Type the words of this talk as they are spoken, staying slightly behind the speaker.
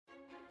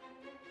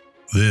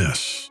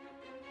This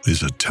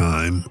is a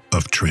time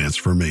of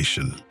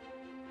transformation.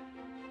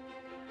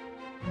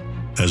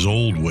 As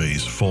old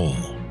ways fall,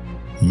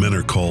 men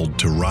are called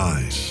to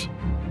rise,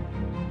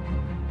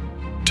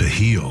 to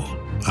heal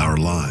our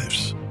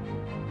lives,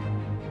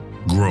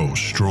 grow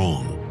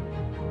strong,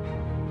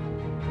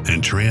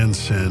 and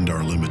transcend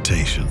our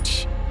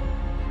limitations.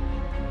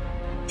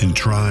 In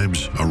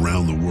tribes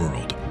around the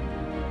world,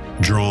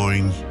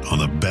 drawing on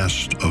the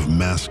best of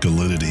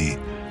masculinity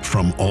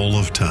from all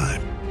of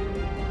time,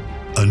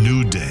 a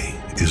new day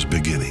is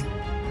beginning.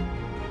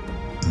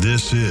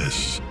 This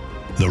is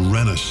the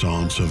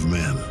Renaissance of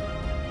men.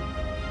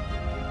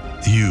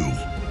 You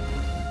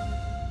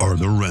are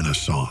the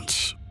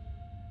Renaissance.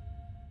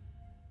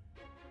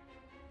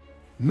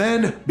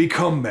 Men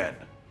become men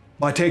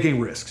by taking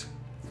risks,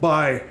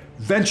 by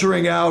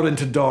venturing out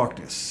into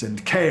darkness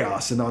and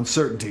chaos and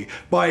uncertainty,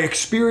 by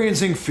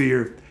experiencing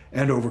fear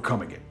and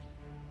overcoming it.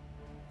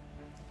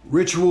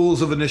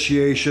 Rituals of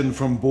initiation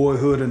from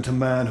boyhood into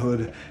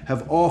manhood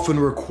have often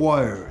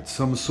required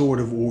some sort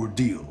of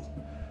ordeal,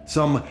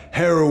 some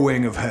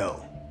harrowing of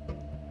hell.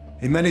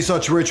 In many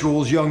such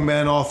rituals, young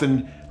men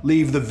often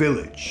leave the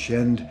village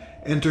and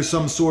enter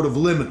some sort of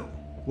liminal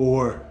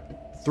or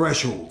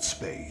threshold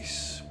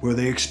space where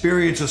they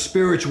experience a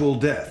spiritual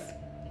death,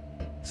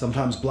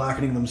 sometimes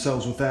blackening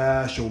themselves with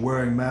ash or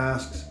wearing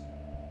masks,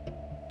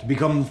 to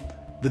become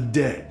the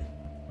dead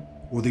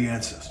or the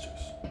ancestors.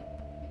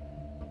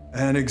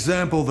 An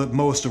example that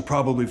most are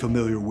probably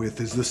familiar with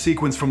is the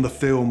sequence from the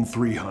film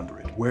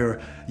 300,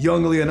 where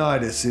young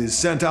Leonidas is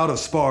sent out of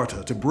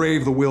Sparta to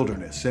brave the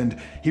wilderness, and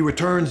he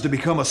returns to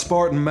become a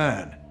Spartan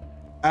man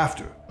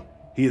after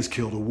he has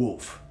killed a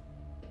wolf.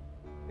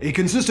 A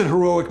consistent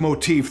heroic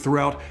motif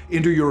throughout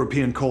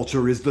Indo-European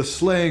culture is the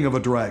slaying of a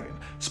dragon,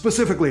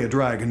 specifically a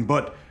dragon,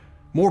 but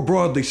more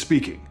broadly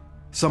speaking,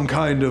 some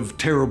kind of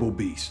terrible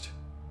beast.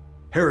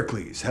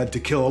 Heracles had to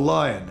kill a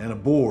lion and a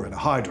boar and a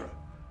hydra.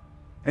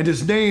 And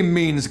his name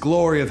means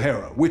glory of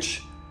Hera,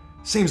 which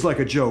seems like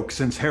a joke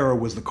since Hera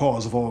was the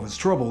cause of all of his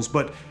troubles,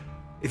 but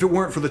if it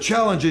weren't for the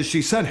challenges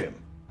she sent him,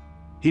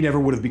 he never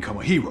would have become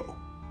a hero.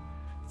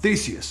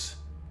 Theseus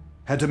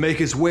had to make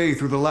his way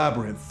through the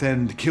labyrinth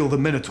and kill the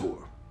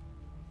Minotaur.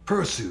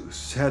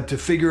 Perseus had to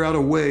figure out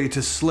a way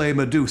to slay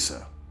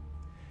Medusa.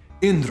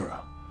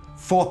 Indra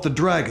fought the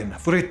dragon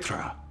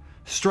Vritra,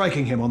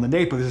 striking him on the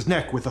nape of his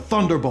neck with a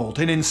thunderbolt,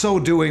 and in so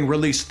doing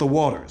released the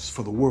waters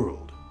for the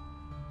world.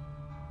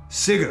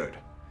 Sigurd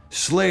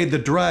slayed the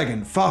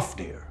dragon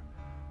Fafnir,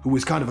 who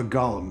was kind of a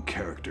Gollum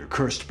character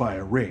cursed by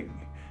a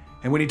ring,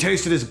 and when he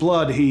tasted his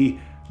blood, he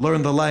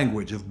learned the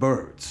language of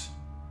birds.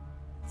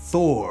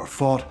 Thor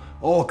fought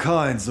all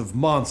kinds of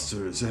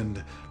monsters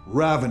and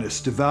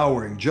ravenous,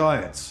 devouring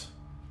giants,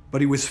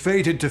 but he was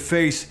fated to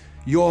face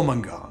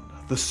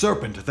Jormungand, the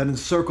serpent that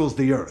encircles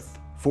the earth,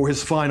 for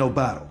his final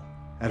battle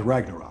at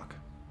Ragnarok.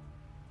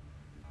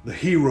 The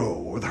hero,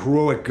 or the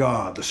heroic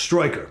god, the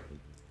striker,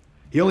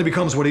 he only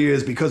becomes what he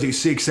is because he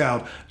seeks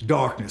out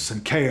darkness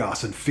and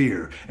chaos and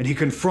fear, and he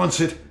confronts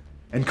it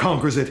and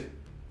conquers it,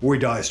 or he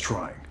dies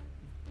trying.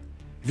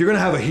 If you're going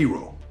to have a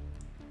hero,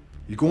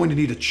 you're going to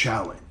need a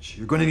challenge.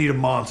 You're going to need a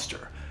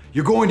monster.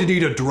 You're going to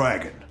need a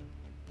dragon.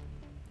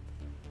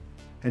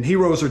 And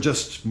heroes are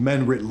just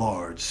men writ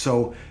large,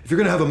 so if you're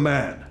going to have a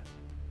man,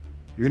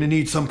 you're going to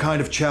need some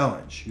kind of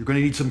challenge. You're going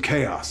to need some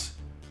chaos.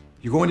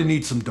 You're going to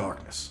need some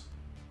darkness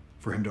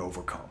for him to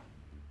overcome.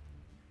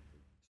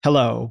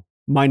 Hello.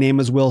 My name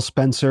is Will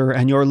Spencer,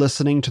 and you're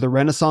listening to the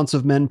Renaissance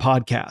of Men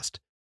podcast.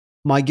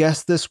 My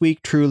guest this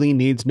week truly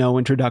needs no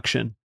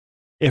introduction.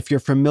 If you're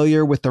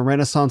familiar with the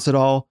Renaissance at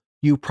all,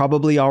 you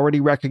probably already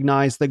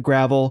recognize the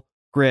gravel,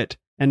 grit,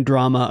 and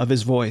drama of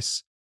his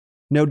voice.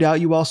 No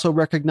doubt you also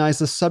recognize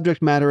the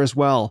subject matter as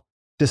well,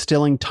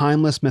 distilling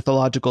timeless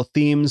mythological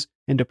themes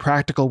into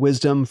practical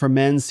wisdom for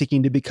men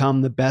seeking to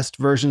become the best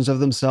versions of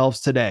themselves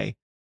today.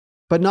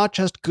 But not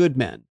just good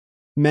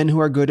men who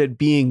are good at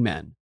being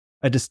men.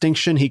 A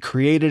distinction he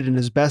created in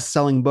his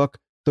best-selling book,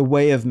 The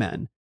Way of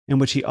Men, in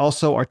which he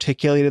also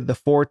articulated the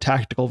 4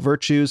 tactical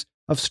virtues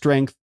of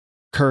strength,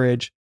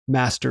 courage,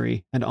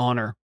 mastery, and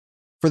honor.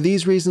 For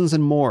these reasons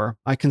and more,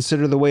 I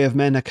consider The Way of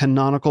Men a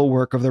canonical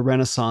work of the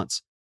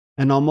Renaissance,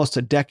 and almost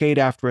a decade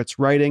after its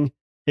writing,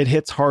 it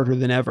hits harder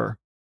than ever.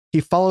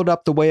 He followed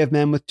up The Way of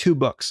Men with 2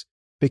 books,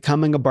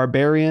 Becoming a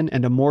Barbarian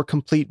and A More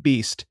Complete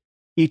Beast,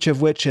 each of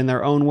which in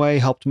their own way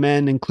helped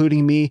men,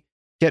 including me,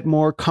 get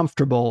more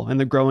comfortable in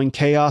the growing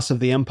chaos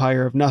of the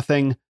Empire of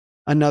Nothing,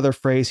 another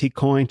phrase he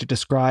coined to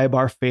describe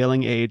our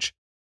failing age.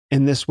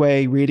 In this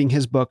way, reading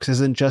his books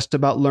isn't just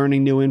about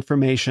learning new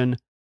information,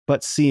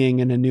 but seeing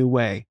in a new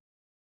way.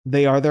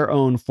 They are their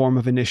own form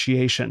of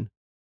initiation.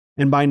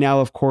 And by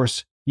now, of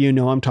course, you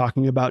know I'm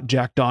talking about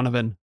Jack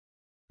Donovan.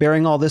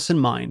 Bearing all this in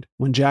mind,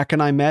 when Jack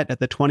and I met at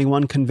the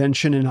 21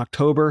 convention in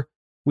October,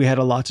 we had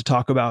a lot to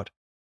talk about.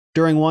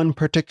 During one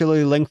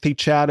particularly lengthy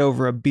chat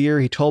over a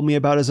beer, he told me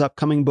about his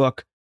upcoming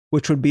book,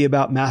 which would be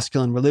about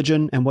masculine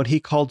religion and what he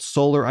called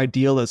solar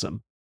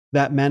idealism,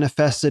 that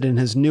manifested in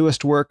his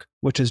newest work,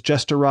 which has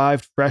just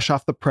arrived fresh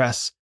off the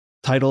press,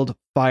 titled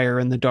Fire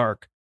in the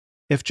Dark.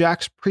 If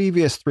Jack's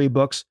previous 3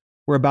 books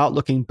were about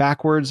looking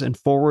backwards and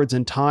forwards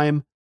in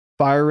time,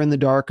 Fire in the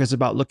Dark is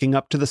about looking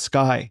up to the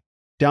sky,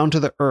 down to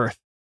the earth,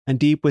 and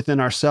deep within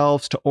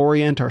ourselves to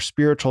orient our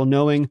spiritual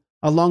knowing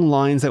along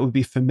lines that would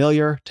be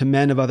familiar to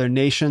men of other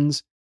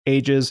nations,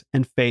 ages,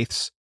 and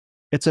faiths.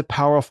 It's a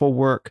powerful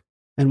work,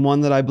 and one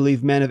that I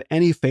believe men of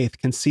any faith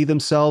can see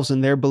themselves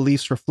and their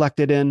beliefs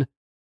reflected in,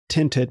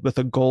 tinted with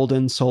a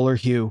golden solar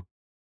hue.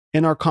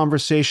 In our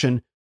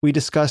conversation, we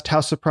discussed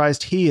how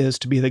surprised he is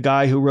to be the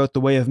guy who wrote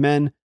The Way of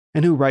Men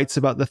and who writes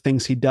about the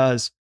things he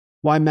does,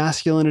 why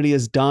masculinity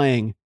is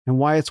dying and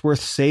why it's worth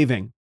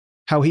saving,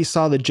 how he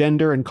saw the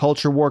gender and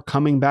culture war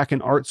coming back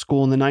in art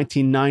school in the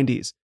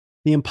 1990s,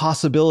 the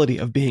impossibility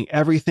of being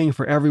everything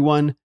for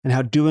everyone, and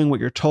how doing what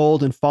you're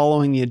told and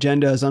following the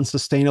agenda is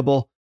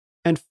unsustainable,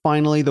 and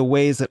finally the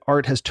ways that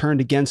art has turned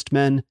against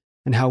men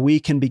and how we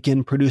can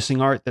begin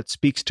producing art that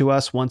speaks to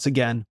us once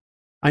again.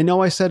 I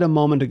know I said a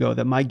moment ago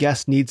that my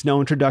guest needs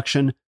no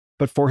introduction,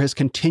 but for his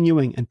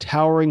continuing and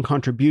towering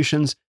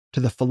contributions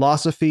to the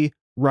philosophy,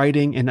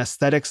 writing, and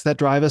aesthetics that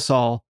drive us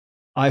all,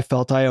 I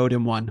felt I owed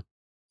him one.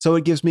 So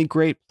it gives me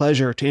great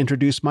pleasure to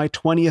introduce my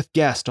 20th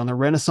guest on the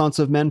Renaissance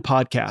of Men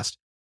podcast,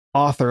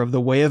 author of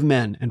The Way of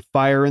Men and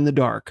Fire in the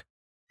Dark,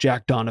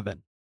 Jack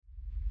Donovan.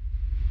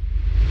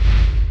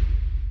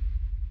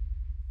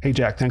 Hey,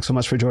 Jack, thanks so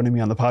much for joining me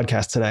on the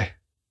podcast today.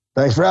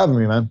 Thanks for having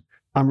me, man.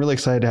 I'm really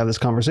excited to have this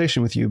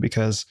conversation with you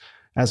because,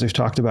 as we've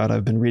talked about,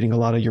 I've been reading a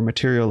lot of your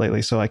material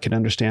lately so I can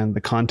understand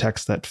the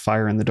context that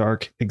Fire in the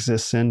Dark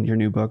exists in, your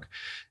new book.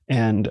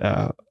 And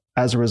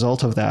as a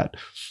result of that,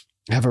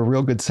 I have a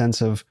real good sense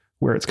of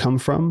where it's come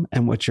from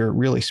and what you're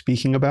really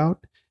speaking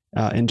about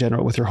in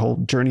general with your whole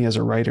journey as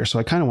a writer. So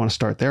I kind of want to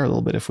start there a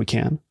little bit if we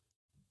can.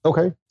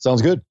 Okay,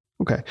 sounds good.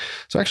 Okay.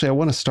 So actually, I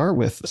want to start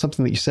with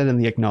something that you said in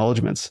the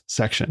acknowledgements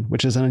section,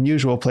 which is an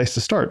unusual place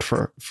to start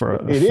for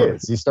It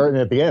is. You're starting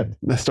at the end.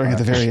 Starting at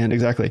the very end,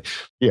 exactly.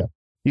 Yeah.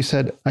 You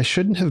said, I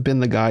shouldn't have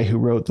been the guy who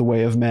wrote The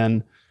Way of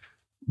Men,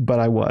 but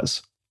I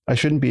was. I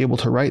shouldn't be able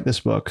to write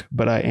this book,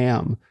 but I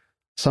am.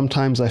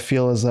 Sometimes I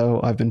feel as though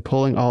I've been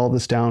pulling all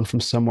this down from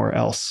somewhere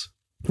else.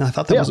 And I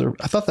thought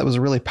that was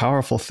a really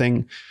powerful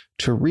thing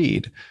to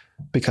read,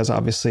 because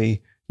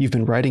obviously you've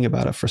been writing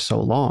about it for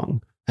so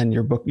long and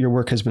your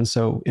work has been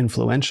so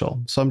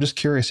influential. So I'm just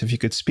curious if you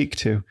could speak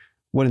to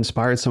what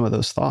inspired some of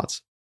those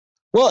thoughts.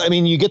 Well, I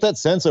mean, you get that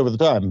sense over the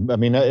time. I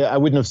mean, I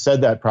wouldn't have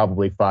said that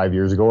probably 5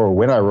 years ago or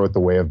when I wrote The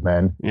Way of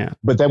Men. Yeah.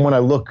 But then when I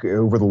look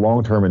over the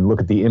long term and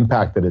look at the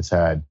impact that it's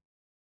had,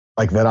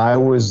 like that I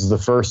was the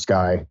first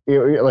guy,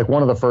 like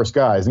one of the first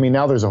guys. I mean,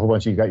 now there's a whole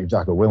bunch you got your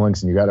Jocko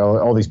Willings and you got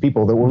all these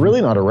people that were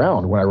really not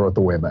around when I wrote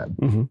The Way of Men.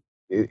 Mm-hmm.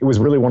 It was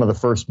really one of the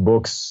first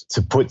books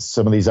to put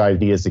some of these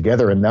ideas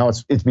together. And now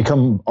it's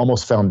become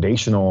almost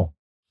foundational,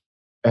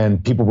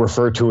 and people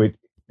refer to it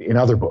in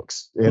other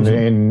books and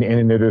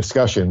in their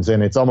discussions.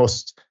 And it's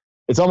almost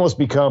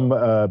become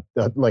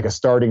like a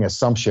starting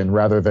assumption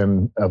rather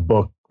than a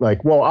book.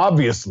 Like, well,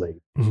 obviously,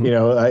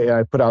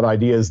 I put out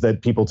ideas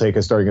that people take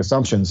as starting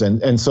assumptions.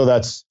 And so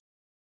that's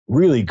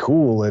really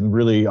cool and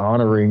really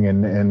honoring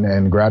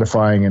and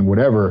gratifying and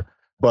whatever.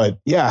 But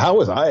yeah, how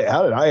did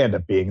I end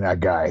up being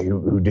that guy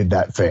who did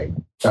that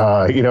thing?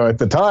 At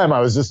the time I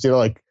was just,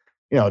 a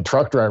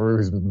truck driver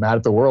who's mad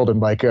at the world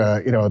and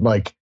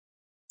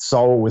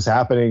saw what was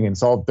happening and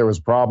saw that there was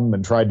a problem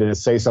and tried to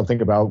say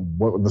something about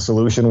what the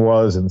solution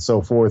was and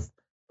so forth.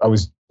 I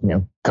was,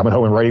 coming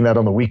home and writing that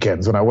on the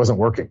weekends when I wasn't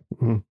working.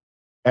 Mm-hmm.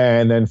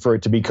 And then for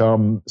it to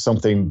become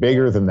something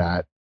bigger than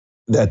that,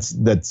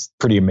 that's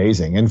pretty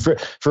amazing. And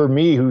for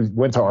me, who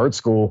went to art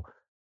school,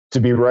 to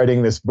be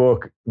writing this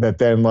book that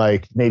then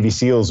like Navy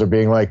SEALs are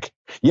being like,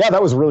 yeah,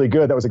 that was really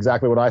good. That was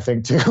exactly what I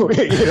think too. How did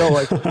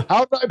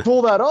I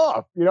pull that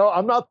off?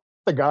 I'm not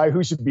the guy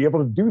who should be able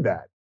to do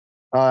that.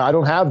 I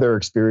don't have their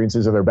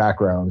experiences or their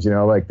backgrounds,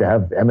 like to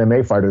have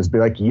MMA fighters be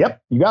like,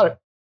 yep, you got it.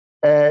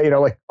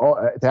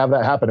 To have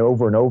that happen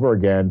over and over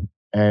again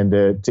and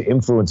to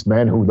influence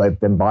men who let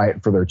them buy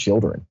it for their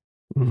children,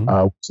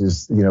 which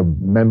is,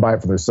 men buy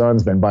it for their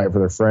sons, men buy it for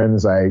their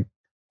friends.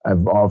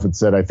 I've often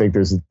said, I think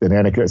there's an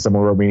anecdote.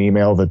 Someone wrote me an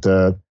email that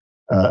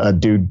a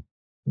dude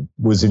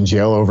was in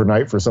jail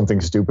overnight for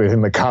something stupid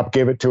and the cop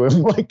gave it to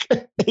him.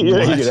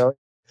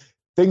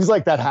 Things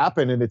like that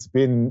happen. And it's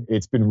been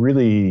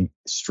really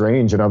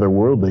strange and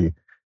otherworldly.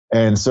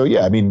 And so,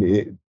 yeah, I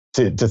mean,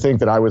 to think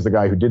that I was the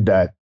guy who did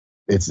that,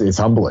 it's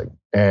humbling.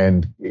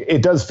 And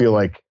it does feel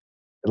like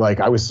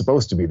I was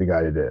supposed to be the guy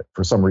who did it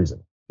for some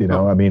reason.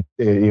 I mean,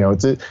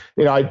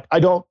 I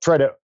don't try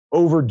to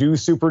overdo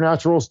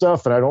supernatural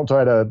stuff and I don't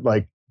try to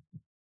like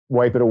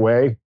wipe it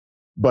away,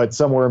 but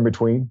somewhere in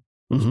between,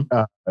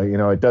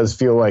 it does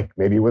feel like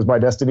maybe it was my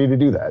destiny to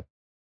do that.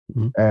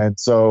 Mm-hmm. And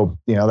so,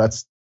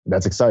 that's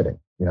exciting,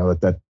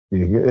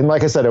 and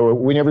like I said,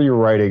 whenever you're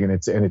writing and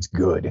it's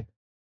good,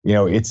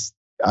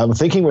 I'm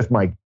thinking with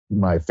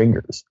my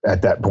fingers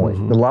at that point.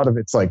 A lot of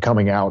it's like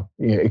coming out,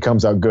 it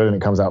comes out good and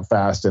it comes out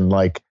fast. And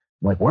like,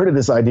 where did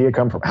this idea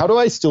come from? How do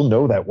I still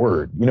know that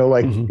word?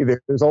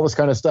 There's all this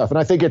kind of stuff. And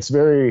I think it's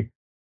very,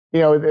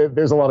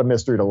 there's a lot of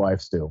mystery to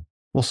life still.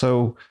 Well,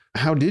 so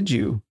how did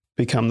you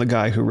become the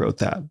guy who wrote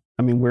that?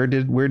 I mean, where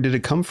did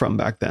it come from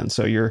back then?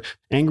 So you're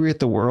angry at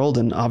the world,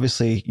 and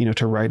obviously,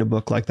 to write a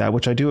book like that,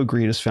 which I do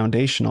agree is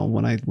foundational.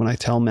 When I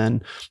tell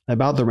men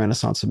about the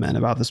Renaissance of Men,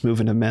 about this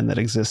movement of men that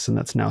exists and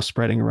that's now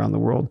spreading around the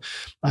world,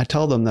 I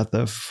tell them that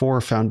the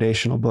 4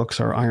 foundational books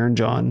are Iron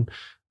John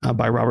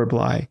by Robert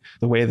Bly,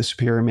 The Way of the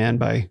Superior Man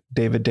by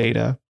David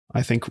Data.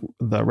 I think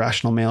The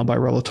Rational Male by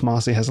Rollo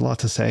Tomassi has a lot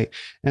to say.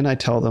 And I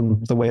tell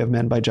them The Way of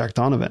Men by Jack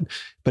Donovan.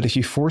 But if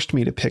you forced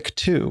me to pick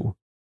 2,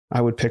 I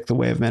would pick The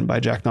Way of Men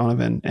by Jack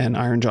Donovan and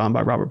Iron John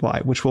by Robert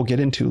Bly, which we'll get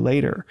into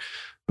later.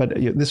 But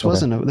this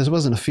wasn't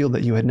a field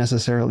that you had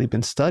necessarily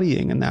been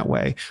studying in that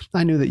way.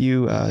 I knew that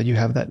you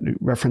have that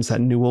reference,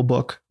 that Newell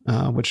book,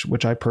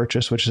 which I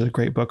purchased, which is a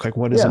great book. Like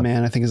What is a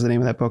Man, I think is the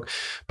name of that book.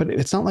 But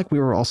it's not like we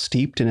were all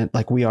steeped in it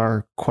like we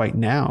are quite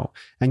now.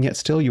 And yet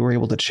still you were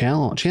able to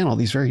channel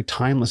these very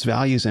timeless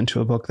values into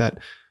a book that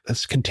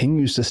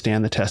continues to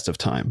stand the test of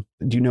time.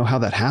 Do you know how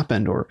that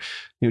happened? Or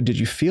did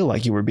you feel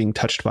like you were being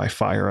touched by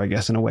fire, I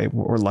guess, in a way,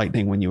 or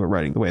lightning when you were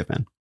writing The Way of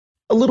Men?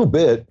 A little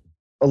bit.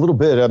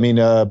 I mean,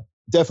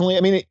 definitely.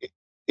 I mean,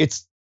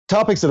 it's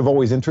topics that have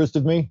always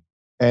interested me,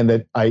 and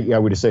that I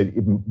would have said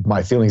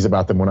my feelings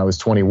about them when I was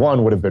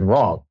 21 would have been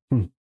wrong,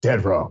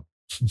 dead wrong.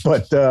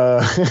 But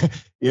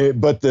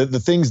but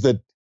the things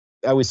that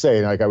I would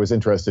say, like I was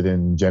interested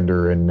in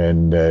gender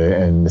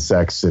and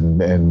sex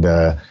and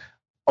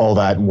all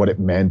that and what it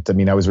meant. I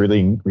mean, I was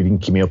really reading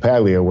Camille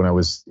Paglia when I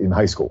was in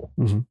high school.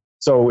 Mm-hmm.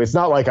 So it's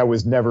not like I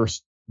was never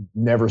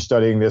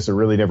studying this or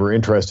really never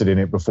interested in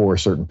it before a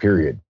certain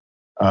period.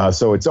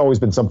 So it's always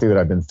been something that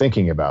I've been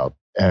thinking about.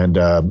 And,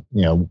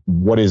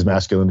 what is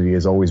masculinity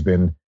has always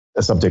been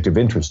a subject of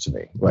interest to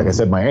me. Like I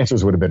said, my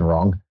answers would have been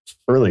wrong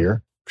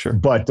earlier. Sure.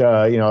 But,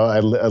 I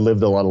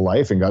lived a lot of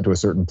life and got to a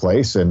certain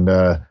place and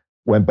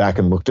went back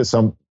and looked at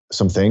some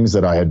things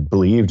that I had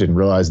believed and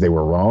realized they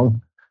were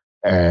wrong.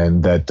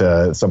 And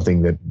that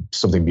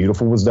something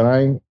beautiful was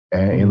dying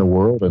in the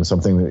world, and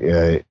something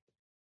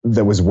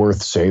that was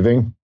worth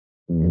saving.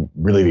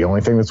 Really, the only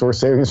thing that's worth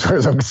saving, as far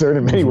as I'm concerned,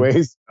 in many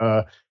ways.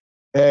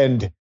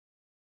 And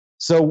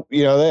so,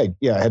 I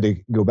had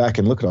to go back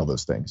and look at all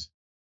those things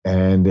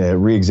and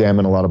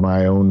re-examine a lot of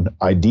my own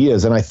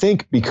ideas. And I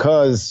think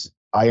because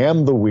I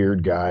am the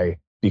weird guy,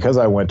 because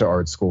I went to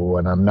art school,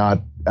 and I'm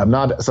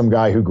not some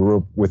guy who grew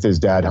up with his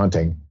dad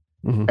hunting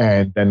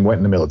and then went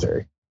in the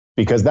military.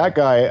 Because that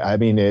guy, I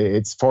mean,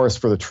 it's forest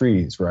for the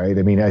trees, right?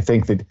 I mean, I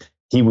think that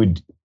he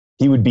would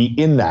be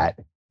in that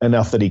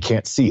enough that he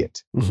can't see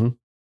it. Mm-hmm.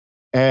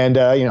 And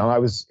I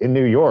was in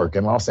New York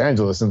and Los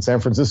Angeles and San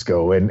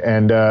Francisco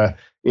and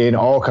in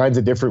all kinds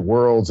of different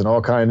worlds and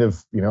all kind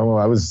of,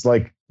 I was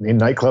like in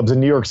nightclubs in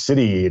New York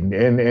City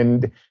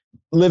and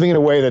living in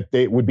a way that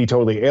they would be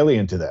totally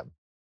alien to them.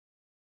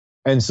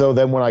 And so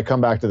then when I come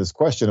back to this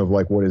question of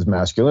like, what is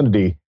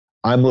masculinity?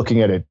 I'm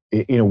looking at it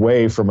in a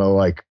way from a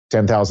like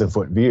 10,000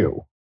 foot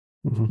view,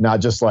 not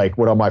just like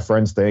what all my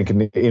friends think.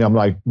 And, I'm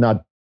like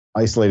not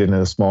isolated in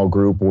a small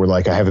group, or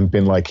like I haven't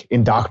been like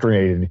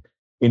indoctrinated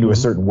into a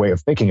certain way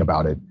of thinking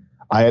about it.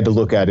 I had to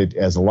look at it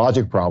as a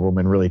logic problem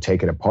and really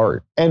take it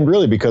apart. And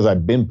really, because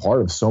I've been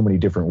part of so many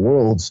different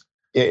worlds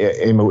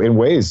in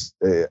ways,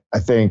 I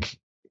think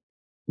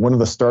one of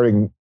the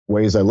starting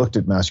ways I looked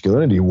at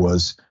masculinity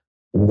was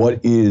what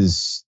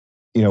is,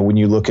 when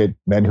you look at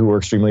men who are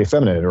extremely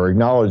effeminate or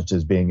acknowledged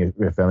as being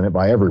effeminate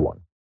by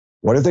everyone,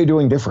 what are they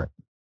doing different?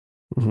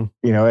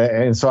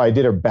 And so I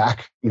did a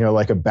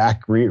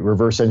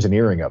reverse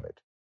engineering of it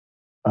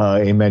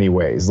in many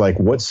ways. Like,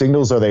 what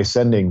signals are they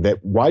sending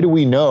why do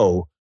we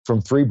know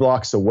from 3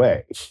 blocks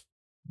away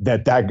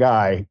that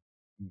guy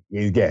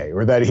is gay,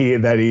 or that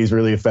he's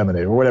really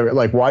effeminate, or whatever?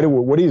 Like,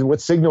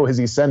 what signal is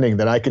he sending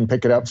that I can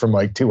pick it up from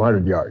like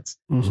 200 yards?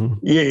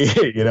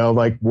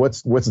 Like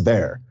what's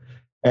there?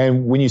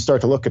 And when you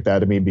start to look at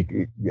that, I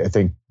mean, I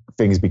think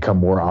things become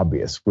more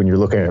obvious when you're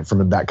looking at it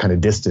from that kind of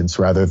distance,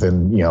 rather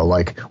than,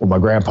 like what my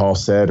grandpa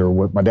said or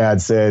what my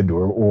dad said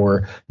or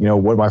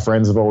what my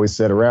friends have always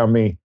said around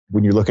me.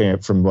 When you're looking at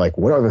it from like,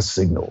 what are the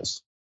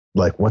signals?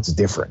 Like, what's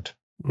different?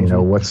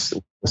 What's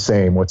the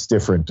same? What's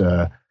different?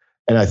 And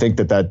I think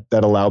that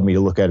allowed me to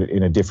look at it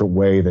in a different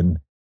way than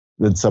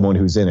someone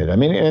who's in it. I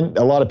mean, and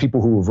a lot of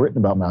people who have written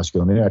about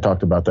masculinity, I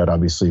talked about that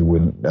obviously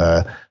when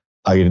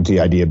I get into the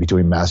idea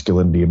between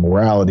masculinity and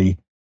morality,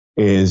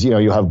 is,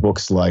 you have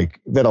books like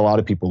that a lot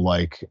of people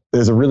like.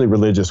 There's a really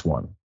religious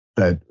one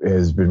that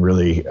has been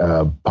really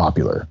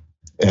popular,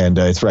 and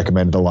it's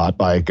recommended a lot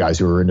by guys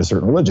who are into a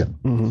certain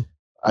religion.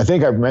 I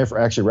think I might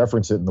actually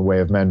reference it in The Way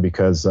of Men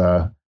because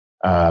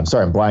I'm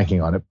sorry, I'm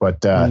blanking on it,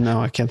 but no,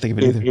 I can't think of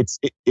it either.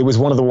 It was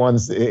one of the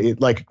ones.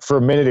 Like for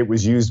a minute, it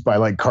was used by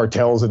like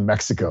cartels in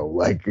Mexico.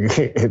 Like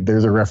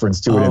there's a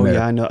reference to it in there.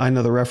 Yeah, I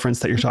know the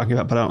reference that you're talking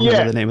about, but I don't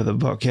remember the name of the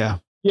book. Yeah.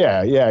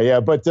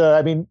 But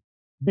I mean,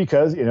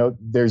 because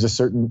there's a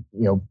certain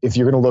if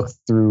you're going to look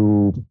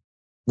through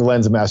the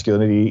lens of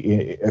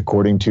masculinity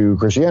according to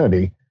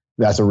Christianity,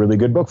 that's a really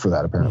good book for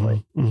that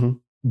apparently.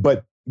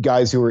 But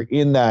guys who are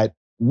in that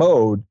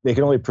mode, they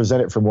can only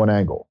present it from one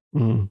angle.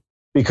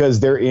 because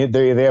they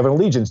have an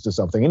allegiance to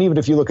something. And even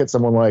if you look at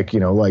someone like,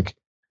 like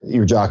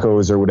your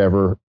Jockos or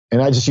whatever,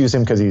 and I just use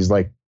him because he's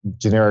like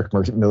generic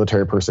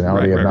military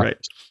personality. I'm not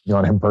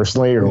on him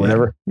personally or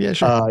whatever. Yeah,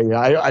 sure.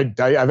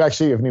 I've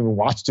actually haven't even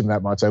watched him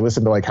that much. I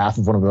listened to like half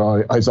of one of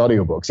his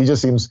audiobooks.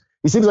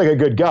 He seems like a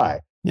good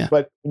guy. Yeah.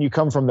 But when you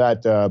come from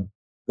that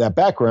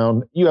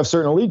background, you have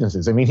certain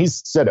allegiances. I mean,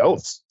 he's said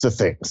oaths to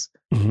things.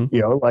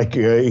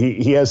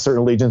 Mm-hmm. He has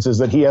certain allegiances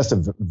that he has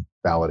to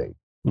validate,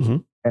 mm-hmm.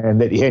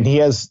 and he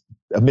has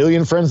a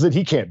million friends that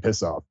he can't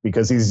piss off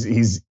because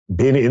he's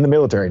been in the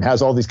military and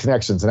has all these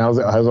connections and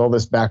has all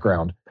this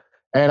background.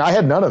 And I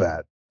had none of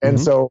that. And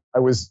mm-hmm. so I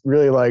was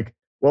really like,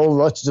 well,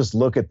 let's just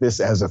look at this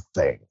as a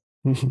thing.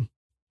 Mm-hmm.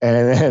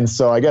 And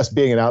so I guess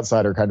being an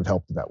outsider kind of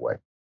helped in that way.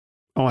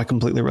 Oh, I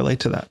completely relate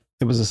to that.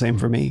 It was the same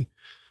for me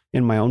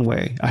in my own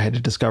way. I had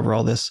to discover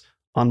all this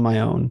on my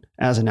own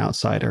as an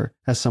outsider,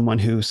 as someone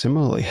who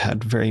similarly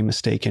had very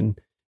mistaken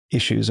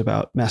issues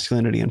about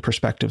masculinity and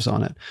perspectives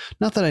on it.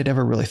 Not that I'd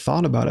ever really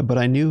thought about it, but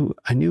I knew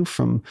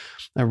from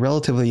a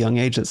relatively young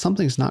age that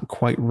something's not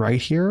quite right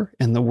here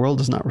and the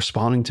world is not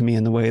responding to me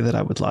in the way that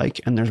I would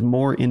like. And there's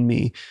more in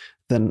me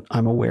than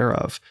I'm aware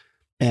of.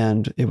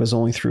 And it was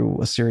only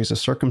through a series of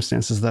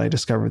circumstances that I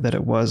discovered that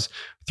it was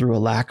through a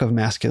lack of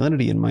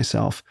masculinity in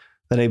myself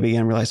that I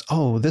began to realize,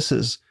 oh, this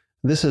is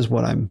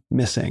what I'm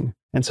missing.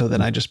 And so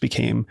then I just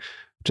became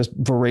just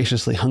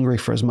voraciously hungry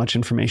for as much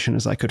information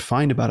as I could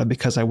find about it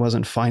because I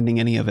wasn't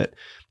finding any of it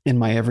in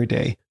my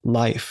everyday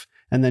life.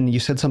 And then you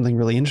said something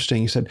really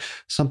interesting. You said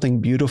something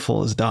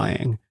beautiful is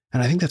dying.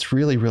 And I think that's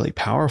really, really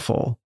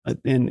powerful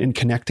in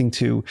connecting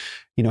to,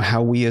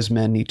 how we as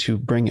men need to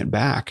bring it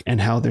back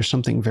and how there's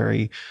something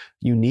very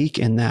unique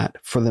in that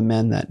for the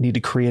men that need to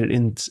create it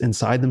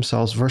inside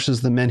themselves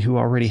versus the men who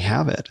already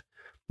have it.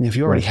 And if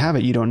you already have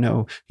it, you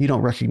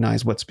don't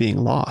recognize what's being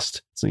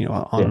lost. So,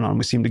 on and on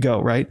we seem to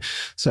go, right?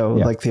 So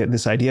like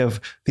this idea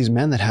of these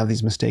men that have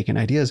these mistaken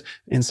ideas,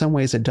 in some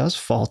ways it does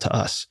fall to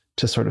us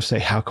to sort of say,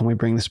 how can we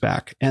bring this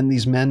back? And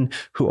these men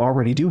who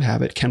already do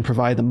have it can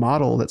provide the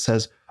model that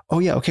says, oh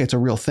yeah, okay, it's a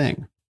real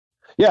thing.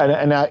 Yeah.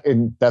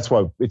 And that's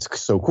why it's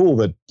so cool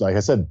that, like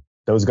I said,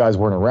 those guys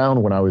weren't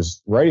around when I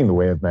was writing The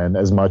Way of Men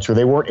as much, or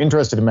they weren't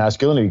interested in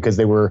masculinity because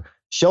they were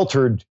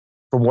sheltered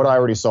from what I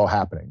already saw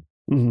happening.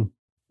 Mm-hmm.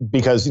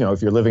 Because,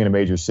 if you're living in a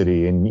major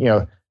city and,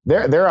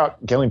 they're out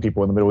killing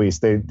people in the Middle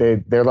East,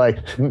 they're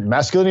like,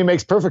 masculinity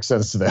makes perfect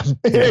sense to them,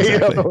 Yeah,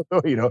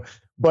 exactly.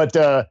 But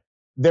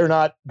they're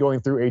not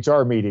going through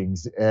HR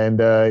meetings and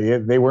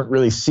they weren't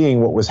really seeing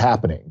what was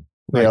happening.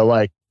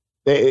 Right.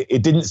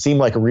 It didn't seem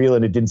like real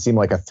and it didn't seem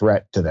like a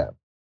threat to them,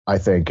 I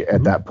think,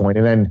 at that point.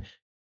 And then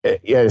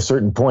at a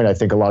certain point, I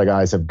think a lot of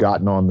guys have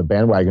gotten on the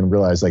bandwagon and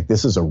realized like,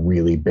 this is a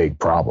really big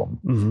problem.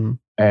 Mm-hmm.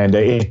 And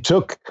it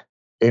took,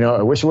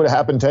 I wish it would have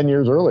happened 10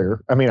 years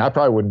earlier. I mean, I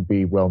probably wouldn't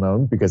be well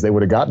known because they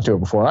would have gotten to it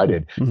before I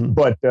did. Mm-hmm.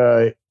 But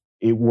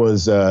it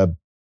was,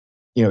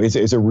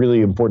 it's a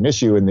really important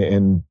issue,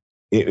 and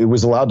it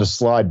was allowed to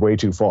slide way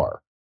too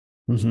far.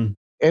 Mm-hmm.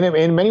 And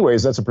in many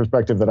ways, that's a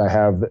perspective that I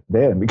have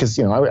then because,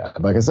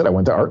 like I said, I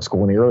went to art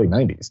school in the early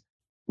 90s.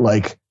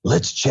 Like,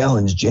 let's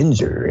challenge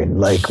gender and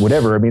like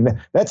whatever. I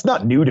mean, that's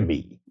not new to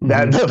me.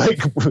 Mm-hmm. That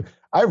like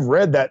I've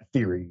read that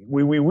theory.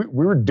 We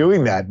were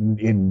doing that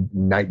in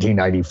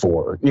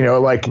 1994.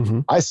 Mm-hmm.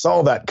 I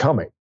saw that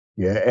coming.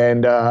 Yeah,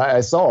 and I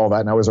saw all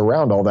that, and I was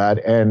around all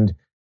that, and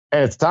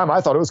at the time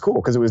I thought it was cool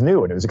because it was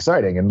new and it was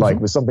exciting, and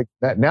like was something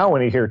that now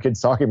when you hear kids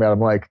talking about, it,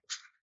 I'm like,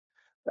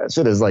 that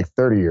shit is like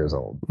 30 years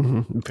old.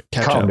 Mm-hmm.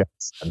 Calm down,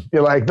 son.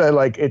 You're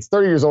like it's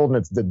 30 years old and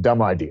it's a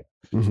dumb idea.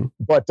 Mm-hmm.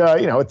 But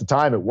at the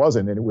time it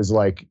wasn't, and it was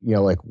like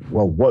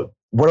well,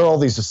 what are all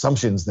these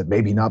assumptions that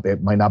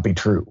might not be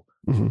true?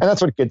 Mm-hmm. And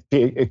that's what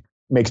it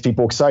makes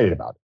people excited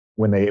about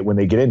it when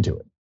they get into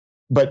it.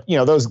 But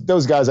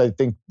those guys I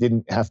think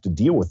didn't have to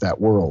deal with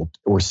that world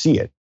or see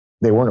it.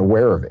 They weren't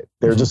aware of it.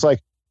 They're just like,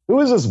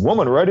 who is this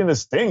woman writing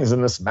these things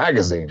in this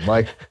magazine?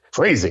 Like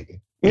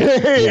crazy.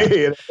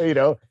 And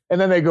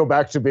then they go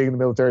back to being in the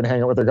military and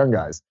hang out with their gun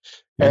guys.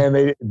 Yeah.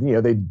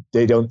 And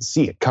they don't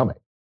see it coming.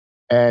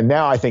 And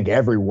now I think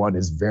everyone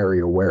is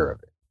very aware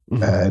of it.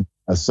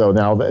 Mm-hmm. So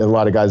now a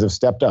lot of guys have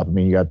stepped up. I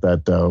mean, you got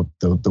that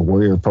the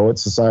Warrior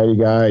Poets Society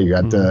guy. You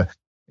got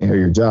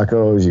your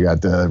Jockos. You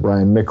got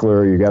Ryan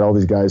Mickler. You got all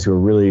these guys who are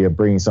really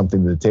bringing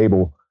something to the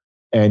table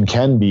and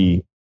can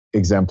be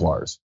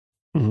exemplars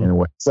in a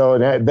way. So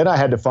then I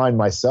had to find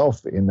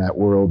myself in that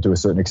world to a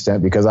certain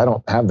extent because I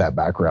don't have that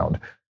background.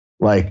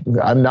 Like,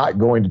 I'm not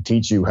going to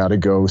teach you how to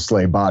go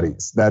slay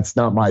bodies. That's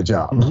not my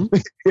job,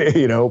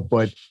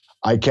 but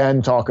I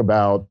can talk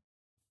about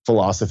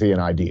philosophy and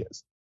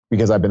ideas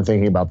because I've been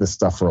thinking about this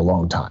stuff for a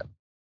long time.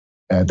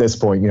 And at this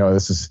point, I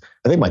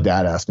think my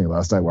dad asked me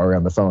last night while we were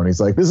on the phone,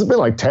 he's like, this has been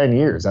like 10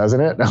 years,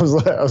 hasn't it? And I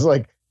was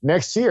like,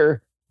 next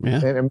year,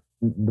 and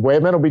The Way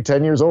of Men will be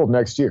 10 years old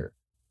next year.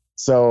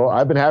 So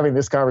I've been having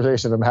this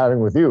conversation I'm having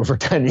with you for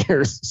 10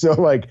 years. So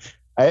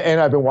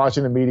and I've been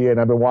watching the media and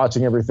I've been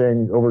watching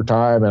everything over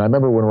time. And I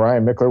remember when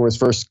Ryan Mickler was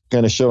first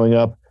kind of showing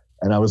up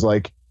and I was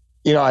like,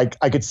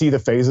 I could see the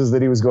phases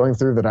that he was going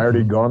through that I already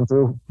had gone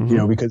through,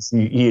 because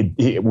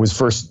he was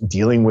first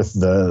dealing with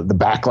the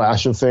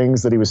backlash of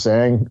things that he was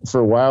saying for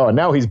a while. And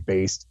now he's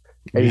based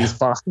and he's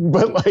fine.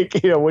 But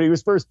when he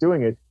was first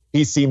doing it,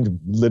 he seemed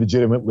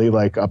legitimately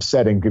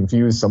upset and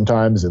confused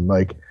sometimes. And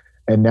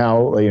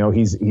now,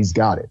 he's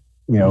got it,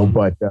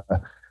 but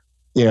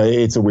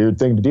it's a weird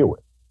thing to deal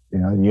with,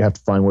 and you have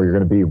to find where you're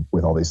going to be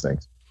with all these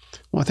things.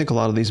 Well, I think a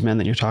lot of these men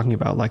that you're talking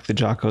about, like the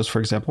Jocos, for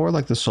example, or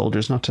like the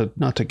soldiers, not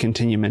to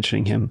continue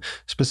mentioning him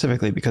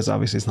specifically, because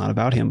obviously it's not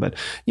about him, but,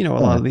 a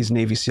lot of these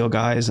Navy SEAL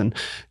guys and,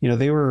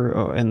 they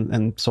were,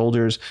 and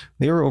soldiers,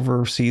 they were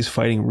overseas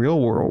fighting real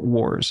world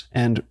wars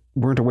and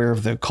weren't aware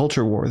of the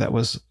culture war that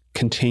was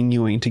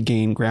continuing to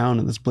gain ground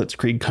in this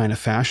blitzkrieg kind of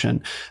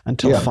fashion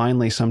until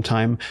finally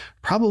sometime,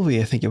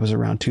 probably I think it was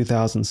around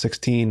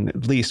 2016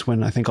 at least,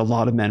 when I think a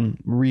lot of men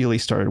really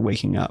started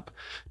waking up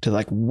to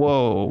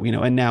whoa,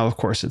 and now of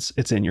course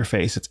it's in your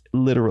face. It's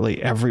literally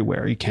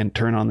everywhere. You can't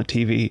turn on the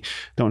TV,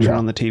 don't turn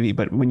on the TV,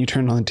 but when you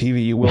turn on the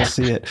TV, you will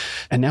see it.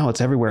 And now it's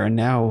everywhere. And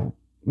now,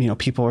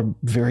 people are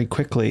very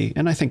quickly,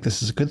 and I think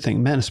this is a good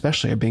thing, men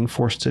especially are being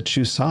forced to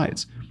choose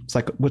sides. It's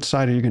like, which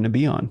side are you going to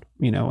be on?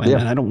 And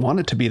I don't want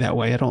it to be that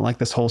way. I don't like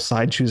this whole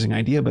side choosing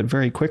idea, but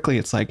very quickly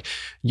it's like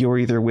you're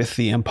either with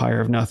the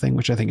empire of nothing,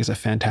 which I think is a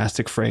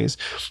fantastic phrase,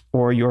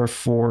 or you're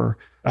for,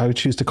 I would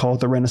choose to call it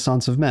the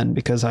Renaissance of men,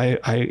 because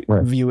I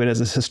view it as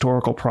this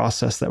historical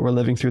process that we're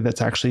living through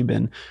that's actually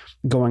been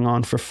going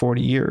on for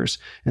 40 years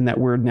and that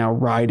we're now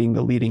riding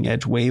the leading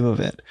edge wave of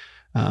it.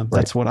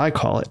 That's what I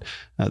call it,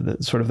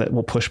 that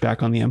will push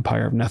back on the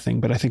empire of nothing.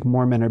 But I think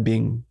more men are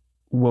being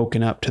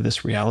woken up to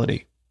this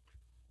reality.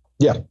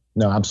 Yeah,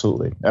 no,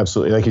 absolutely.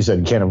 Absolutely. Like you said,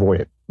 you can't avoid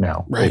it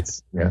now. Right.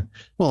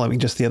 Well, I mean,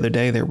 just the other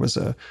day, there was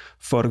a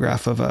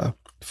photograph of a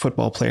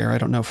football player. I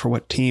don't know for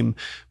what team,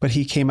 but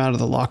he came out of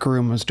the locker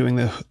room, was doing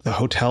the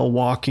hotel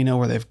walk,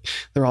 where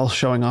they're all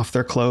showing off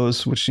their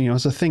clothes, which,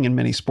 is a thing in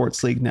many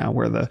sports league now,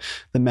 where the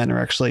men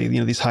are actually,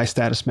 these high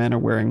status men are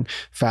wearing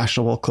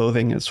fashionable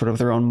clothing. It's sort of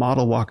their own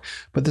model walk.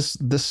 But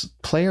this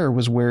player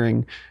was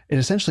wearing it.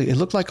 Essentially, it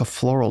looked like a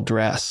floral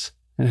dress.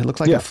 And it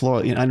looked like a floral,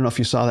 I don't know if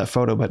you saw that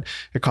photo, but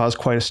it caused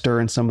quite a stir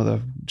in some of the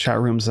chat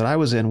rooms that I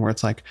was in, where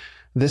it's like,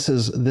 this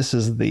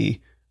is the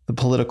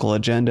political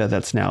agenda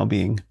that's now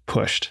being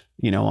pushed,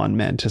 on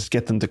men to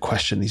get them to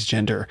question these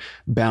gender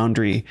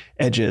boundary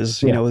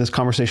edges, this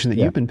conversation that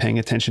you've been paying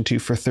attention to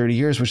for 30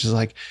 years, which is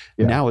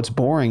now it's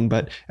boring,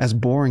 but as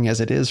boring as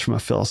it is from a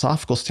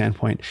philosophical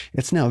standpoint,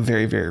 it's now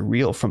very, very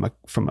real from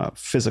a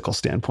physical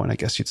standpoint, I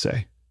guess you'd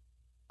say.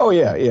 Oh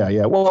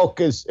yeah. Well,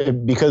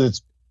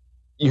 because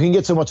you can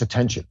get so much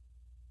attention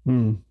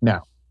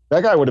now.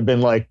 That guy would have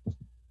been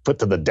put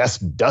to the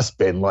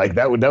dustbin.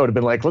 That would have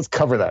been let's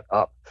cover that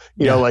up.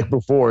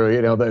 Before,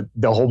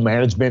 the whole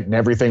management and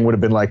everything would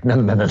have been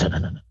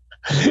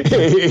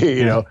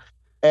no.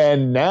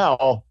 And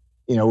now,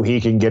 he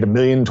can get 1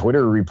 million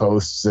Twitter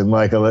reposts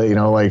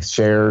and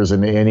shares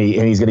and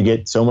he's going to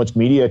get so much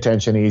media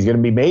attention. He's going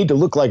to be made to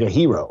look like a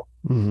hero.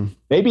 Mm-hmm.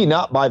 Maybe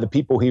not by the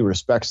people he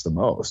respects the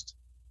most,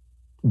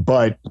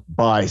 but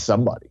by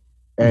somebody.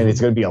 And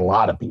it's going to be a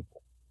lot of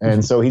people.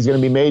 And so he's going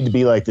to be made to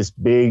be this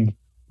big,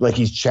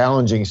 he's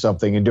challenging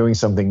something and doing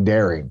something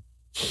daring.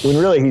 When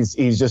really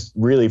he's just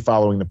really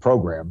following the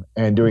program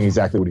and doing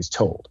exactly what he's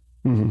told.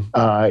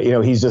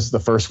 Mm-hmm. He's just the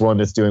first one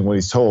that's doing what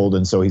he's told.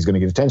 And so he's going to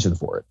get attention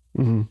for it.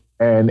 Mm-hmm.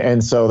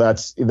 And so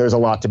there's a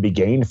lot to be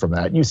gained from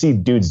that. You see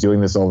dudes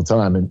doing this all the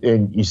time.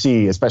 And you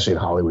see, especially in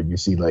Hollywood, you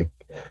see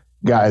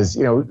guys,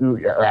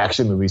 who are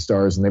action movie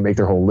stars and they make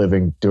their whole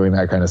living doing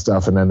that kind of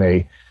stuff. And then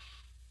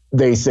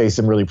they say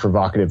some really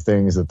provocative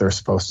things that they're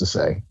supposed to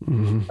say.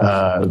 Mm-hmm.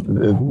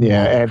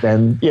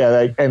 And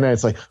then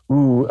it's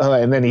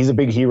and then he's a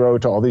big hero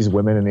to all these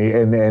women, and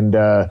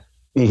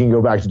he can go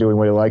back to doing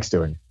what he likes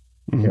doing,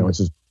 which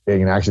is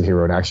being an action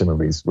hero in action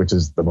movies, which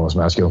is the most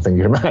masculine thing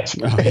you can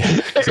imagine. Oh,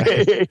 yeah,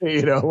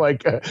 exactly.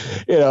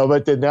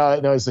 But then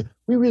now it's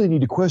we really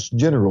need to question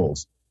gender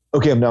roles.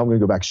 Okay, now I'm going to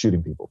go back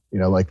shooting people.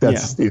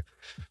 That's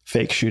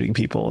fake shooting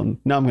people. And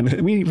now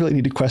we really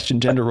need to question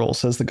gender roles,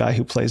 says the guy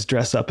who plays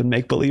dress up and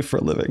make believe for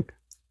a living.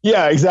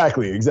 Yeah,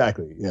 exactly.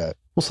 Yeah.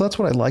 Well, so that's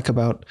what I like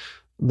about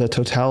the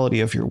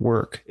totality of your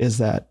work, is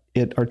that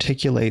it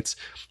articulates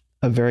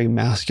a very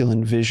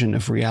masculine vision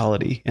of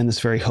reality in this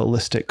very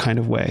holistic kind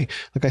of way.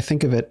 I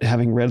think of it,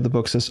 having read the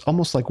books, as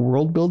almost like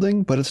world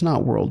building, but it's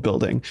not world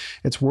building.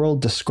 It's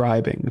world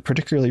describing,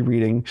 particularly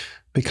reading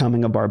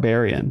Becoming a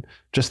Barbarian,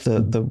 just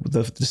the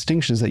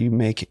distinctions that you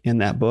make in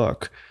that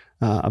book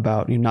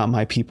about not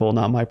my people,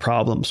 not my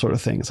problem sort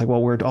of thing. It's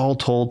we're all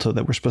told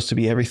that we're supposed to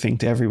be everything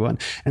to everyone.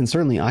 And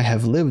certainly I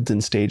have lived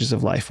in stages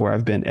of life where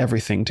I've been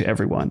everything to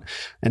everyone,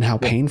 and how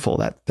painful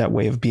that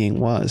way of being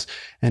was.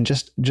 And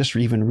just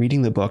even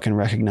reading the book and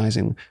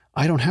recognizing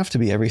I don't have to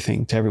be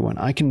everything to everyone.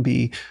 I can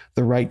be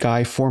the right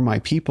guy for my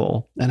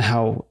people, and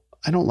how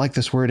I don't like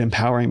this word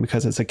empowering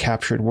because it's a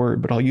captured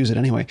word, but I'll use it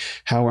anyway.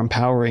 How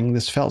empowering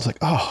this felt. It's like,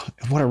 oh,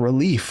 what a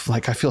relief.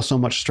 Like I feel so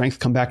much strength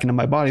come back into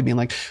my body being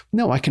like,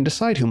 no, I can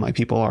decide who my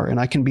people are and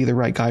I can be the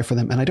right guy for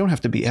them. And I don't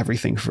have to be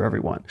everything for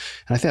everyone.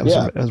 And I think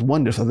that was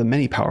one of the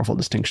many powerful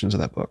distinctions of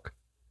that book.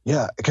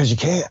 Yeah, because you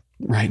can't.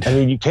 Right. I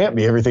mean, you can't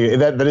be everything.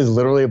 That is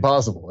literally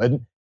impossible.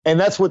 And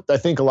that's what I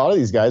think a lot of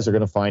these guys are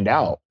going to find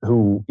out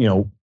who,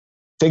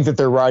 think that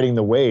they're riding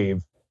the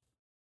wave.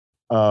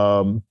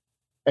 And,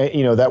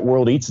 that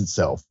world eats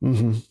itself.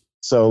 Mm-hmm.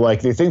 So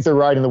like they think they're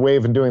riding the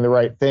wave and doing the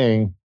right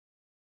thing.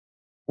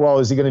 Well,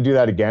 is he going to do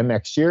that again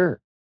next year?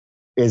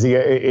 Is he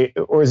going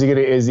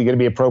to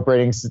be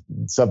appropriating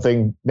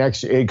something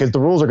next year? Because the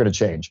rules are going to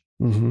change.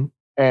 Mm-hmm.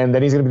 And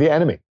then he's going to be the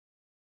enemy.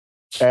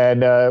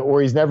 And,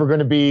 or he's never going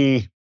to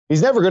be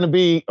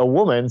a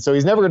woman. So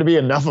he's never going to be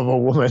enough of a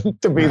woman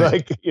to be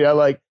like,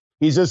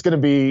 he's just going to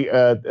be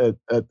a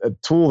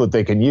tool that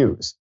they can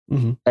use.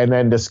 Mm-hmm. And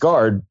then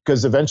discard,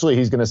 because eventually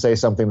he's going to say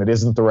something that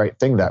isn't the right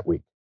thing that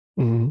week.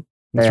 Mm-hmm.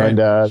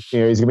 And, he's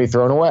going to be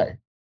thrown away.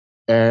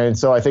 And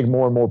so I think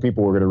more and more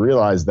people are going to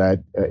realize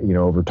that,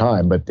 over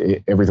time, but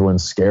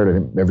everyone's scared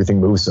and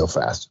everything moves so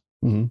fast.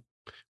 Mm-hmm.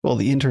 Well,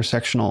 the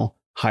intersectional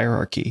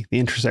hierarchy,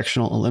 the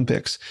intersectional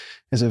Olympics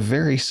is a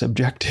very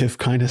subjective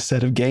kind of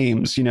set of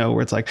games,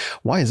 where it's like,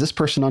 why is this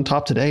person on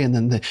top today? And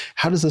then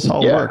how does this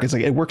all work? It's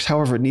like, it works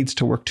however it needs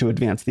to work to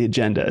advance the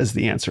agenda is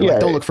the answer. Like,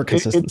 don't look for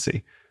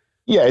consistency.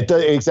 It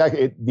does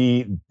exactly.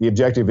 The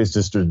objective is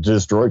just to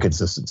destroy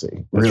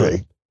consistency.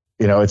 Really,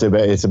 right.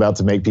 It's about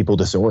to make people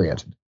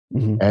disoriented,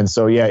 mm-hmm. and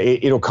so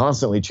it'll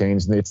constantly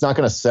change, and it's not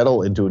going to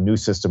settle into a new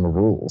system of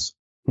rules.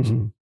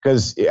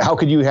 Because mm-hmm. how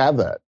could you have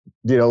that?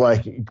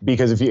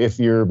 Because if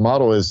your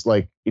model is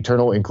like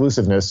eternal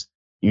inclusiveness,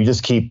 you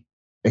just keep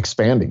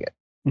expanding it,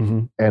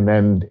 mm-hmm. and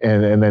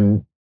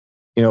then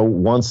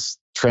once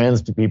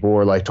trans people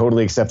are like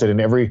totally accepted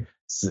in every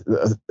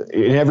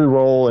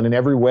role and in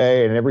every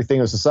way and in everything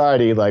of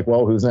society, like,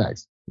 well, who's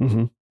next?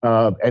 Mm-hmm.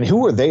 And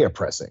who are they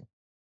oppressing?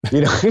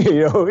 And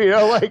who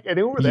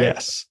are they?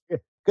 Yes,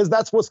 because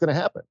that's what's going to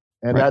happen,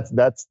 and right.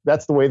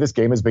 that's the way this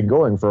game has been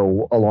going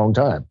for a long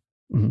time.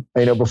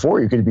 Mm-hmm.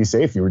 Before you could be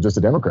safe, you were just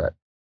a Democrat.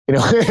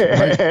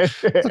 Right.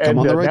 Look, I'm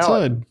on the right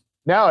side.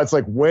 Now it's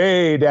like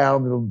way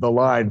down the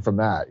line from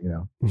that,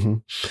 Mm-hmm.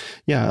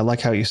 Yeah, I like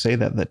how you say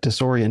that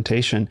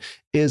disorientation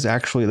is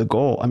actually the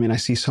goal. I mean, I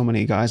see so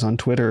many guys on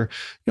Twitter,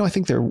 I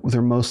think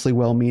they're mostly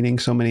well-meaning,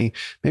 so many,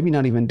 maybe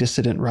not even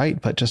dissident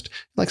right, but just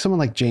like someone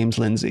like James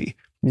Lindsay,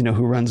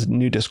 who runs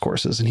New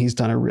Discourses, and he's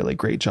done a really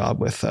great job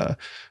with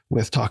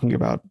talking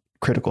about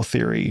critical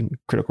theory,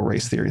 critical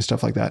race theory and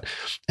stuff like that.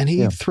 And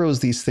he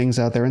throws these things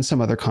out there, and some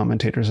other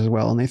commentators as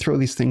well. And they throw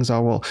these things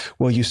out,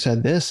 well, you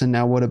said this, and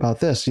now what about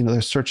this? They're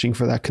searching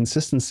for that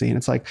consistency. And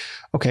it's like,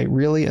 okay,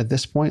 really at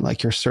this point,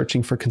 like you're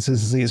searching for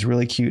consistency is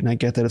really cute. And I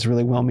get that it's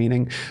really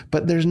well-meaning,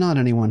 but there's not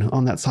anyone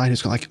on that side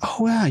who's going like,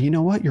 oh yeah, you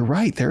know what? You're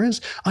right.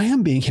 I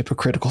am being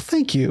hypocritical.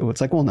 Thank you.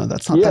 It's like, well, no,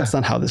 that's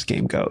not how this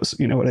game goes.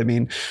 You know what I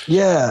mean?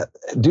 Yeah.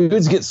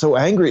 Dudes get so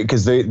angry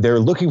because they're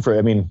looking for,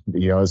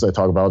 as I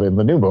talk about in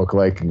the new book,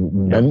 like,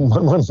 men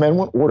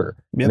want order,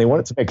 and they want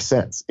it to make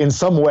sense in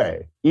some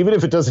way. Even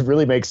if it doesn't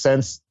really make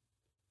sense,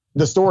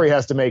 the story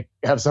has to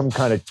have some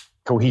kind of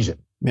cohesion.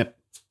 Yep.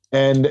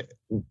 And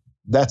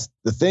that's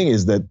the thing,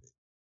 is that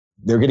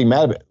they're getting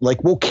mad at it.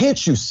 Like, well,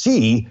 can't you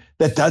see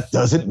that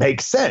doesn't make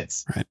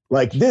sense? Right.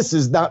 Like, this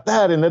is not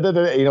that, and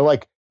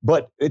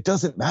but it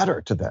doesn't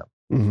matter to them.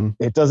 Mm-hmm.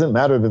 It doesn't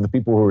matter to the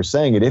people who are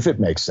saying it if it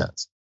makes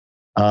sense,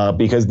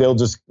 because they're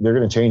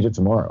going to change it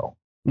tomorrow.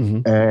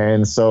 Mm-hmm.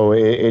 And so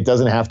it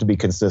doesn't have to be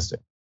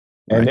consistent.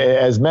 And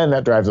as men,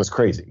 that drives us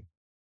crazy.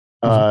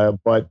 Mm-hmm.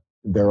 But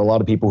there are a lot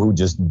of people who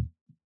just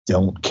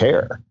don't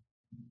care.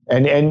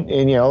 And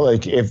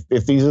like if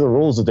these are the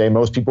rules today,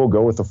 most people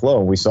go with the flow.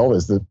 And we saw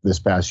this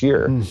past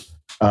year.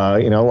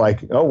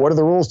 Like, oh, what are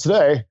the rules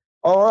today?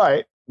 All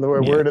right,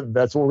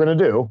 that's what we're going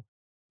to do.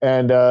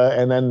 And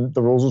then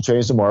the rules will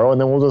change tomorrow, and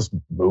then we'll just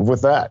move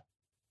with that.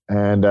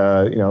 And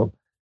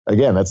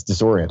again, that's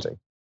disorienting.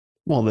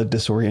 Well, the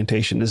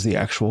disorientation is the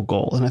actual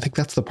goal. And I think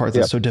that's the part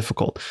that's so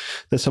difficult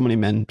that so many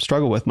men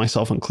struggle with,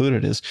 myself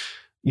included, is,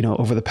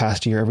 over the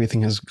past year,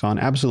 everything has gone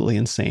absolutely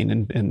insane.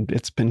 And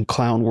it's been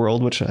clown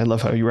world, which I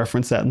love how you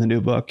reference that in the new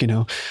book,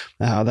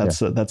 that's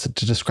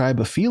to describe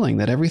a feeling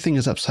that everything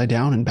is upside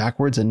down and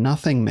backwards and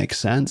nothing makes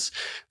sense.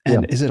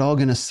 And is it all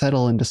going to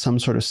settle into some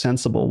sort of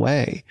sensible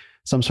way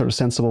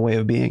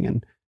of being?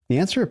 And the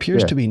answer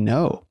appears to be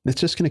no.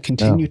 It's just going to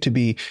continue to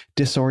be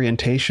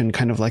disorientation,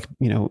 kind of like,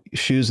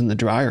 shoes in the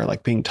dryer,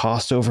 like being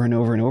tossed over and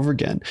over and over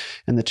again.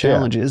 And the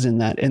challenge is in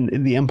that,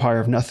 and the empire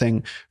of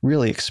nothing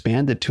really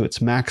expanded to its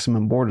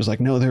maximum borders.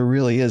 Like, no, there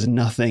really is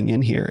nothing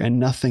in here, and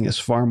nothing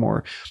is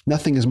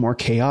more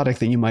chaotic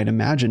than you might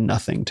imagine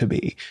nothing to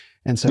be.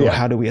 And so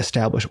how do we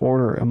establish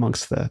order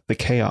amongst the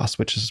chaos,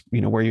 which is,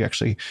 where you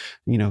actually,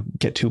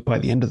 get to by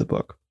the end of the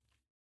book.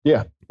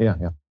 Yeah.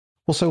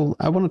 Well, so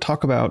I want to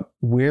talk about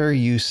where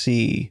you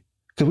see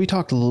because we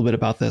talked a little bit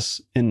about this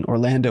in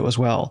Orlando as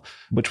well,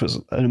 which was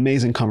an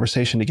amazing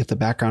conversation to get the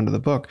background of the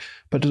book,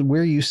 but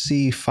where you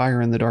see Fire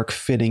in the Dark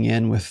fitting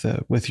in with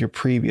your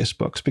previous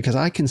books, because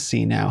I can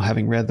see now,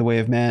 having read The Way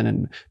of Men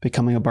and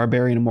Becoming a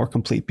Barbarian, a More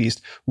Complete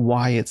Beast,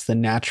 why it's the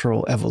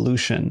natural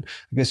evolution,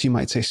 I guess you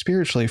might say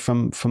spiritually,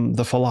 from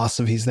the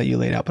philosophies that you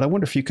laid out. But I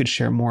wonder if you could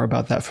share more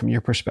about that from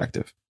your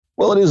perspective.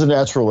 Well, it is a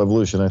natural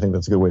evolution. I think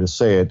that's a good way to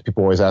say it.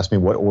 People always ask me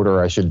what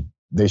order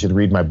they should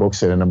read my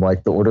books in, and I'm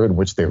like, the order in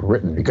which they're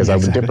written, because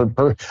I'm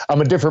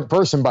a different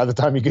person by the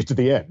time you get to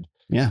the end.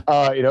 Yeah.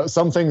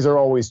 Some things are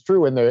always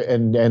true,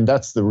 and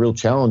that's the real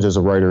challenge as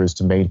a writer, is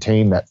to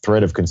maintain that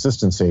thread of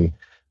consistency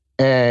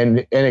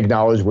and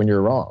acknowledge when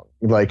you're wrong,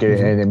 like,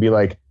 and be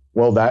like,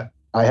 well, that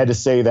I had to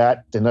say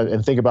that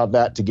and think about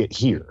that to get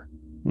here.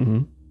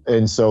 Mm-hmm.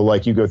 And so,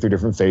 like, you go through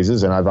different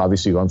phases, and I've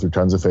obviously gone through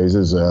tons of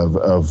phases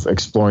of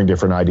exploring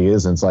different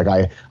ideas. And it's like,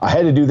 I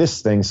had to do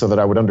this thing so that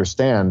I would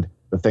understand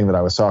the thing that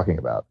I was talking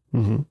about.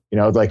 Mm-hmm.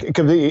 Like, it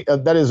could be,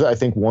 that is, I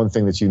think, one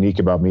thing that's unique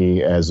about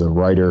me as a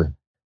writer.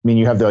 I mean,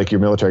 you have your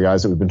military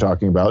guys that we've been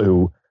talking about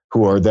who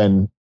are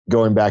then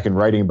going back and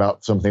writing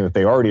about something that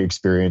they already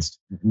experienced.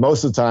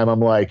 Most of the time, I'm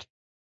like,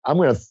 I'm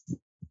going to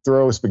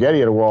throw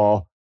spaghetti at a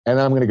wall, and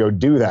I'm going to go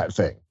do that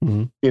thing,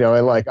 mm-hmm.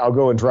 And like, I'll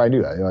go and try and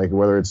do that. Like,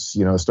 whether it's,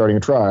 starting a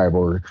tribe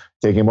or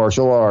taking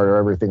martial art or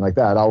everything like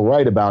that, I'll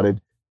write about it,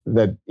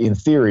 that in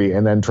theory,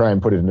 and then try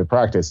and put it into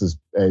practice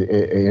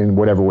in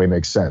whatever way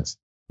makes sense.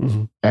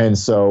 Mm-hmm. And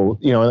so,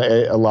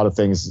 a lot of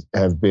things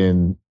have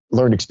been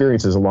learned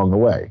experiences along the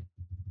way.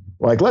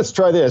 Like, let's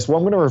try this. Well,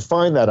 I'm going to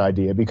refine that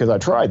idea because I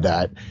tried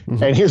that,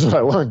 mm-hmm. and here's what I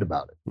learned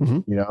about it.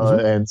 Mm-hmm.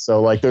 Mm-hmm. And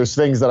so, like, there's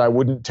things that I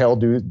wouldn't to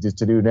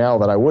do now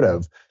that I would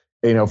have,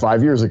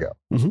 5 years ago.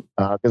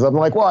 Because I'm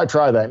like, well, I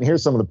tried that, and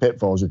here's some of the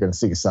pitfalls you're going to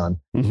see, son.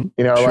 Mm-hmm.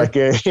 Sure. Like,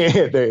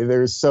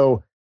 there's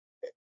so,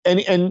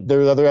 and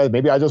there's other,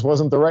 maybe I just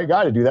wasn't the right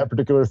guy to do that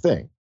particular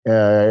thing.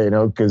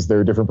 Because there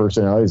are different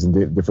personalities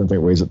and different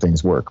ways that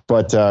things work.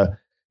 But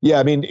yeah,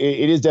 I mean,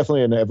 it is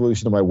definitely an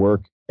evolution of my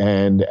work.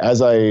 And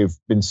as I've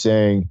been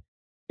saying,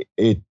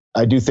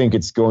 I do think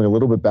it's going a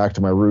little bit back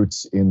to my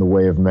roots in The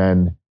Way of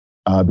Men,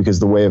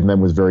 because The Way of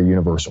Men was very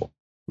universal.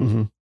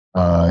 Mm-hmm.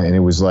 And it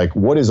was like,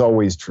 what is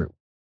always true?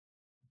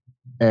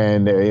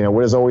 And,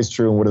 what is always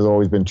true and what has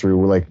always been true.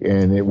 With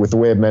The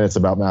Way of Men, it's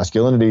about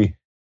masculinity.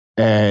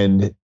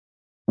 And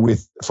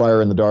with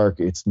Fire in the Dark,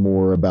 it's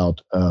more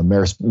about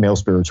male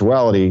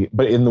spirituality,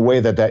 but in the way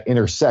that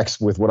intersects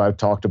with what I've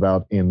talked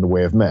about in The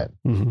Way of Men.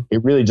 Mm-hmm.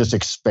 It really just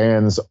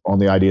expands on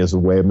the ideas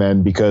of The Way of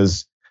Men,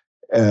 because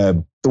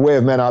The Way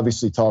of Men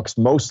obviously talks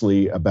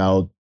mostly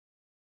about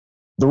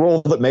the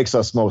role that makes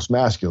us most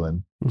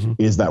masculine, mm-hmm.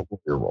 is that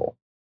warrior role.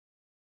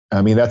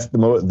 I mean, that's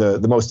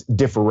the most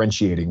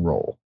differentiating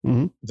role,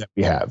 mm-hmm. that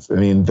we have. I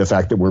mean, the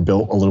fact that we're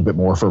built a little bit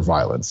more for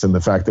violence, and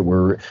the fact that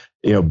we're,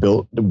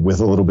 built with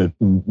a little bit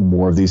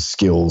more of these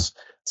skills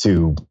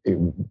to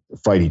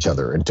fight each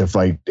other and to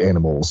fight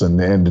animals and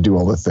to do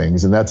all the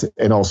things.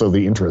 And also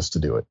the interest to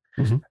do it.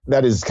 Mm-hmm.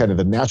 That is kind of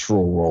the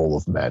natural role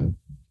of men,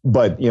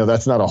 but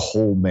that's not a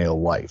whole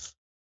male life.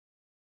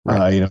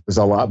 Right. There's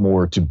a lot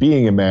more to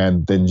being a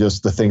man than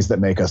just the things that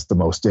make us the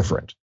most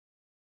different.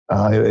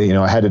 I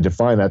had to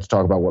define that to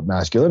talk about what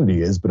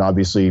masculinity is, but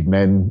obviously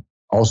men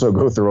also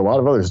go through a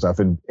lot of other stuff.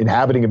 And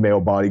inhabiting a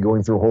male body,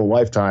 going through a whole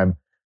lifetime,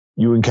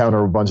 you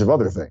encounter a bunch of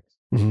other things.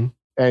 Mm-hmm.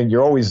 And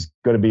you're always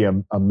going to be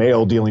a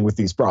male dealing with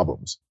these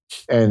problems.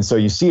 And so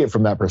you see it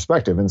from that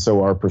perspective. And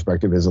so our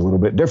perspective is a little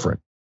bit different.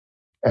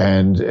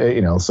 And,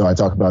 so I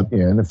talk about,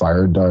 in The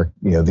Fire and Dark,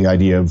 the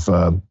idea of,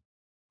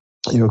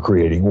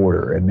 creating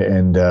order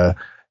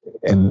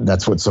and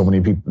that's what so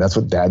many people, that's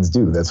what dads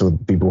do. That's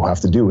what people have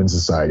to do in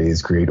society,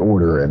 is create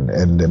order,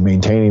 and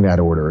maintaining that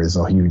order is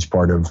a huge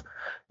part of,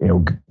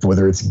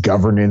 whether it's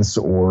governance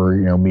or,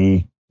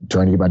 me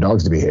trying to get my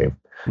dogs to behave.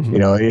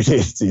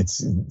 Mm-hmm.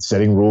 It's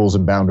setting rules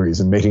and boundaries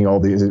and making all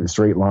these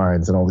straight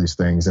lines and all these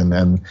things. And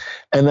then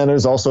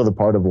there's also the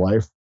part of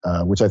life,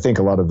 which I think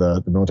a lot of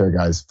the military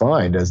guys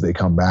find as they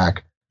come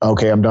back.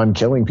 Okay, I'm done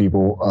killing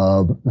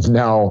people.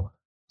 Now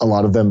a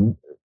lot of them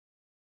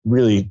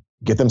really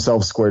get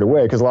themselves squared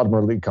away, because a lot of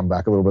them really come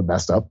back a little bit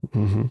messed up.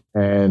 Mm-hmm.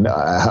 And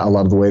a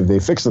lot of the way they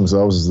fix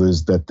themselves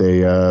is that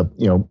they,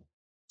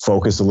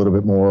 focus a little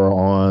bit more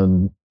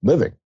on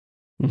living,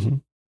 mm-hmm.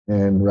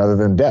 and rather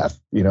than death,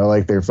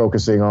 like they're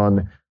focusing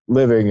on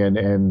living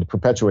and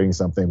perpetuating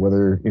something,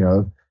 whether,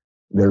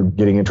 they're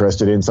getting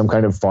interested in some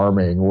kind of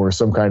farming or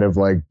some kind of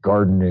like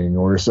gardening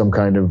or some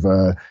kind of,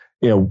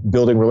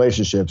 building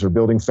relationships or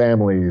building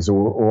families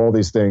or all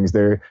these things.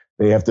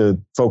 They have to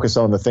focus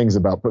on the things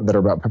that are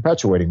about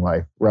perpetuating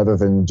life rather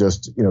than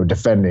just,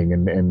 defending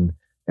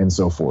and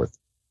so forth.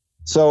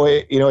 So,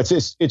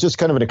 it's just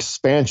kind of an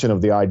expansion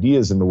of the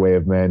ideas in The Way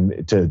of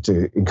Men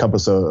to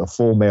encompass a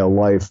full male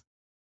life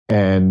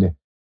and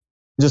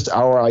just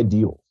our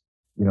ideals,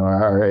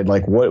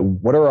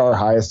 what are our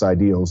highest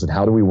ideals and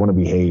how do we want to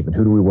behave and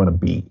who do we want to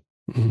be?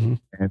 Mm-hmm.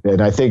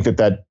 And I think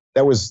that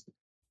was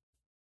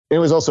it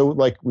was also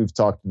like we've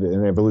talked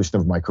an evolution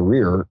of my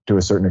career to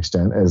a certain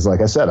extent. As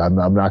like I said, I'm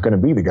not going to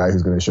be the guy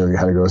who's going to show you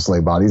how to go slay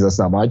bodies. That's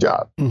not my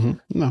job.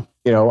 No,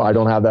 I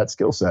don't have that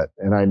skill set,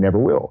 and I never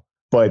will.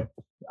 But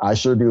I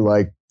sure do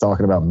like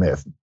talking about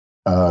myth.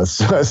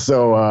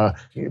 So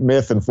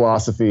myth and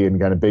philosophy and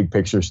kind of big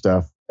picture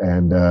stuff,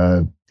 and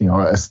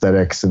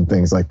aesthetics and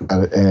things like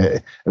that.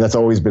 And that's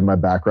always been my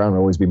background,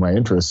 always been my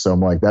interest. So I'm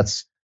like,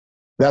 that's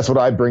what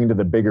I bring to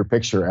the bigger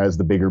picture as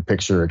the bigger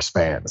picture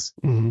expands.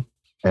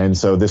 And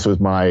so this was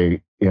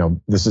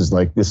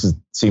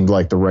seemed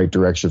like the right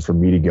direction for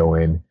me to go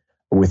in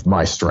with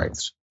my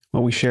strengths.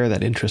 Well, we share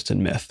that interest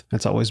in myth.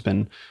 It's always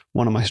been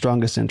one of my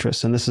strongest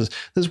interests. And this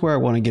is where I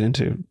want to get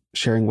into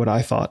sharing what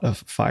I thought of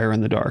Fire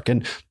in the Dark.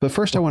 But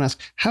first I want to ask,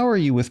 how are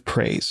you with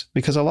praise?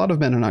 Because a lot of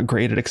men are not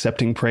great at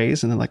accepting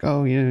praise, and they're like,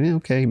 oh yeah,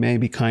 okay,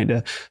 maybe, kind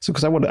of. So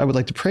because I would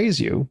like to praise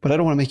you, but I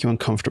don't want to make you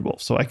uncomfortable.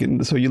 So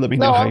you let me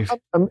know how you.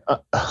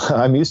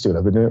 I'm used to it.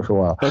 I've been doing it for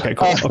a while. Okay,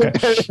 cool. Okay.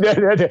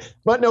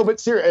 but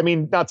seriously, I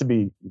mean, not to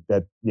be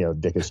that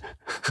dickish,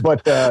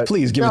 but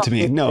please give it to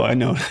me. No, I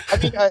know.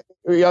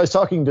 I was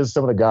talking to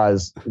some of the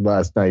guys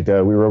last night.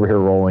 We were over here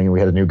rolling, and we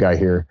had a new guy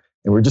here,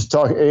 and we're just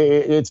talking.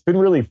 It's been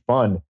really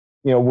fun.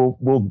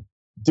 We'll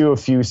do a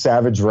few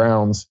savage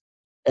rounds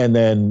and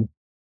then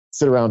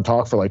sit around and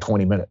talk for like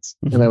 20 minutes.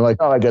 And then like,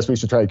 oh, I guess we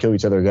should try to kill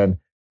each other again.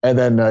 And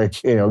then,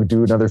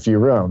 do another few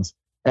rounds.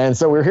 And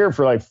so we're here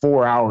for like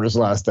 4 hours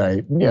last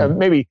night. Yeah,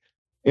 maybe,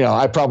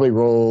 I probably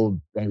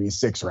rolled maybe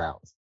 6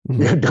 rounds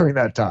during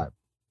that time,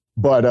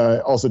 but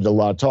also did a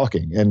lot of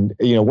talking. And,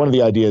 one of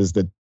the ideas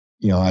that,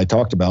 I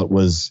talked about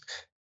was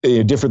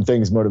different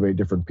things motivate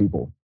different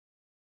people.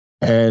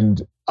 And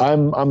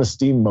I'm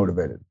esteem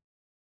motivated.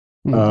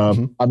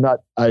 I'm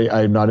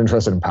not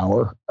interested in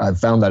power. I've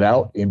found that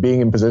out in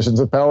being in positions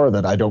of power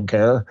that I don't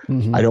care.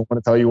 I don't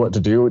want to tell you what to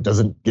do. It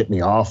doesn't get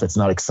me off. It's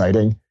not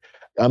exciting.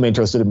 I'm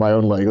interested in my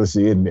own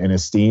legacy and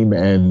esteem.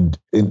 And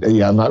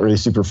I'm not really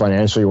super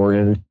financially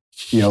oriented.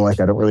 Like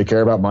I don't really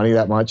care about money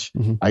that much.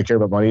 I care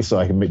about money so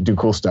I can do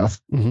cool stuff.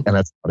 And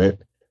that's about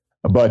it.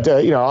 But,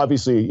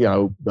 obviously,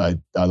 I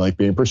like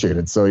being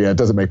appreciated. So yeah, it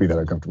doesn't make me that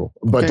uncomfortable,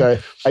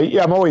 but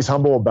I'm always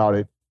humble about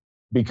it.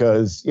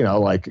 Because,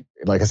 like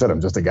I said,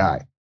 I'm just a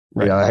guy.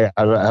 Right.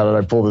 How did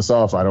I pull this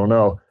off? I don't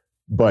know.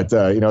 But,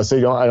 I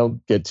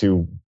don't get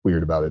too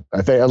weird about it.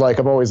 I think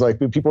I'm always like,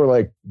 people are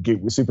like, get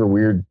super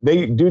weird.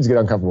 Dudes get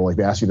uncomfortable. Like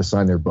they ask you to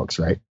sign their books.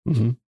 Right.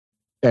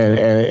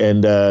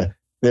 And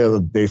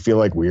they feel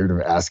like weird of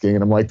asking.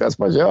 And I'm like, that's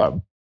my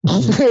job.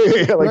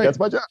 That's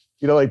my job.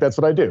 That's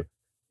what I do.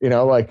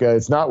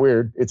 It's not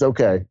weird. It's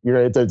okay.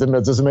 It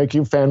doesn't make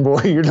you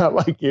fanboy. You're not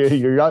like,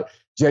 you're not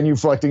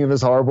genuflecting in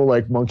this horrible,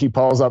 like monkey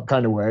paws up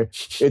kind of way.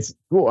 It's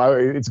cool.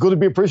 It's good to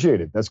be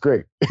appreciated. That's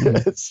great.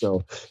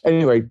 So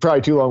anyway,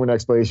 probably too long an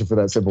explanation for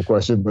that simple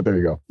question, but there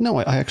you go. No,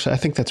 I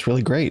think that's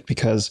really great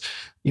because,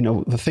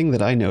 the thing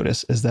that I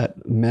notice is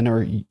that men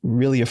are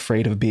really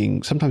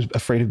sometimes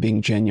afraid of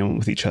being genuine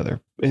with each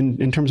other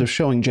in terms of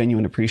showing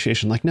genuine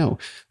appreciation. Like, no,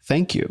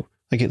 thank you.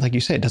 Like you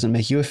say, it doesn't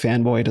make you a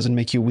fanboy. It doesn't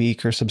make you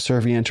weak or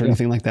subservient or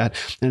anything like that.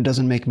 And it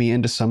doesn't make me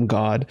into some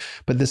god.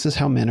 But this is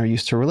how men are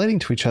used to relating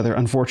to each other,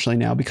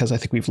 unfortunately now, because I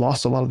think we've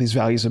lost a lot of these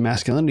values of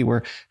masculinity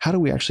where how do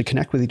we actually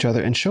connect with each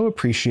other and show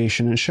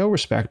appreciation and show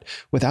respect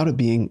without it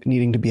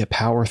needing to be a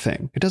power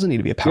thing? It doesn't need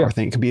to be a power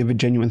thing. It can be a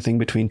genuine thing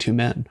between two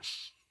men.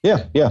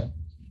 Yeah.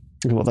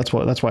 Well, that's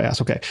why I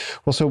asked. Okay.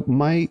 Well, so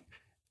my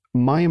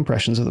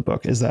impressions of the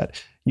book is that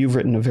you've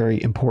written a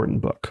very important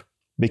book.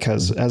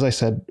 Because as I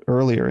said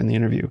earlier in the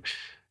interview,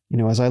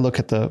 as I look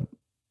at the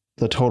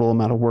total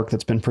amount of work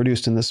that's been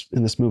produced in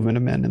this movement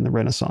of men in the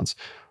Renaissance,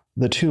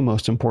 the two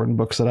most important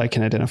books that I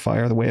can identify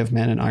are The Way of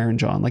Men and Iron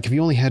John. Like if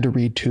you only had to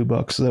read 2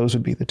 books, those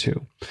would be the 2.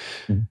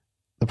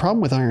 The problem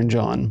with Iron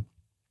John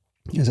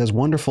is, as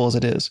wonderful as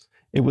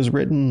it was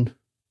written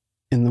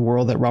in the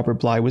world that Robert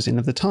Bly was in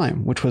at the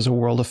time, which was a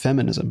world of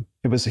feminism.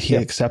 He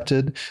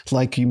accepted,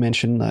 like you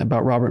mentioned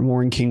about Robert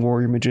Moore and King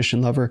Warrior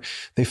Magician Lover,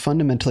 the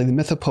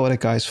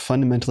mythopoetic guys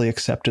fundamentally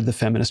accepted the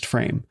feminist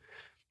frame.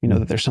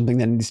 That there's something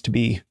that needs to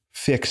be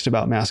fixed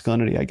about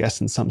masculinity, I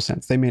guess, in some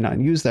sense. They may not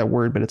use that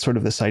word, but it's sort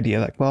of this idea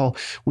that, well,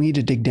 we need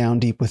to dig down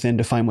deep within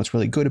to find what's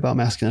really good about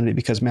masculinity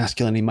because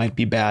masculinity might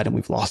be bad and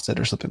we've lost it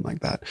or something like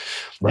that.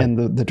 Right. And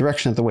the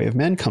direction that The Way of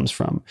Men comes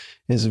from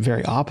is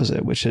very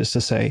opposite, which is to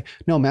say,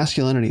 no,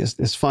 masculinity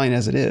is fine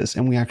as it is,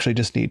 and we actually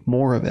just need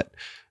more of it,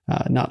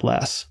 not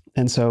less.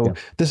 And so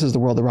this is the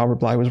world that Robert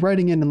Bly was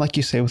writing in. And like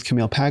you say, with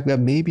Camille Paglia,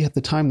 maybe at the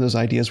time those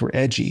ideas were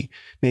edgy.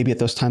 Maybe at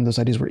those time those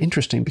ideas were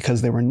interesting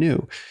because they were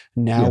new.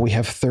 Now we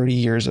have 30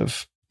 years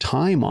of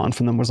time on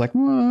from them. Was like,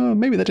 well,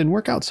 maybe that didn't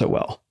work out so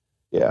well.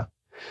 Yeah.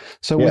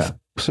 So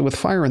with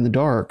Fire in the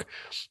Dark,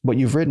 what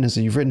you've written is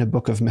you've written a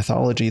book of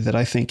mythology that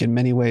I think in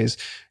many ways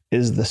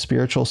is the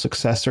spiritual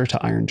successor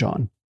to Iron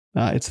John.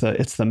 It's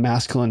the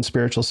masculine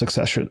spiritual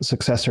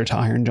successor to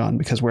Iron John,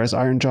 because whereas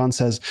Iron John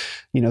says,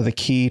 the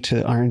key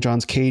to Iron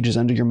John's cage is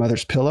under your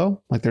mother's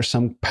pillow, like there's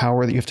some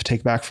power that you have to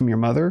take back from your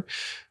mother.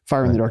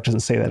 Fire in the Dark doesn't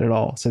say that at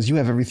all. It says you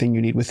have everything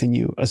you need within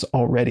you as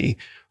already.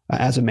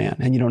 as a man,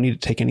 and you don't need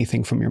to take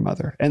anything from your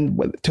mother.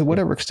 And to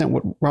whatever extent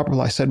what Robert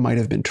Bly said might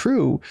have been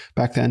true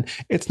back then,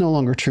 it's no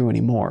longer true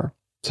anymore.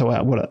 So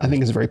what I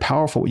think is very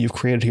powerful, what you've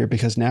created here,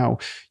 because now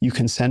you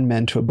can send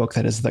men to a book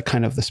that is the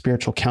kind of the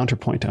spiritual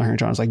counterpoint to Iron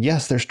John. It's like,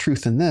 yes, there's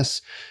truth in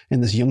this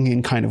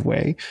Jungian kind of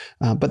way,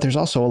 but there's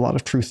also a lot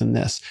of truth in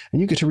this. And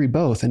you get to read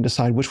both and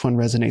decide which one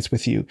resonates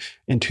with you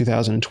in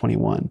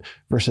 2021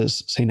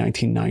 versus, say,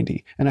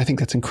 1990. And I think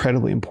that's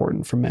incredibly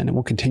important for men and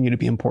will continue to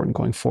be important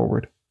going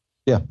forward.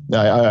 Yeah,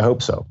 I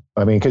hope so.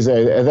 I mean, because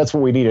that's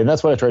what we need. And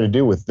that's what I try to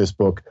do with this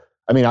book.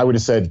 I mean, I would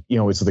have said,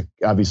 it's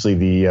obviously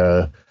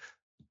the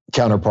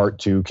counterpart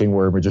to King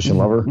Warrior Magician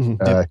Lover,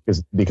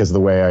 because of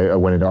the way I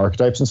went into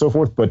archetypes and so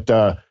forth. But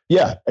I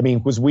mean,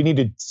 because we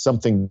needed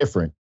something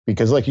different,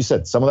 because like you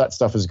said, some of that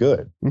stuff is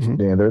good. Some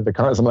of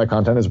that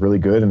content is really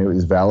good and it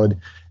is valid.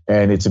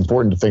 And it's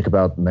important to think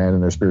about men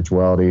and their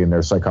spirituality and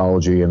their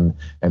psychology and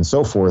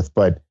so forth.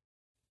 But,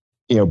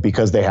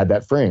 because they had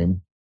that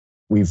frame,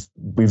 we've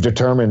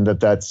determined that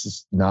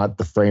that's not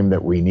the frame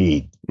that we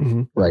need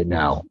right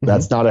now.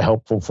 That's not a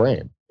helpful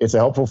frame. It's a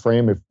helpful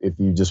frame if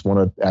you just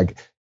want to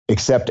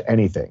accept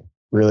anything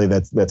really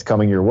that's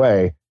coming your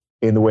way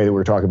in the way that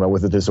we're talking about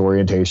with the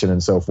disorientation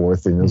and so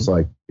forth. And it's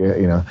like,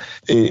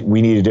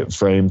 we needed it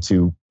framed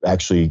to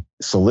actually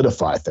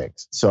solidify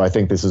things. So I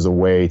think this is a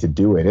way to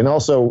do it. And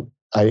also,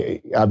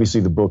 obviously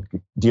the book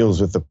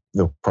deals with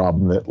the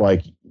problem that,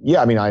 like,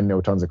 I mean, I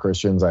know tons of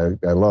Christians. I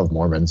love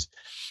Mormons.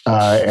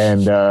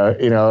 And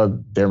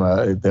they're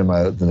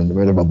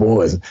my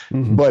boys.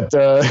 But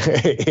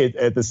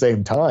at the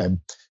same time,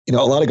 a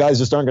lot of guys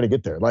just aren't going to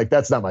get there. Like,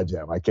 that's not my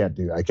jam. I can't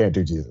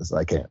do Jesus.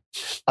 I can't.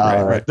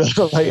 Right.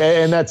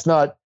 And it's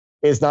not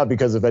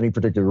because of any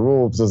particular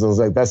rule. So it's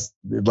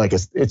like,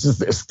 it's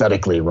just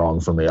aesthetically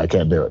wrong for me. I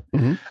can't do it.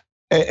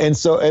 And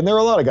there are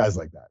a lot of guys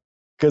like that,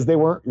 because they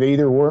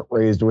either weren't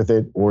raised with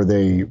it, or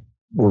they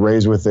were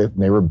raised with it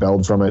and they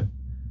rebelled from it.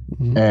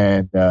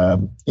 And,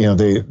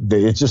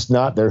 it's just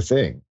not their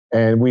thing.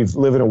 And we've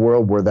lived in a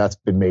world where that's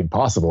been made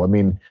possible. I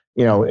mean,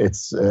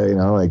 it's,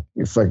 like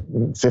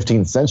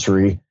 15th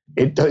century,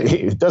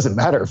 it doesn't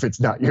matter if it's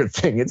not your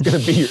thing. It's going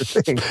to be your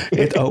thing.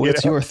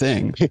 It's your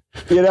thing.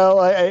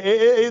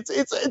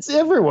 It's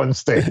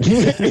everyone's thing,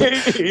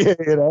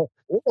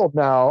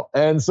 now.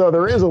 And so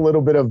there is a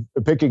little bit of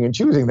picking and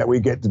choosing that we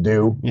get to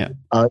do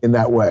in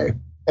that way.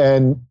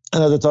 And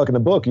as I talk in the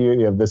book,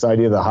 you have this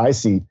idea of the high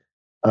seat,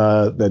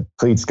 that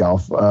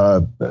Kleetschalf,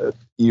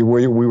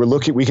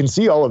 we can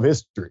see all of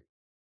history.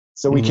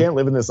 So we can't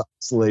live in this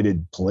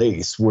isolated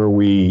place where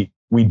we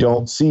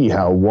don't see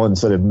how one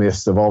set of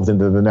myths evolved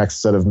into the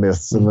next set of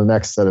myths and the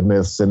next set of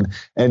myths,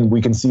 and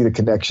we can see the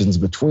connections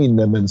between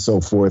them and so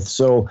forth.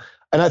 So,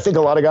 and I think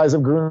a lot of guys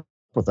have grown up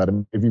with that.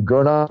 If you've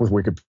grown up with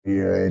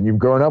Wikipedia and you've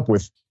grown up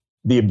with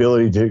the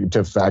ability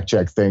to fact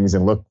check things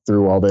and look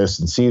through all this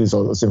and see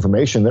all this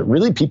information that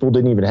really people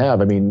didn't even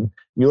have. I mean,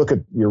 you look at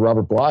your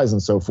Robert Blys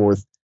and so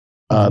forth.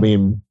 I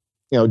mean,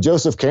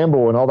 Joseph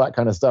Campbell and all that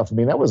kind of stuff. I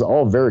mean, that was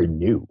all very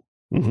new.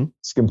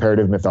 It's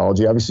comparative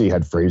mythology. Obviously, you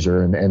had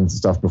Fraser and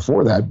stuff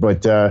before that,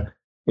 but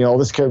all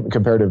this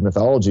comparative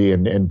mythology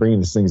and bringing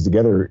these things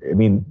together. I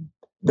mean,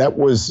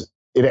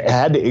 it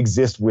had to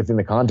exist within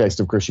the context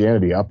of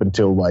Christianity up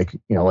until like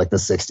the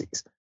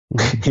 60s.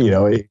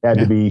 It had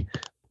to be.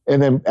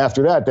 And then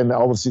after that, then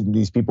all of a sudden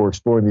these people are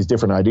exploring these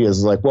different ideas.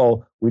 It's like,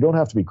 well, we don't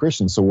have to be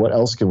Christians, so what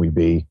else can we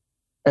be?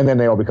 And then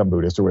they all become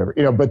Buddhist or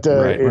whatever. But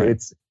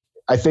it's.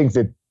 I think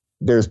that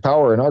there's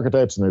power in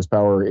archetypes and there's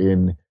power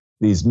in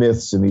these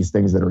myths and these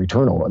things that are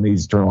eternal and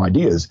these eternal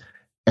ideas.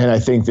 And I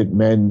think that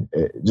men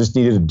just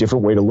needed a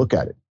different way to look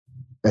at it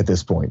at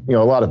this point. A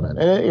lot of men.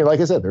 And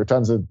like I said, there are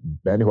tons of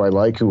men who I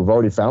like who have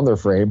already found their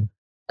frame,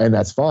 and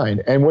that's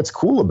fine. And what's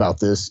cool about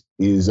this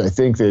is I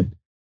think that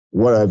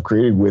what I've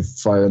created with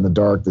Fire in the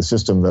Dark, the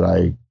system that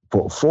I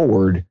put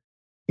forward,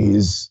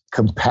 is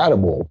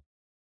compatible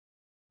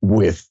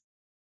with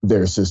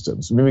their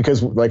systems. I mean,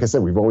 because like I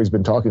said, we've always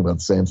been talking about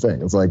the same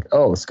thing. It's like,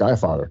 oh,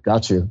 Skyfather,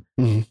 got you.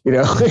 Like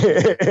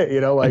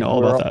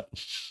all about that.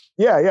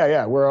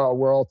 Yeah. We're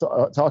all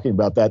talking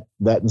about that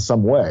in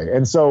some way.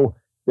 And so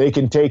they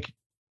can take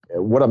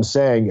what I'm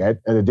saying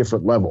at a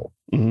different level.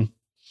 And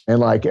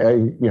like,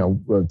 we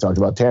talked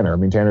about Tanner. I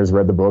mean, Tanner's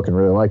read the book and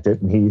really liked it.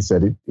 And he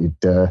said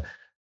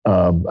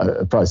I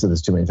probably said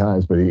this too many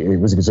times, but it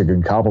was a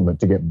good compliment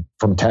to get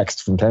from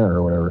Tanner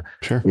or whatever.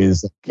 Sure.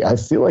 I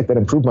feel like that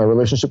improved my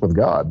relationship with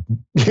God.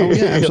 Oh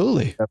yeah,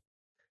 absolutely.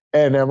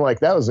 And I'm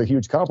like, that was a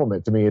huge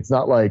compliment to me. It's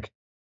not like,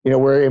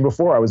 where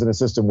before I was in a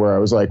system where I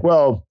was like,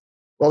 well,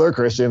 they're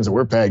Christians and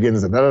we're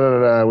pagans and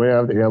we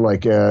have,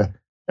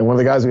 and one of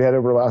the guys we had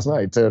over last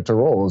night to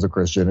roll was a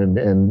Christian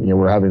and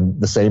we're having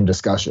the same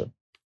discussion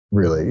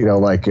really,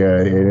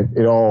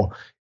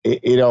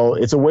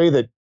 it's a way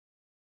that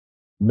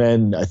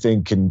men, I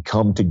think, can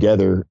come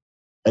together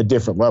at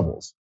different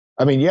levels.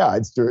 I mean, yeah,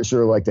 I'd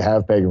sure like to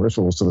have pagan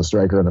rituals to the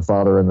Striker and the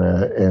Father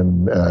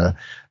and the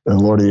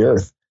Lord of the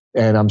Earth,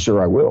 and I'm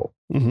sure I will.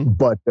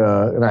 But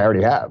and I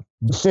already have.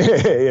 I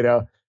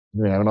have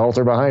an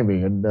altar behind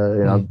me, and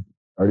I've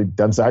already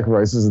done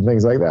sacrifices and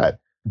things like that.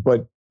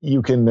 But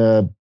you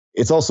can,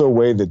 it's also a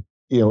way that,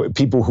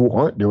 people who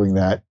aren't doing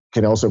that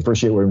can also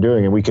appreciate what I'm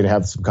doing, and we can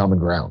have some common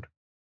ground.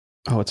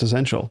 Oh, it's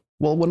essential.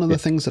 Well, one of the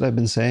things that I've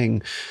been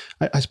saying,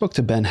 I spoke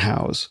to Ben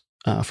Howes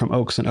from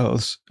Oaks and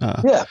Oaths.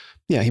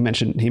 Yeah, he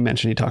mentioned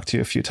he talked to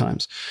you a few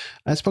times.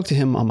 I spoke to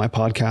him on my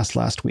podcast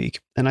last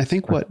week, and I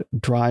think what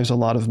drives a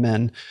lot of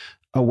men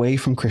away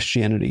from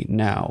Christianity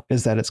now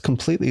is that it's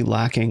completely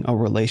lacking a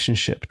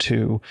relationship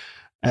to,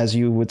 as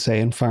you would say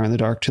in Fire in the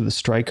Dark, to the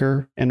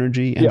striker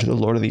energy and to the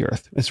Lord of the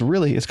Earth.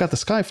 It's got the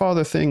Sky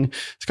Father thing.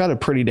 It's got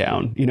it pretty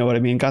down. You know what I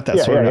mean? Got that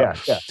sorted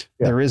out. Yeah.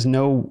 There is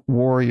no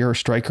warrior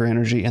striker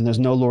energy, and there's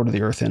no Lord of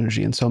the Earth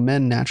energy. And so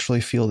men naturally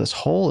feel this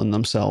hole in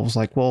themselves.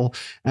 Like, well,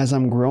 as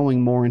I'm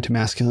growing more into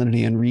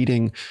masculinity and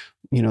reading,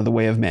 The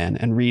Way of Man,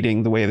 and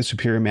reading The Way of the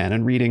Superior Man,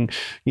 and reading,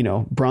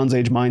 Bronze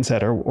Age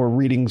Mindset, or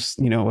reading,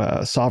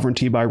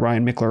 Sovereignty by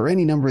Ryan Mickler, or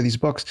any number of these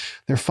books,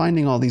 they're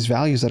finding all these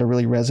values that are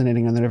really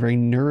resonating and that are very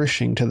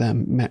nourishing to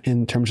them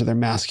in terms of their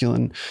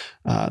masculine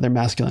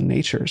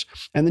natures.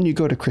 And then you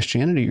go to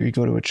Christianity, or you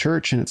go to a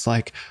church, and it's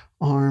like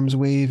arms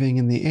waving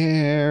in the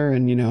air,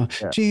 and,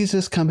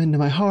 Jesus, come into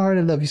my heart.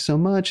 I love you so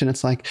much. And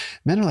it's like,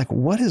 men are like,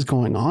 what is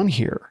going on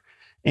here?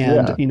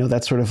 And,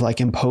 that's sort of like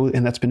imposed,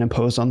 and that's been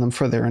imposed on them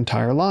for their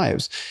entire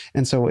lives.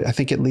 And so I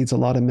think it leads a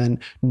lot of men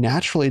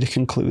naturally to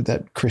conclude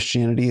that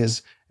Christianity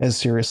is as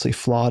seriously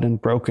flawed and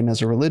broken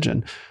as a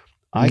religion.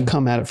 I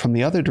come at it from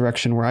the other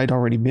direction, where I'd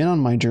already been on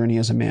my journey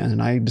as a man,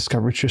 and I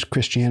discovered just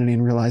Christianity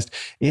and realized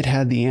it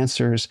had the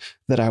answers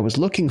that I was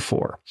looking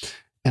for.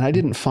 And I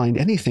didn't find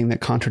anything that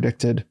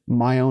contradicted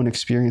my own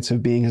experience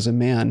of being as a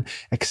man,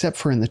 except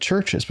for in the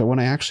churches. But when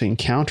I actually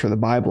encounter the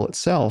Bible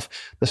itself,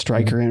 the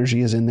striker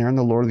energy is in there and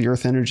the Lord of the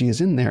Earth energy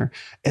is in there.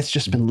 It's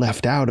just been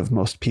left out of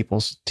most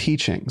people's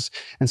teachings.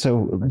 And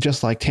so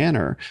just like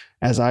Tanner,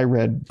 as I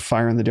read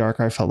Fire in the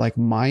Dark, I felt like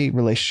my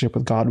relationship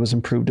with God was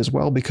improved as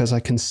well, because I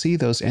can see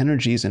those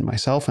energies in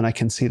myself and I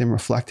can see them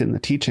reflected in the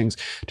teachings.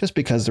 Just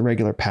because the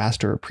regular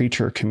pastor or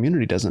preacher or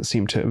community doesn't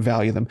seem to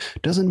value them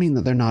doesn't mean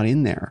that they're not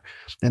in there.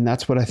 And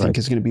that's what I think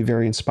is going to be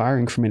very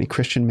inspiring for many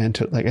Christian men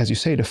to, like, as you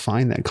say, to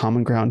find that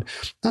common ground,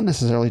 not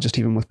necessarily just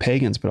even with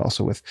pagans, but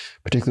also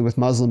particularly with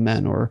Muslim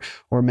men or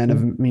men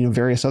of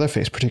various other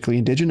faiths, particularly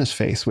indigenous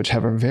faiths, which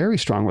have a very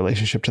strong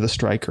relationship to the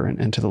striker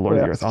and to the Lord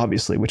of the Earth,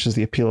 obviously, which is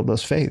the appeal of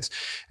those faiths.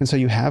 And so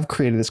you have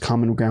created this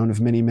common ground of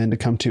many men to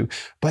come to,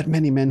 but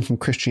many men from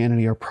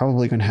Christianity are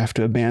probably going to have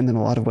to abandon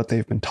a lot of what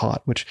they've been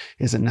taught, which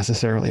isn't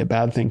necessarily a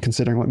bad thing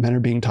considering what men are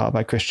being taught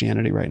by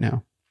Christianity right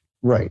now.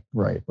 Right.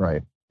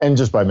 And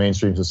just by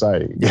mainstream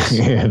society,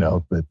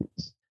 but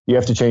you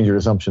have to change your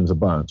assumptions a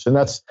bunch. And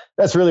that's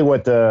really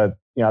what,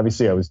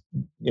 obviously I was,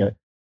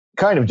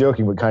 kind of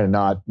joking, but kind of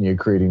not,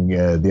 creating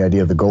the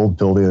idea of the gold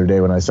pill the other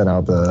day when I sent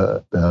out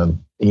the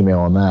email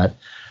on that.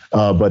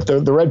 But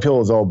the red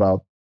pill is all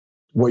about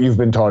what you've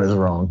been taught is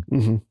wrong.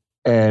 Mm-hmm.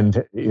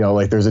 And,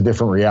 there's a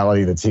different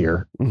reality that's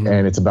here. Mm-hmm.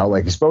 And it's about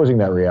exposing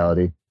that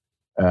reality,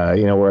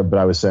 but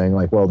I was saying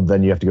well,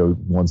 then you have to go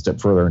one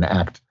step further and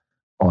act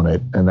on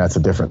it. And that's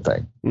a different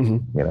thing,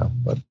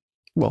 but.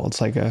 Well,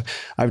 it's like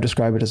I've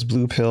described it as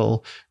blue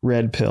pill,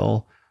 red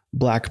pill,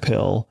 black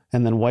pill,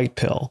 and then white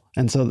pill.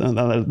 And so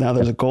now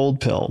there's a gold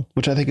pill,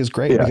 which I think is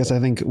great because I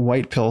think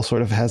white pill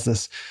sort of has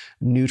this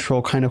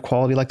neutral kind of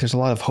quality. Like there's a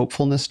lot of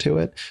hopefulness to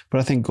it, but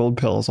I think gold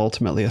pill is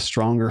ultimately a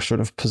stronger sort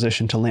of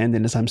position to land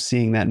in, as I'm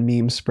seeing that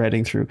meme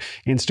spreading through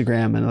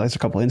Instagram. And there's a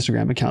couple of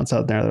Instagram accounts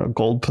out there that are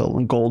gold pill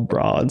and gold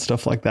bra and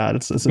stuff like that.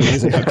 It's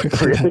amazing how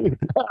quickly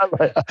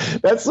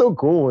that's so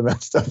cool when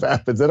that stuff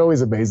happens. That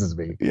always amazes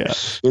me. Yeah.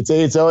 It's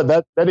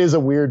that is a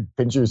weird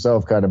pinch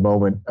yourself kind of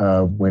moment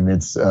when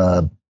it's,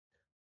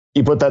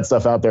 you put that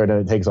stuff out there and then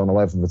it takes on a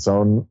life of its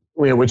own,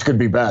 which could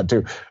be bad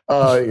too,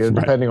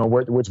 depending on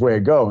which way it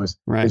goes,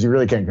 because you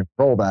really can't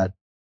control that.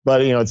 But,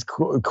 it's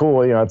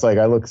cool. It's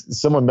like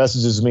someone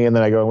messages me and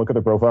then I go and look at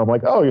the profile. I'm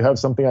like, oh, you have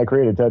something I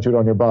created tattooed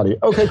on your body.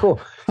 Okay, cool.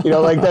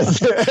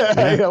 That's,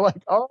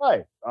 all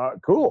right,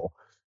 cool.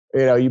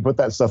 You put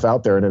that stuff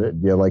out there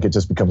and it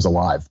just becomes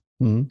alive.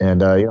 Mm-hmm. And,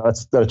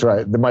 that's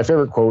right. My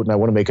favorite quote, and I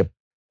want to make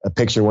a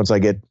picture once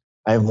I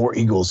have more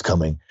eagles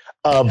coming.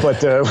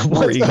 But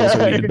more eagles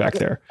are needed back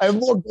there. I have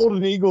more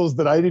golden eagles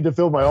that I need to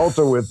fill my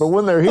altar with. But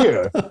when they're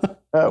here,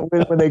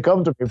 when they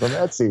come to me from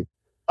Etsy,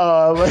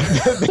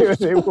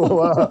 they will.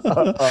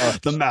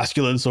 The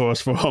masculine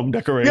source for home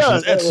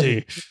decorations,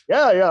 Etsy.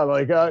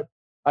 Yeah.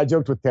 I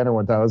joked with Tanner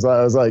one time. I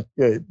was like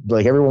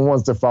everyone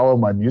wants to follow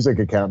my music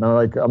account,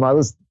 and I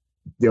was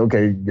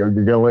okay. You're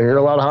gonna hear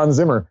a lot of Hans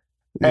Zimmer,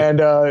 and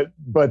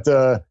but.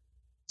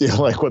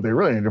 What they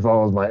really need to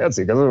follow is my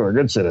Etsy, because that's where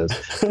good shit is.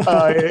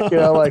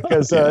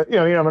 Because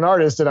I'm an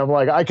artist and I'm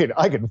like, I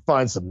can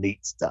find some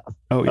neat stuff.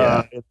 Oh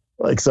yeah.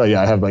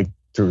 I have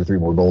 2 or 3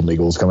 more golden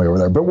eagles coming over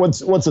there. But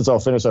once it's all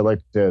finished, I'd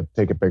like to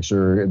take a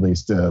picture, at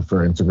least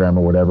for Instagram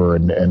or whatever.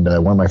 And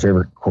one of my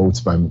favorite quotes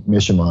by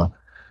Mishima,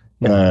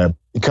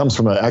 it comes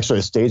from actually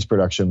a stage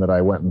production that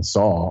I went and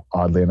saw,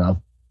 oddly enough.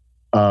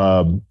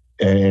 And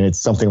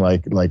it's something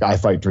like I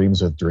fight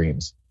dreams with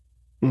dreams.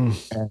 And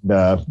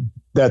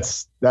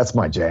that's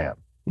my jam.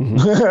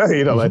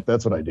 Mm-hmm.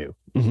 That's what I do.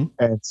 Mm-hmm.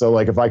 And so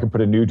like, if I could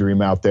put a new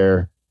dream out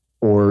there,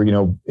 or,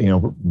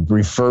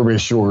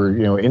 refurbish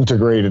or,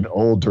 integrate an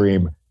old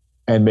dream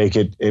and make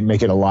it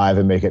alive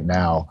and make it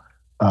now.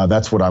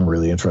 That's what I'm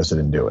really interested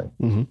in doing.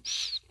 Mm-hmm.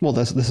 Well,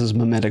 this is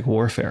mimetic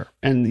warfare.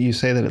 And you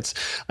say that it's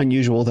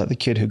unusual that the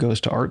kid who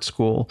goes to art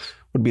school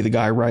would be the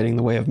guy writing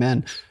The Way of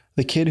Men.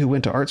 The kid who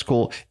went to art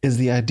school is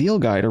the ideal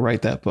guy to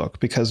write that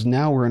book, because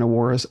now we're in a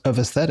war of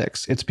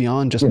aesthetics. It's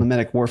beyond just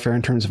mimetic warfare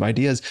in terms of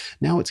ideas.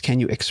 Now it's, can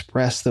you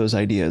express those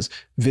ideas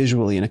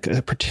visually, and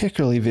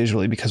particularly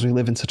visually, because we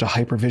live in such a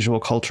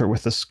hyper-visual culture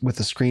with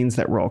the screens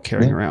that we're all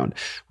carrying around.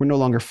 We're no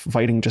longer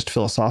fighting just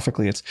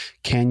philosophically. It's,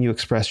 can you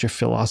express your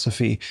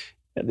philosophy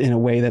in a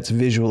way that's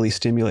visually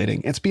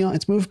stimulating?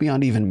 It's moved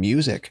beyond even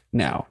music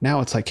now.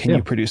 Now it's like, can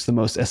you produce the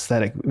most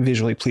aesthetic,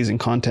 visually pleasing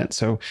content?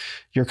 So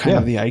you're kind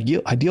of the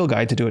ideal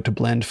guy to do it, to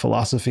blend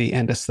philosophy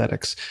and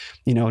aesthetics,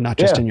 not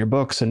just in your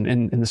books and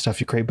in the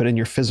stuff you create, but in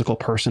your physical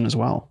person as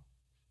well.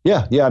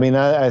 Yeah. I mean,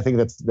 I think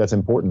that's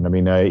important. I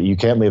mean, you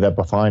can't leave that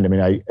behind. I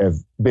mean, I have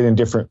been in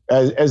different,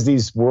 as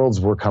these worlds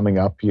were coming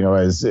up,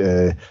 as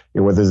whether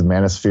it's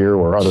Manosphere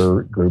or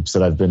other groups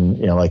that I've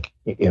been,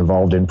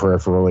 involved in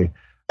peripherally.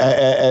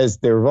 As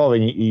they're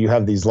evolving, you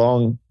have these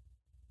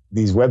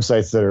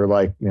websites that are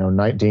like,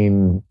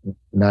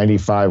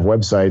 1995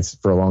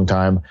 websites for a long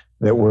time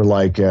that were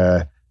like,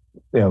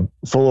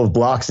 full of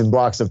blocks and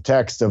blocks of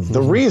text of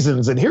the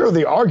reasons, and here are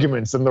the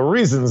arguments and the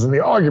reasons and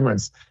the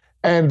arguments.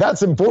 And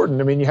that's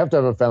important. I mean, you have to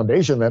have a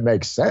foundation that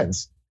makes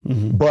sense.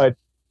 Mm-hmm. But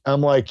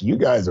I'm like, you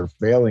guys are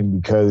failing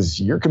because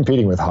you're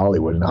competing with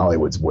Hollywood, and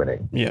Hollywood's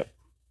winning. Yeah.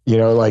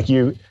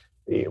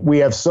 We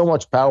have so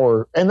much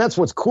power, and that's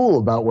what's cool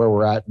about where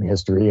we're at in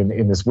history, and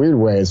in this weird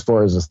way, as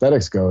far as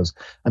aesthetics goes.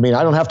 I mean,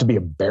 I don't have to be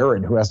a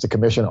baron who has to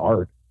commission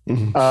art.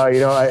 Mm-hmm. I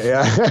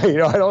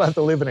don't have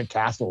to live in a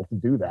castle to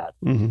do that.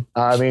 Mm-hmm.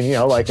 I mean,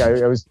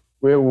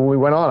 when we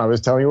went on, I was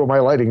telling you what my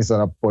lighting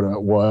setup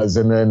was,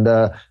 and then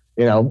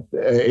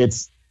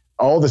it's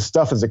all this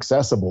stuff is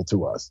accessible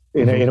to us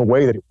in a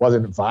way that it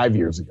wasn't 5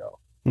 years ago.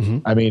 Mm-hmm.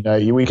 I mean,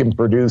 we can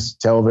produce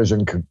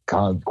television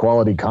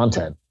quality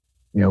content,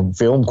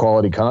 film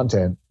quality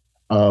content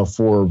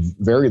for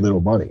very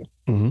little money.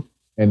 Mm-hmm.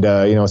 And,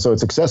 so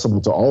it's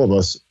accessible to all of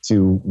us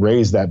to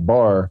raise that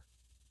bar.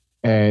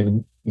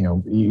 And,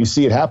 you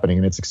see it happening,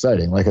 and it's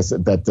exciting. Like I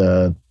said,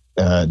 that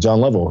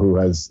John Lovell,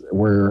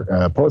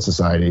 we're Poet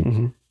Society.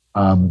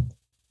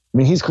 Mm-hmm.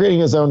 He's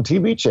creating his own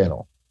TV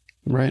channel.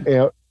 Right.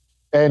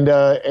 And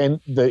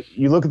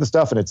you look at the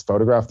stuff, and it's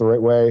photographed the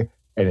right way,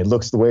 and it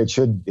looks the way it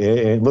should.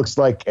 It looks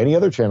like any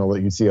other channel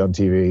that you'd see on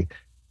TV.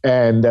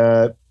 And,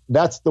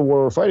 that's the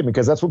war we're fighting,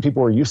 because that's what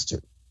people are used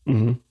to.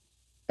 Mm-hmm.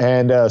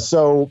 And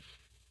so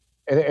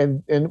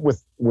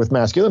with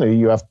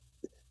masculinity,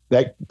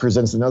 that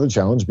presents another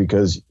challenge,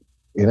 because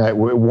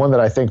one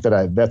that I think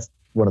that's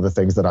one of the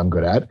things that I'm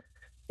good at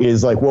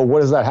is like, well,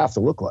 what does that have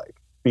to look like?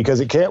 Because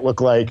it can't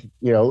look like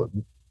the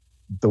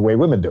way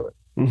women do it,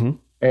 mm-hmm.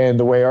 and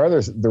the way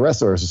the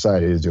rest of our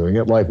society is doing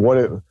it. Like, what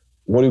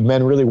do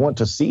men really want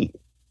to see,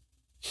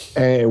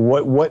 and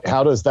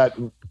how does that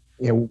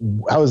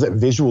how is that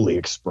visually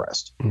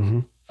expressed? Mm-hmm.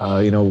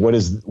 What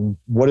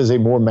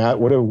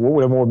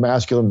would a more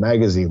masculine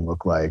magazine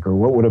look like, or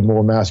what would a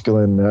more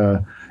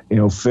masculine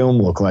film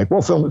look like?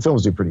 Well,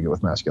 films do pretty good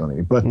with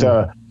masculinity, but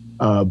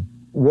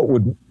what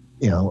would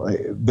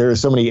there are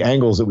so many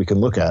angles that we can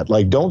look at.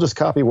 Like, don't just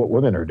copy what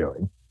women are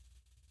doing,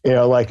 and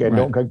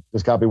don't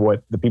just copy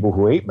what the people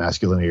who hate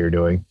masculinity are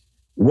doing.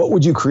 What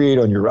would you create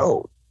on your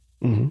own?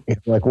 Mm-hmm.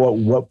 Like,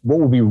 what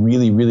would be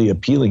really, really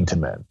appealing to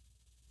men?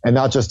 And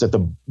not just at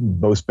the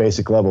most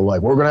basic level,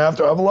 like, we're going to have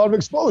a lot of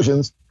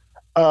explosions,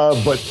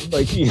 but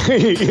like,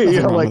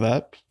 wrong with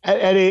that.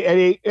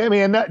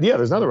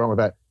 There's nothing wrong with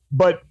that.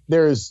 But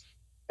there's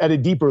at a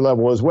deeper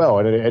level as well,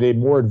 at a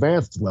more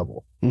advanced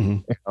level.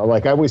 Mm-hmm.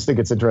 Like, I always think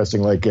it's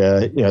interesting, like,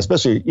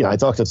 especially, I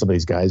talk to some of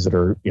these guys that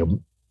are,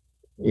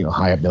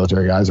 high up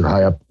military guys, or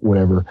high up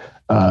whatever,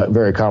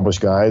 very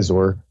accomplished guys,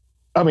 or,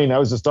 I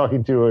was just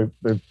talking to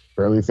a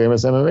fairly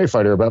famous MMA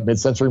fighter about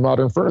mid-century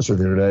modern furniture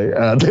the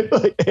other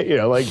day,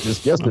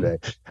 just yesterday,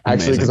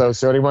 actually, because I was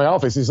showing him my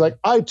office. He's like,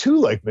 I too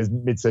like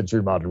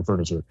mid-century modern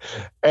furniture.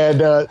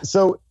 And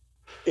so,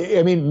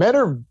 men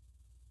are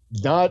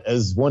not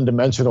as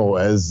one-dimensional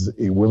as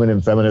women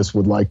and feminists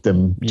would like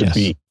them to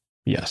be.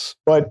 Yes.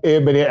 But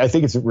I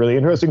think it's a really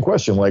interesting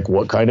question. Like,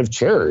 what kind of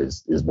chair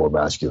is more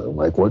masculine?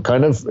 Like, what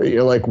kind of,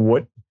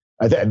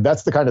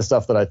 that's the kind of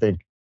stuff that I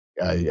think,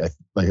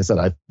 like I said,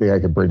 I think I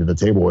could bring to the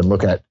table and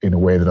look at in a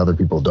way that other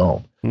people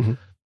don't. Mm-hmm.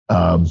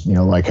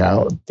 Like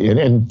how,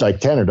 and like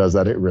Tanner does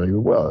that really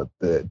well.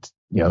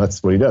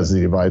 That's what he does.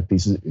 He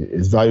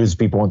values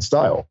people in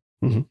style.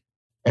 Mm-hmm.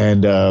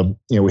 And,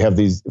 we have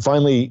these,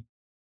 finally,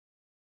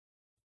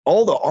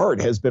 all the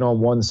art has been on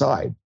one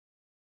side,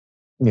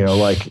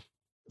 like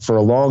for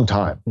a long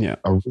time, a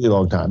really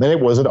long time. And it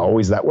wasn't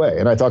always that way.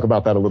 And I talk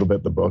about that a little bit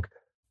in the book.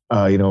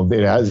 Art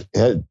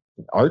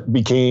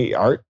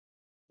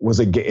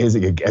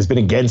has been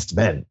against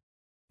men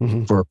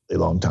for a really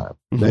long time.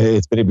 Mm-hmm.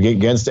 It's been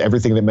against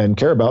everything that men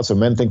care about. So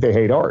men think they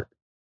hate art.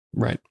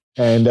 Right.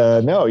 And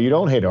no, you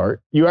don't hate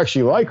art. You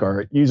actually like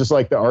art. You just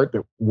like the art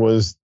that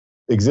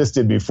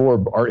existed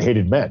before art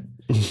hated men.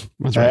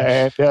 That's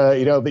right. And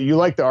that you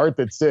like the art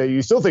that's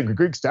you still think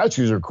Greek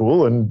statues are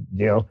cool, and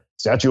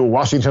statue of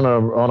Washington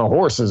on a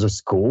horse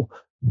is cool,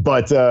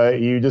 but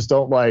you just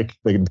don't like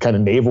the kind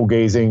of navel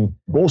gazing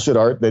bullshit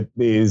art that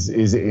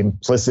is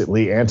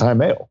implicitly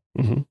anti-male.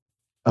 Mm-hmm.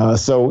 I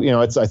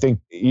think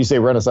you say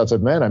Renaissance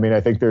of men. I mean,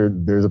 I think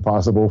there's a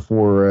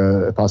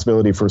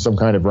possibility for some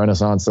kind of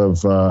Renaissance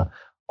of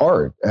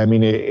art. I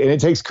mean, it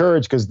takes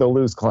courage because they'll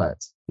lose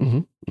clients. Mm-hmm.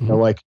 Mm-hmm.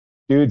 Like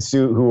dudes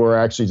who are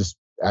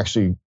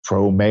actually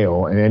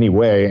pro-male in any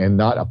way and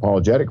not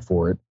apologetic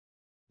for it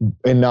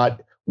and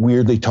not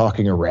weirdly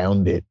talking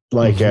around it.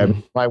 Like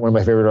one of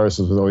my favorite artists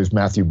was always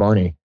Matthew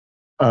Barney,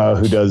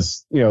 who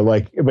does,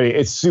 but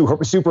it's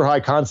super high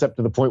concept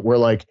to the point where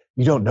like,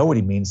 you don't know what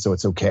he means. So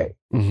it's okay.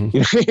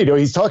 Mm-hmm.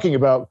 He's talking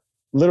about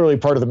literally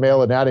part of the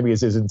male anatomy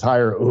is his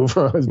entire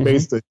oeuvre is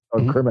based on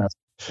Crimask.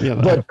 Yeah,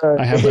 but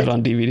I have that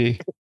on DVD.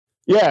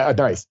 Yeah.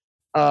 Nice.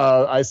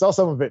 I saw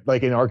some of it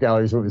like in art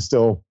galleries when it was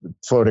still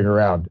floating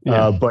around.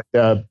 Yeah.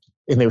 And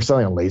they were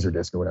selling on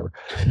Laserdisc or whatever.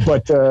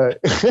 But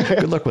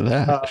good luck with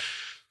that.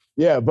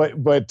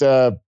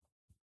 I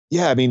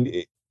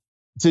mean,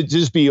 to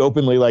just be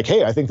openly like,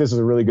 hey, I think this is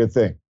a really good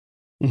thing,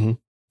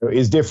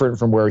 is different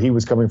from where he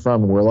was coming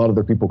from and where a lot of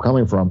other people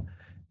coming from.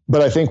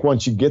 But I think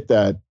once you get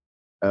that,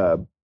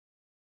 and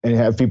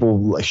have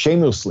people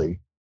shamelessly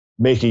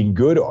making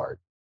good art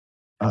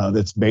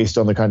that's based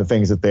on the kind of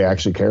things that they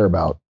actually care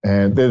about,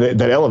 and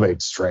that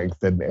elevates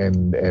strength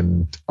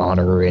and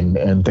honor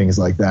and things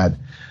like that.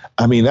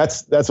 I mean,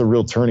 that's a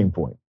real turning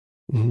point.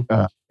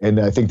 And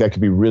I think that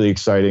could be really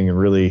exciting and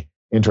really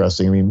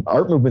interesting. I mean,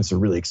 art movements are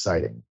really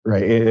exciting,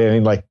 right?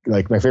 And like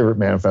my favorite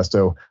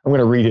manifesto, I'm going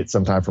to read it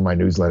sometime for my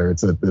newsletter.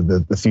 It's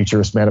the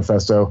Futurist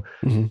Manifesto.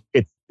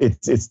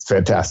 It's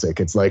fantastic.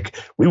 It's like,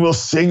 we will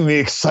sing the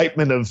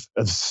excitement of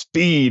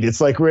speed.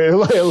 It's like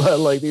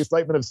the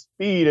excitement of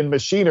speed and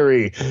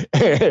machinery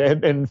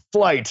and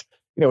flight.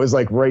 It was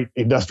like right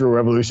industrial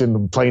revolution.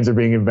 The planes are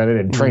being invented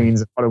and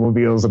trains and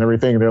automobiles and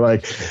everything. And they're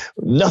like,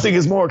 nothing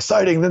is more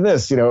exciting than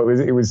this. It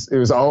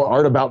was all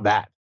art about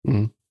that.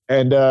 And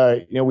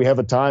we have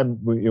a time.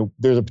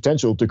 There's a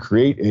potential to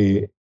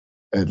create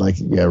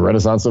a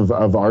renaissance of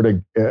art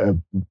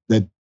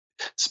that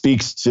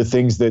speaks to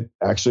things that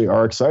actually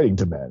are exciting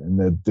to men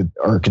and that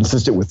are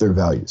consistent with their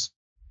values.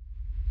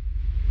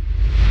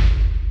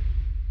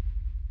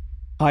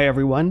 Hi,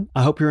 everyone.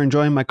 I hope you're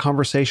enjoying my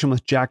conversation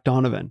with Jack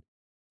Donovan.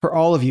 For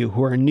all of you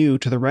who are new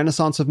to the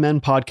Renaissance of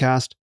Men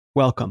podcast,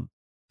 welcome.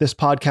 This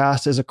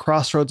podcast is a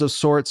crossroads of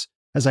sorts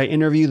as I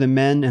interview the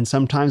men and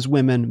sometimes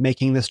women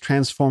making this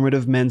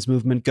transformative men's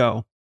movement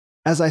go.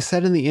 As I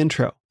said in the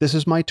intro, this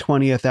is my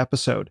 20th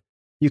episode.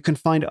 You can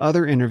find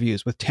other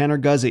interviews with Tanner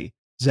Guzzi,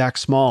 Zach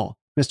Small,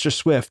 Mr.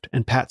 Swift,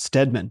 and Pat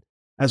Stedman,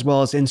 as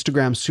well as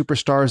Instagram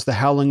superstars The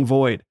Howling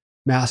Void,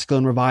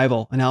 Masculine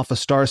Revival, and Alpha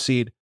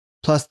Starseed,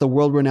 plus the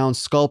world-renowned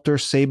sculptor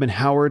Sabin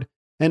Howard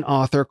and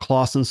author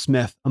Clausen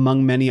Smith,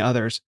 among many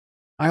others.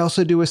 I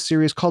also do a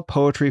series called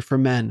Poetry for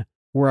Men,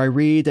 where I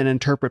read and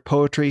interpret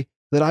poetry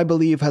that I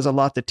believe has a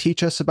lot to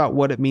teach us about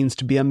what it means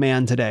to be a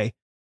man today.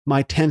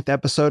 My 10th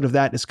episode of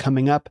that is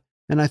coming up,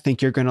 and I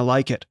think you're going to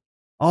like it.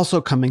 Also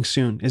coming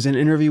soon is an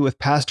interview with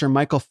Pastor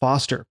Michael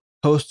Foster,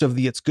 host of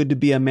the It's Good to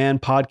Be a Man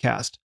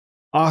podcast,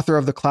 author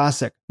of the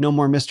classic No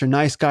More Mr.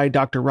 Nice Guy,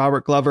 Dr.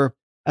 Robert Glover,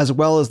 as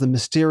well as the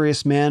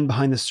mysterious man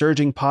behind the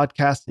surging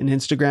podcast and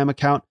Instagram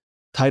account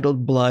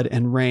titled Blood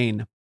and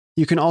Rain.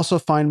 You can also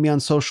find me on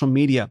social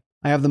media.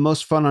 I have the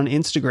most fun on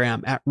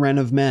Instagram at Ren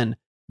of Men.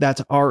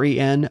 That's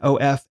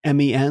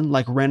RENOFMEN,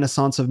 like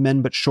Renaissance of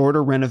Men, but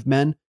shorter, Ren of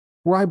Men,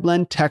 where I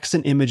blend text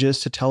and images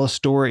to tell a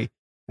story.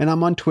 And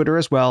I'm on Twitter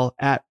as well,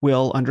 at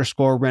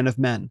Will_Ren of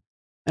Men.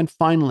 And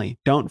finally,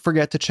 don't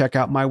forget to check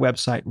out my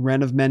website,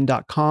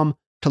 renofmen.com,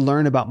 to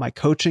learn about my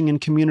coaching and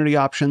community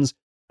options,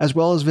 as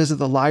well as visit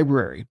the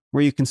library,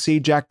 where you can see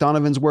Jack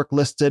Donovan's work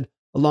listed,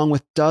 along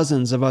with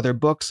dozens of other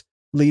books,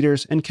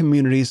 leaders, and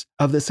communities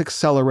of this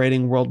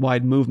accelerating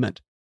worldwide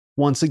movement.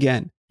 Once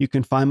again, you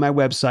can find my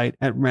website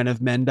at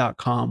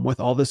renofmen.com with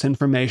all this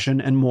information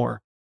and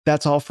more.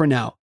 That's all for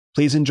now.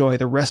 Please enjoy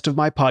the rest of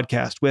my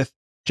podcast with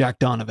Jack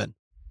Donovan.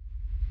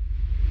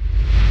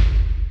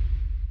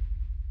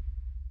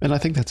 And I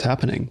think that's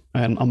happening.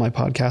 And on my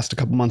podcast a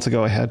couple months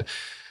ago, I had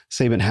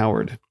Sabin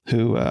Howard,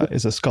 who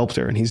is a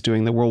sculptor, and he's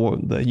doing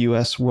the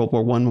U.S. World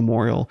War I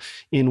Memorial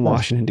in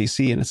Washington,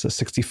 D.C., and it's a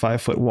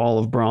 65-foot wall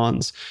of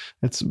bronze.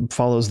 It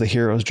follows the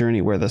hero's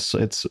journey, where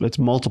it's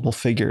multiple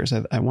figures.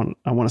 I want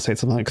to say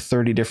it's something like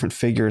 30 different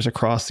figures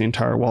across the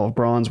entire wall of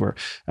bronze, where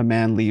a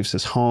man leaves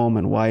his home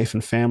and wife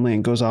and family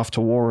and goes off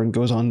to war and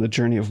goes on the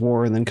journey of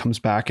war and then comes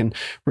back and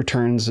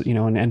returns,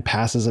 and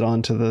passes it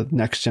on to the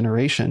next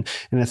generation.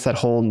 And it's that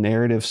whole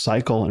narrative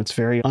cycle, and it's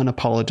very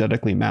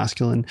unapologetically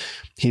masculine.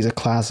 He's a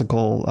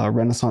classical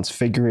Renaissance Renaissance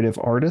figurative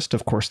artist.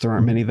 Of course, there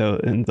aren't many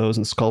those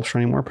in sculpture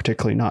anymore,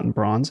 particularly not in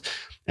bronze.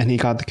 And he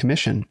got the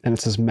commission, and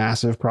it's this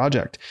massive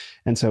project.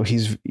 And so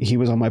he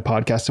was on my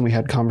podcast, and we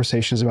had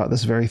conversations about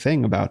this very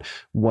thing, about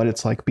what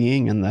it's like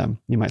being in the,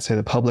 you might say,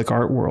 the public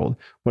art world,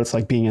 what it's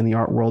like being in the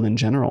art world in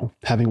general,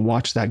 having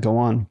watched that go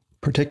on,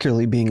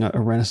 particularly being a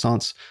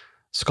Renaissance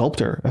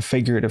sculptor, a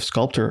figurative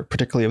sculptor,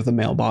 particularly of the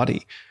male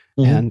body.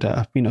 And,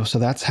 so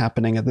that's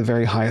happening at the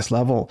very highest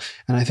level.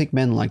 And I think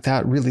men like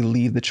that really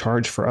lead the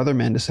charge for other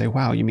men to say,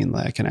 wow, you mean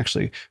that I can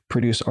actually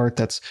produce art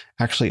that's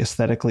actually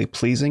aesthetically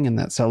pleasing and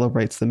that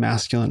celebrates the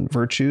masculine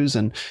virtues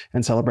and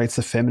celebrates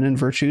the feminine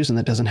virtues, and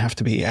that doesn't have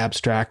to be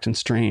abstract and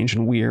strange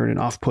and weird and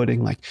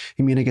off-putting. Like,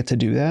 you mean I get to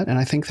do that? And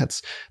I think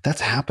that's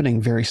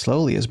happening very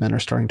slowly as men are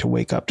starting to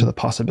wake up to the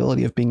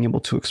possibility of being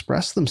able to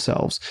express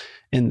themselves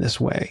in this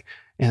way.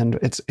 And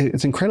it's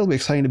incredibly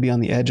exciting to be on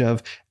the edge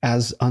of,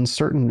 as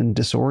uncertain and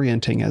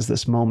disorienting as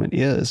this moment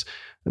is,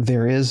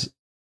 there is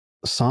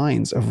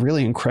signs of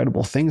really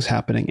incredible things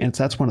happening. And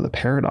that's one of the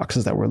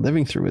paradoxes that we're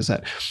living through, is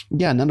that,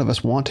 yeah, none of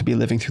us want to be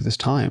living through this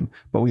time,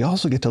 but we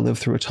also get to live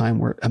through a time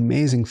where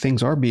amazing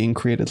things are being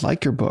created,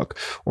 like your book,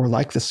 or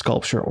like the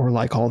sculpture, or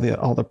like all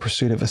the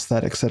pursuit of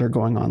aesthetics that are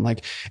going on.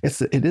 Like,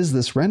 it is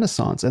this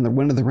Renaissance. And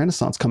when did the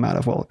Renaissance come out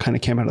of? Well, it kind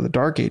of came out of the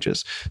Dark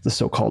Ages, the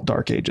so-called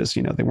Dark Ages.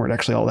 They weren't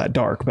actually all that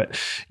dark, but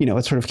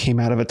it sort of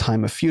came out of a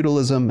time of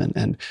feudalism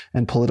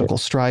and political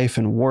strife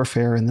and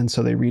warfare. And then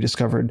so they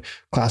rediscovered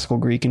classical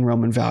Greek and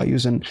Roman values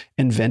and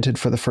invented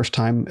for the first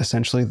time,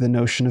 essentially, the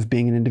notion of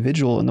being an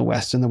individual in the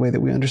West in the way that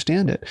we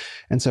understand it.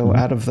 And so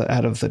out of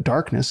the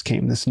darkness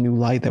came this new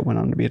light that went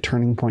on to be a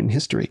turning point in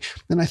history.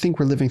 And I think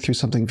we're living through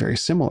something very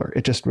similar.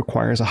 It just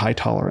requires a high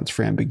tolerance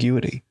for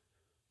ambiguity.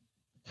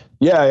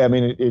 Yeah, I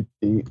mean,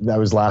 I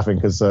was laughing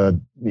because it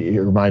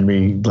reminded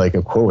me, like,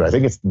 a quote. I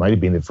think it might have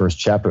been the first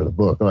chapter of the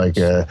book. Like,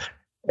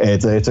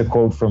 it's a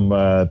quote from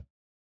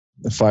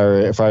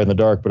Fire in the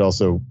Dark, but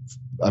also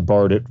I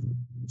borrowed it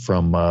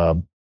from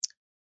a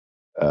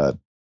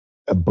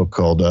book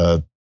called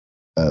The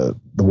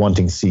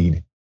Wanting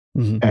Seed.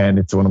 And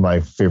it's one of my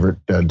favorite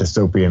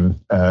dystopian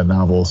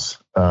novels.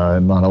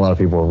 Not a lot of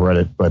people have read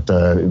it, but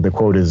the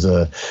quote is,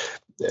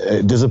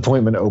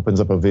 disappointment opens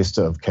up a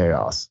vista of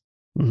chaos.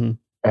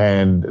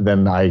 And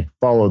then I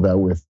follow that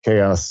with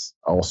chaos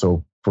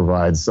also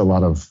provides a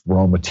lot of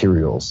raw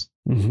materials.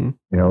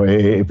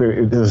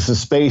 There's a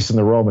space in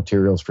the raw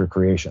materials for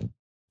creation,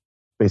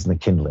 space in the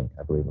kindling,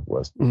 I believe it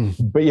was.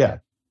 But yeah,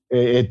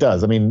 it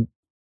does. I mean,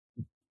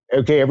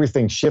 okay,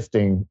 everything's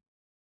shifting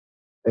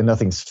and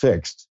nothing's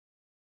fixed.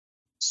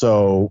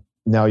 So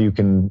now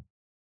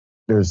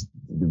there's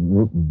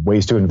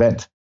ways to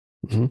invent.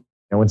 And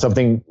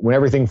when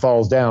everything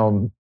falls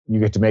down, you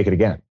get to make it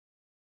again.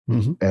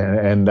 And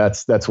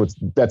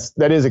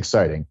that is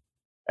exciting.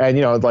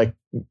 And, I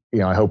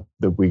hope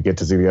that we get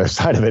to see the other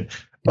side of it.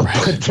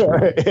 Right.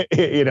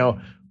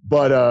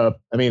 But I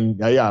mean,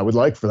 yeah, I would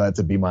like for that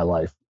to be my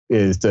life,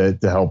 is to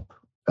help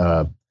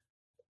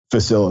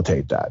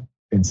facilitate that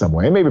in some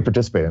way, and maybe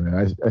participate in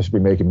it. I should be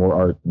making more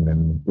art and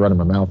then running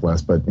my mouth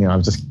less, but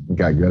I've just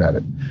got good at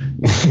it.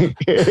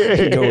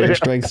 You go where your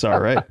strengths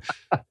are, right?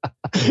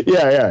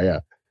 Yeah.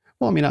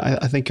 Well, I mean,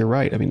 I think you're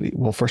right. I mean,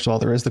 well, first of all,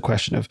 there is the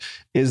question of,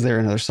 is there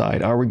another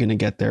side? Are we going to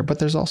get there? But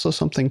there's also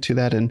something to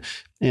that in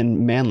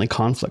manly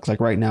conflict. Like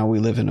right now, we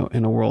live in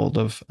a world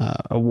of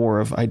a war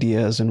of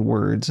ideas and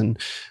words and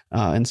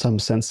in some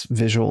sense,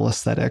 visual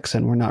aesthetics.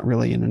 And we're not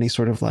really in any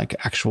sort of like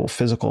actual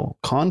physical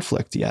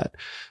conflict yet,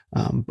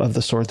 of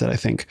the sort that I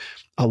think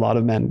a lot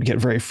of men get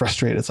very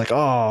frustrated. It's like,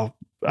 oh,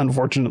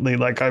 unfortunately,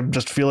 like I'm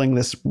just feeling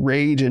this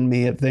rage in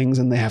me at things,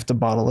 and they have to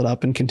bottle it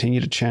up and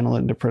continue to channel it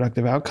into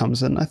productive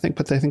outcomes. And I think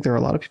there are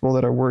a lot of people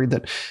that are worried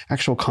that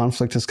actual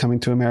conflict is coming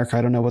to America.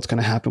 I don't know what's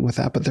going to happen with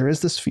that, but there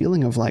is this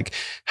feeling of like,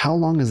 how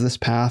long is this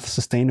path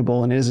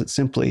sustainable? And is it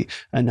simply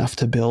enough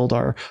to build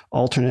our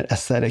alternate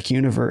aesthetic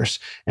universe?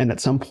 And at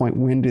some point,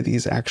 when do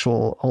these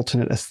actual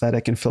alternate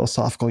aesthetic and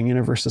philosophical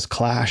universes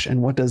clash?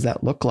 And what does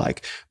that look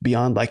like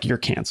beyond like you're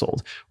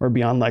canceled, or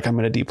beyond like I'm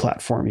going to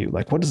deplatform you?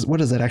 Like what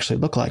does that actually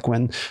look like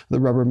when the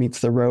rubber meets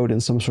the road in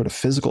some sort of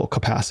physical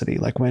capacity?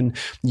 Like when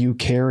you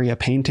carry a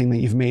painting that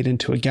you've made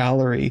into a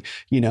gallery,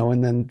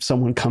 and then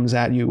someone comes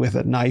at you with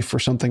a knife or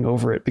something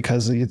over it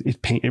because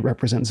it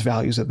represents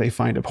values that they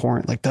find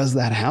abhorrent. Like, does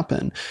that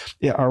happen?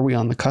 Are we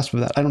on the cusp of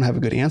that? I don't have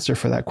a good answer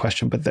for that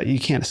question, but that you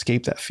can't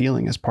escape that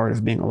feeling as part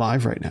of being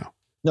alive right now.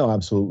 No,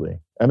 absolutely.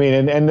 I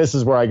mean, and this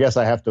is where I guess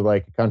I have to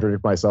like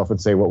contradict myself and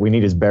say what we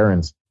need is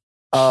barons.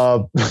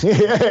 More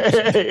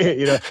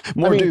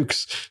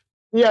dukes.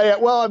 Yeah.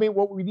 Well, I mean,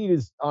 what we need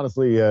is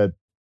honestly,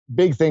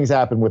 big things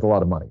happen with a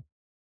lot of money.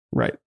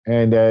 Right.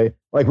 And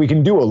like we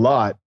can do a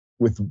lot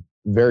with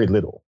very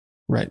little.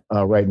 Right.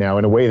 Right now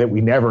in a way that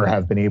we never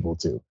have been able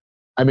to.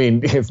 I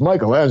mean, if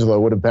Michelangelo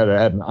would have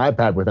had an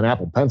iPad with an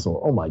Apple Pencil,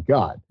 oh my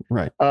God.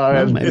 Right.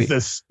 It's the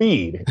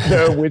speed,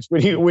 which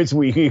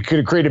he could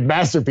have created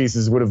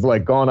masterpieces would have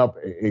like gone up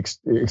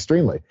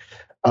extremely.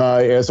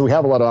 So we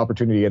have a lot of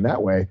opportunity in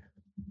that way.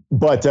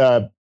 But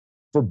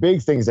for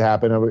big things to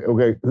happen,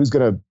 okay, who's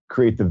going to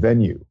create the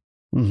venue?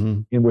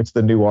 Mm-hmm. in which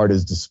the new art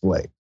is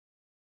displayed.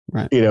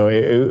 Right.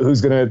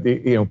 Who's going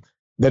to,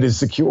 that is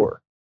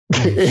secure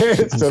so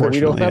that we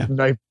don't have a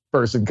knife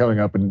person coming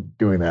up and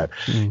doing that.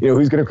 Mm-hmm.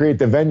 Who's going to create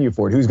the venue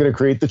for it? Who's going to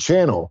create the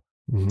channel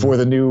for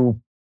the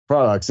new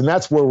products? And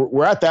that's where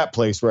we're at that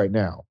place right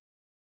now.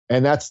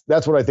 And that's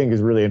what I think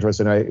is really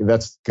interesting.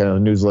 That's kind of a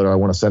newsletter I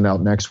want to send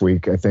out next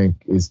week, I think,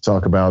 is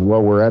talk about,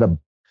 well, we're at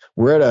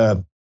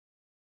a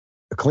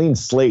clean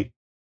slate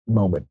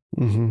moment.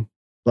 Mm-hmm.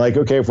 Like,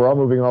 okay, if we're all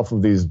moving off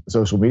of these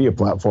social media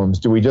platforms,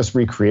 do we just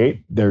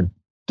recreate their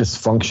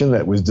dysfunction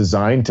that was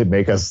designed to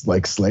make us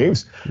like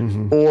slaves?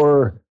 Mm-hmm.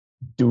 Or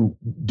do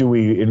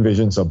we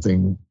envision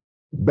something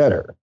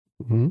better?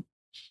 Mm-hmm.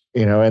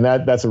 And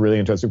that's a really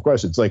interesting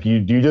question. It's like, do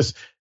you just,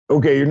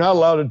 okay, you're not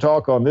allowed to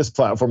talk on this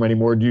platform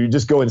anymore. Do you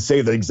just go and say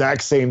the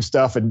exact same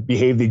stuff and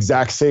behave the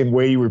exact same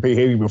way you were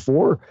behaving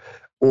before?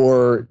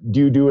 Or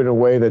do you do it in a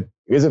way that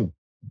isn't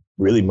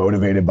really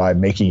motivated by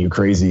making you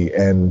crazy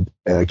and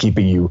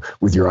keeping you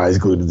with your eyes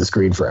glued to the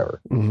screen forever?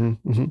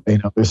 Mm-hmm.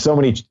 Mm-hmm. There's so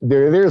many,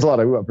 there's a lot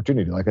of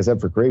opportunity, like I said,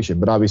 for creation,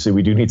 but obviously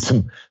we do need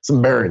some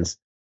barons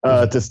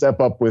to step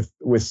up with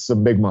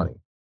some big money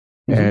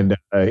and,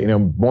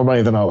 more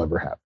money than I'll ever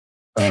have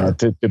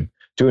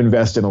to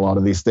invest in a lot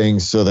of these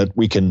things so that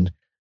we can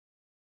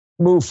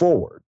move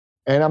forward.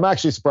 And I'm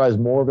actually surprised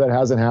more of that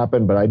hasn't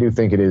happened, but I do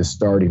think it is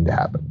starting to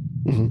happen.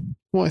 Mm-hmm.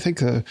 Well, I think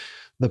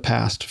the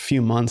past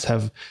few months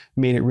have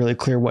made it really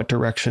clear what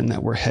direction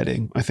that we're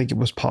heading. I think it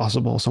was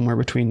possible somewhere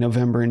between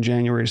November and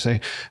January to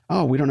say,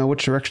 oh, we don't know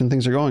which direction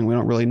things are going. We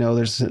don't really know.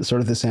 There's sort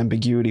of this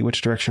ambiguity,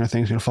 which direction are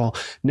things going to fall.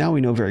 Now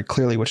we know very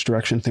clearly which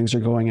direction things are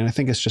going. And I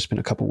think it's just been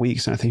a couple of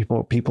weeks. And I think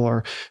people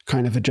are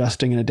kind of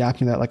adjusting and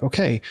adapting to that. Like,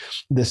 okay,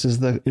 this is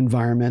the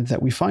environment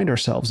that we find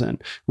ourselves in.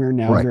 We're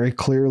now very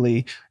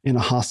clearly in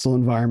a hostile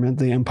environment.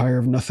 The empire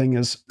of nothing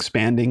is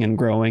expanding and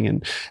growing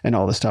and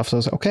all this stuff. So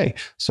it's okay.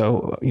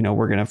 So,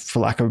 we're going to, for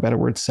lack of a better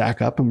word,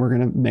 sack up and we're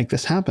going to make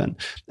this happen.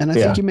 And I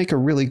think you make a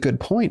really good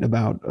point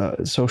about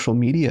social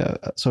media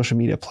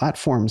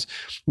platforms,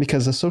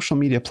 because the social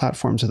media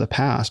platforms of the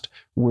past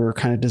were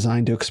kind of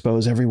designed to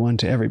expose everyone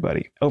to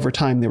everybody. Over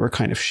time, they were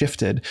kind of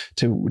shifted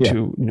to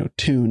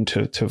tune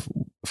to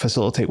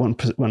facilitate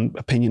one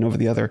opinion over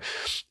the other.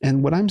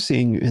 And what I'm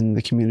seeing in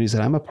the communities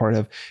that I'm a part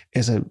of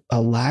is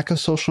a lack of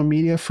social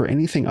media for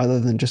anything other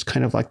than just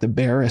kind of like the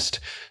barest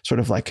sort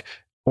of like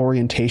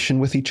orientation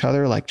with each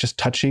other, like just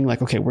touching,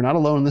 like, okay, we're not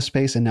alone in this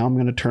space, and now I'm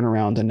going to turn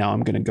around and now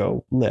I'm going to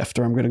go lift,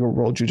 or I'm going to go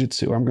roll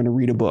jujitsu, or I'm going to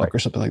read a book or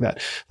something like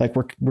that. Like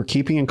we're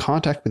keeping in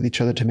contact with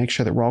each other to make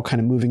sure that we're all kind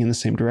of moving in the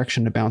same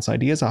direction to bounce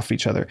ideas off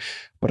each other.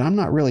 But I'm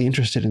not really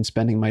interested in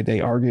spending my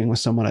day arguing with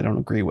someone I don't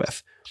agree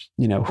with,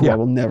 who I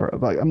will never,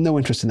 like, I'm no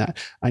interest in that.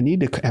 I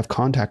need to have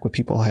contact with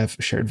people I have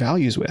shared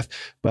values with,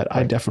 but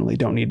I definitely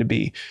don't need to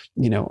be,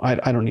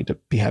 I don't need to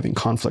be having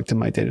conflict in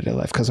my day-to-day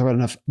life, because I've got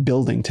enough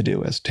building to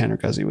do, as Tanner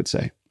Guzzi would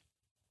say.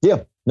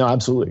 Yeah, no,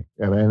 absolutely.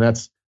 I mean,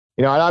 that's,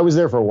 I was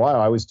there for a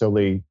while. I was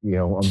totally,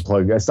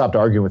 unplugged. I stopped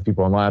arguing with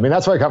people online. I mean,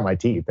 that's where I cut my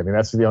teeth. I mean,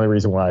 that's the only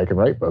reason why I can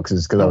write books,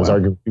 is because I was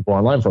arguing with people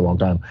online for a long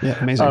time.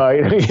 Yeah, amazing.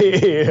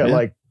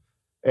 Like,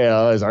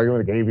 I was arguing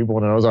with gay people,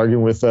 and I was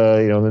arguing with, the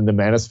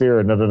manosphere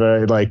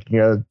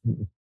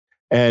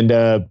and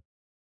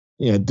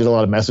did a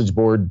lot of message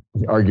board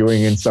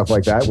arguing and stuff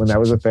like that when that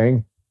was a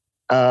thing,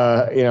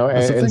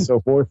 and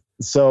so forth.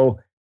 So,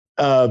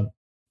 you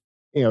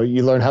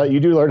do learn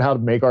how to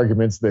make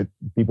arguments that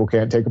people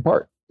can't take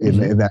apart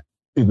in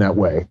that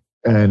way.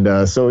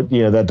 And so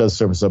that does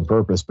serve some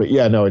purpose. But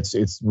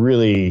it's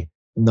really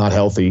not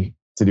healthy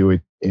to do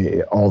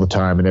it all the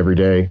time and every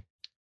day.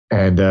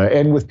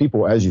 And with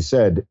people, as you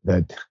said,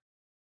 that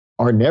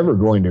are never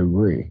going to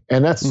agree.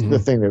 And that's the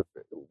thing, that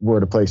we're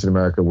at a place in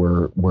America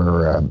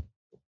where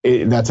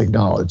that's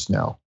acknowledged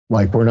now.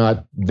 Like, we're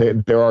not,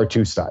 there are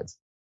two sides,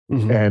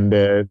 and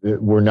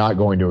we're not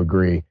going to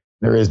agree.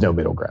 There is no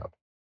middle ground.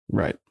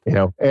 Right.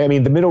 I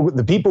mean,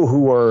 the people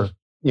who are,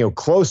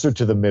 closer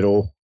to the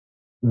middle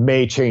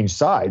may change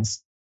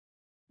sides.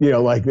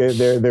 Like there's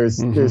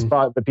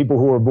the people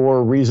who are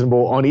more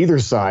reasonable on either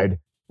side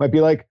might be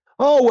like,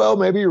 oh, well,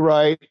 maybe you're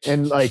right.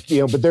 And like,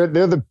 but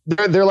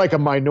they're like a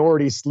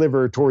minority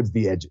sliver towards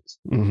the edges.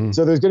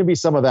 So there's going to be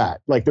some of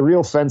that. Like the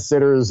real fence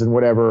sitters and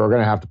whatever are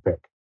going to have to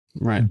pick.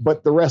 Right.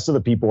 But the rest of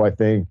the people, I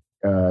think,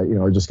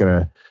 are just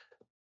going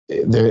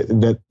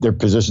to, their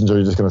positions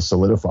are just going to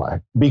solidify,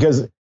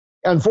 because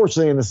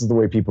unfortunately, and this is the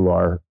way people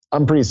are,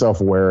 I'm pretty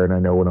self-aware and I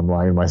know when I'm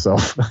lying to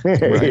myself,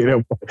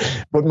 right.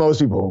 But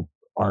most people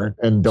aren't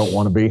and don't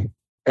want to be.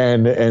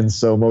 And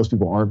so most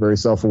people aren't very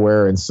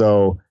self-aware. And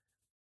so,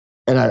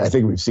 and I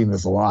think we've seen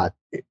this a lot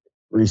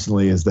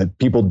recently, is that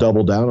people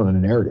double down on a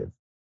narrative.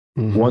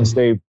 Once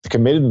they've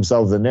committed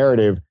themselves to the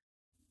narrative,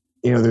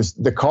 there's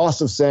the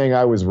cost of saying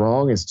I was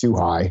wrong is too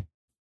high.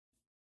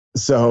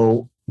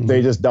 So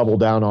they just double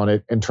down on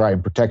it and try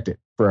and protect it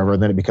forever.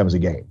 And then it becomes a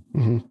game.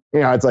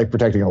 It's like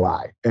protecting a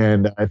lie.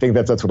 And I think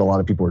that's what a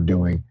lot of people are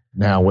doing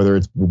now, whether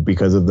it's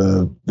because of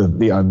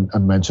the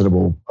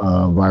unmentionable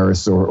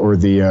virus or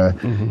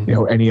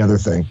the, any other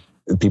thing.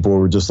 People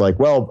were just like,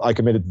 well, I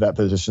committed to that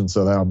position,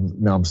 so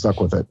now I'm stuck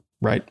with it.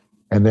 Right.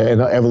 And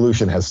the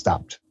evolution has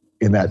stopped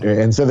in that.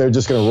 And so they're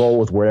just going to roll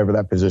with wherever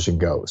that position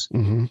goes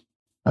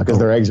because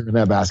their eggs are in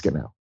that basket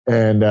now.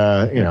 And,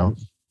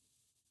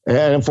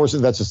 and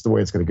unfortunately, that's just the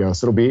way it's going to go.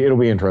 So it'll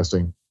be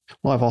interesting.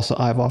 Well,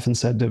 I've often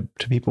said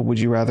to people, would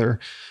you rather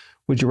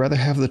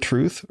have the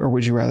truth or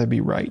would you rather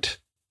be right?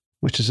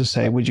 Which is to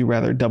say, would you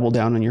rather double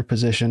down on your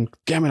position?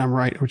 Damn it, I'm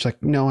right. Which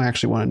like, no, I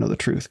actually want to know the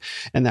truth.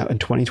 And that in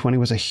 2020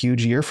 was a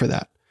huge year for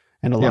that.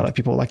 And a lot of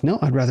people are like, no,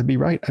 I'd rather be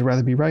right. I'd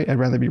rather be right. I'd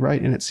rather be right.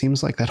 And it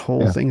seems like that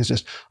whole thing is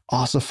just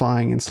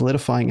ossifying and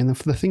solidifying. And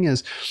the thing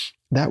is,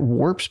 that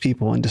warps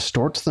people and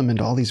distorts them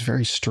into all these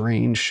very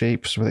strange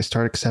shapes where they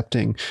start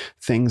accepting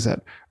things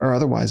that are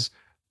otherwise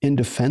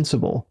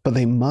indefensible, but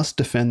they must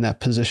defend that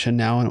position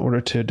now in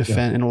order to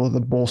defend, in order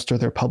to bolster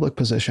their public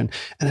position.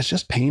 And it's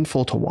just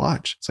painful to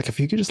watch. It's like, if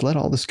you could just let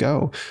all this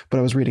go. But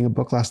I was reading a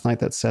book last night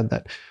that said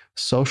that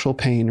social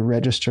pain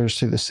registers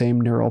through the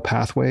same neural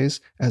pathways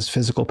as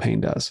physical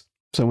pain does.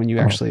 So when you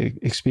actually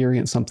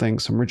experience something,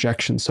 some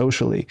rejection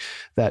socially,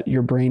 that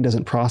your brain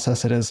doesn't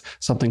process it as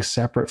something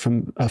separate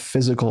from a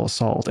physical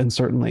assault. And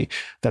certainly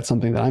that's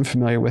something that I'm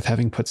familiar with,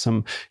 having put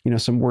some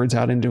words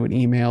out into an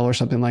email or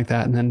something like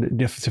that. And then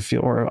to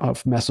feel, or a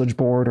message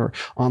board or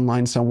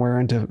online somewhere,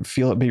 and to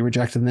feel it be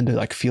rejected, and then to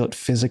like feel it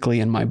physically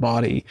in my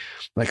body.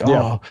 Like,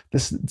 oh,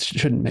 this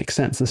shouldn't make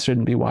sense. This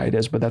shouldn't be why it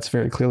is, but that's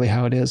very clearly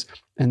how it is.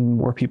 And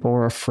more people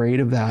are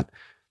afraid of that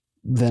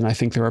than I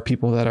think there are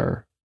people that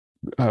are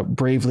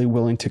bravely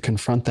willing to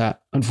confront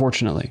that,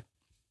 unfortunately.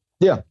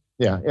 Yeah.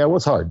 Well,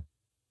 it's hard.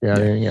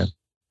 Yeah.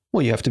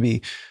 Well, you have to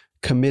be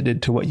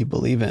committed to what you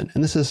believe in.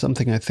 And this is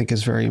something I think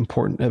is very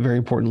important, a very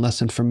important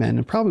lesson for men,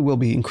 and probably will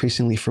be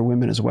increasingly for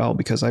women as well,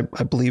 because I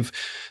believe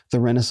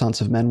the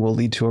renaissance of men will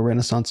lead to a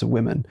renaissance of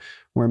women,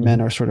 where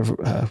men are sort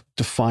of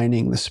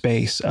defining the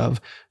space of,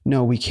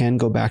 no, we can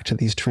go back to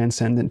these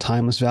transcendent,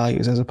 timeless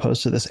values, as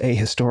opposed to this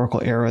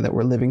ahistorical era that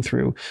we're living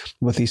through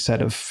with these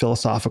set of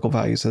philosophical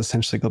values that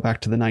essentially go back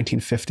to the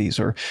 1950s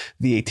or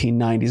the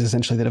 1890s,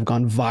 essentially, that have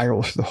gone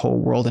viral through the whole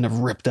world and have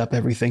ripped up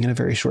everything in a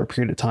very short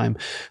period of time.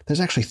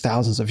 There's actually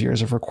thousands of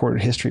years of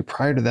recorded history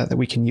prior to that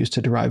we can use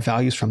to derive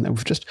values from that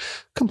we've just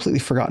completely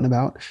forgotten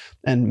about.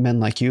 And men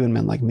like you and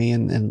men like me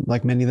and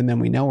like many of the men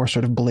we know are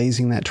sort of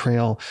blazing that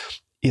trail.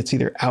 It's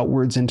either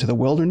outwards into the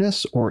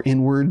wilderness or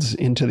inwards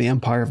into the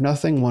empire of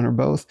nothing, one or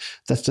both,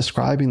 that's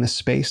describing the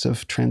space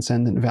of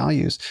transcendent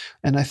values.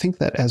 And I think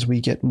that as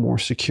we get more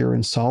secure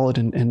and solid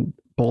and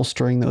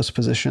bolstering those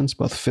positions,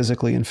 both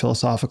physically and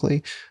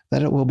philosophically,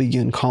 that it will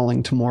begin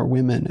calling to more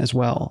women as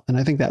well. And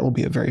I think that will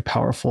be a very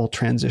powerful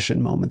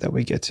transition moment that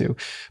we get to.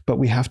 But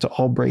we have to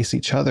all brace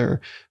each other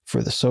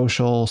for the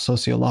social,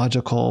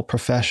 sociological,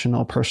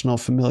 professional, personal,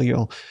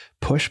 familial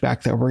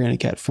pushback that we're going to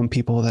get from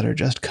people that are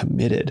just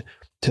committed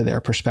to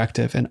their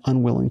perspective and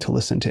unwilling to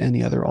listen to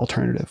any other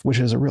alternative, which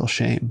is a real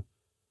shame.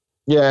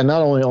 Yeah, and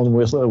not only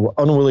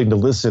unwilling to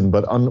listen,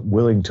 but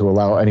unwilling to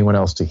allow anyone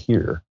else to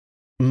hear.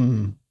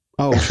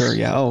 Oh, sure.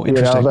 Yeah. Oh,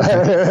 interesting.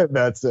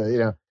 That's,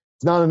 it's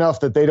not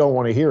enough that they don't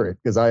want to hear it,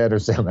 because I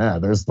understand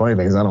that. There's plenty of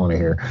things I don't want to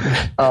hear.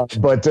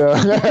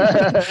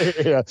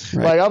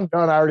 Like, I'm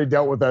done. I already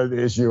dealt with that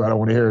issue. I don't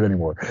want to hear it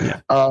anymore. Yeah.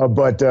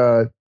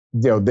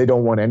 They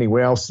don't want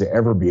anyone else to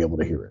ever be able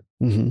to hear it.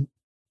 Mm-hmm.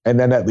 And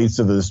then that leads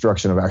to the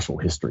destruction of actual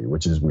history,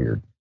 which is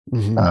weird.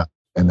 Mm-hmm.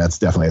 And that's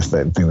definitely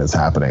a thing that's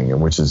happening,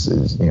 and which is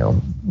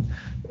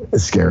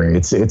it's scary.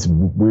 It's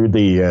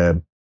weirdly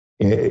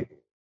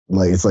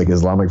it's like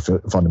Islamic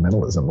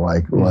fundamentalism,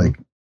 like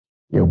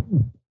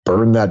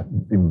burn that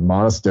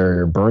monastery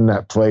or burn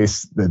that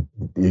place that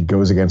it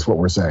goes against what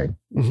we're saying,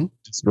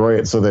 destroy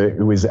it so that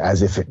it was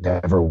as if it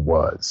never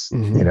was,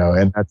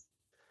 and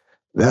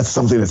that's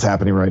something that's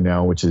happening right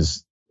now, which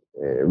is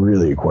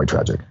really quite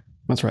tragic.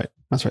 That's right.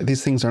 That's right.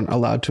 These things aren't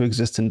allowed to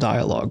exist in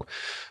dialogue.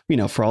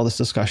 For all this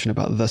discussion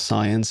about the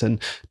science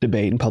and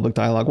debate and public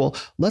dialogue, well,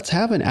 let's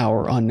have an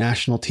hour on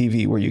national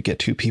TV where you get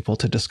two people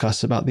to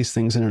discuss about these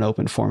things in an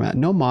open format.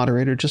 No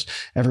moderator, just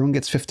everyone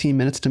gets 15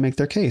 minutes to make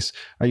their case.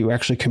 Are you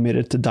actually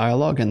committed to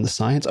dialogue and the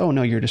science? Oh,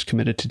 no, you're just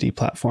committed to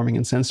deplatforming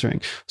and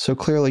censoring. So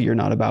clearly you're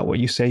not about what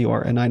you say you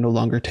are, and I no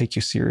longer take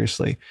you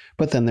seriously.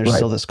 But then there's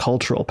still this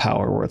cultural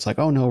power where it's like,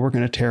 oh, no, we're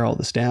going to tear all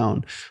this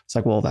down. It's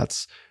like, well,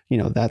 that's...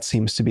 that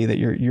seems to be that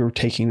you're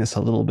taking this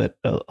a little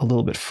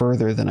bit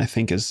further than I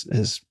think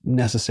is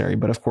necessary.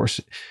 But of course,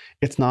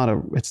 it's not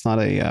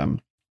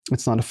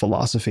a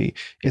philosophy.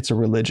 It's a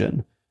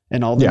religion.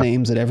 And all the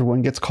names that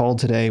everyone gets called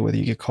today, whether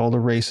you get called a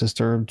racist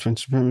or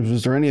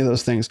supremacist or any of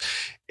those things,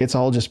 it's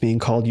all just being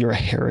called, you're a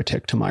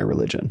heretic to my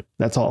religion.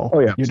 That's all. Oh,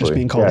 yeah, you're just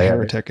being called a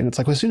heretic. And it's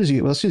like, as soon as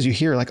you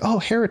hear like, oh,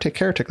 heretic,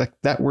 like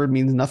that word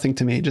means nothing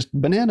to me. Just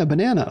banana,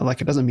 like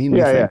it doesn't mean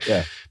anything.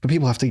 Yeah. But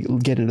people have to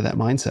get into that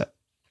mindset.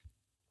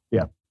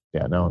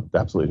 Yeah, no,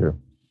 absolutely true.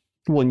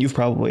 Well, and you've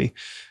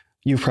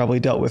probably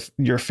dealt with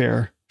your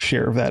fair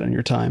share of that in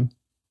your time.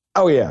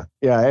 Oh yeah.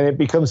 And it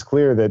becomes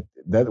clear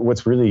that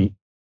what's really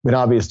been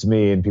obvious to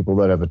me, and people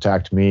that have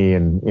attacked me,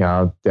 and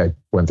I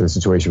went through a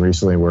situation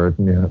recently where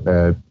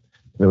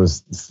it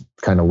was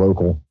kind of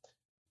local,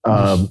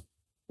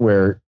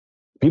 where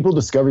people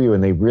discover you,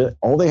 and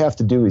all they have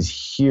to do is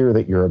hear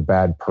that you're a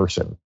bad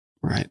person.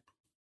 Right.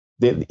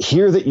 They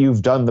hear that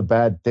you've done the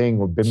bad thing,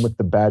 or been with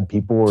the bad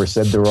people, or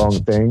said the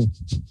wrong thing,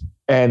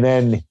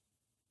 and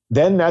then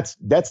that's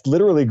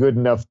literally good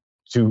enough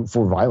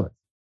for violence.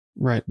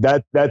 Right.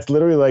 That's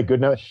literally like good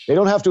enough. They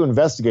don't have to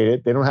investigate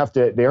it.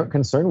 They aren't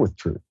concerned with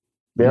truth.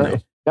 They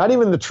aren't, not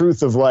even the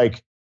truth of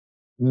like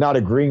not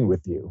agreeing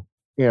with you.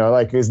 You know,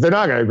 like, they're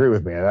not going to agree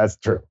with me. That's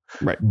true.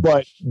 Right.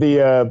 But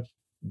the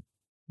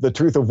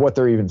truth of what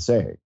they're even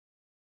saying,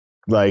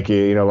 like,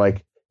 you know,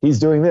 like, he's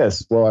doing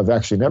this. Well, I've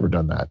actually never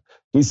done that.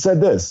 He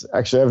said this.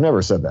 Actually, I've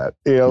never said that.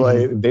 You know,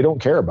 like, they don't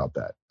care about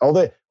that.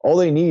 All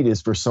they need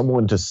is for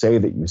someone to say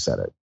that you said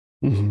it,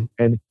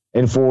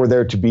 and for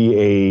there to be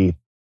a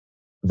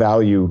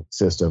value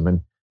system.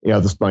 And, you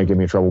know, this might get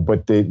me in trouble,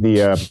 but a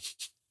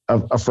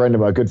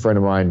good friend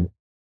of mine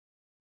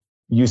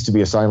used to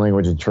be a sign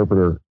language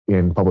interpreter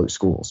in public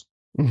schools.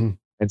 And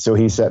so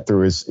he sat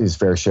through his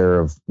fair share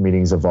of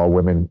meetings of all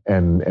women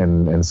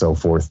and so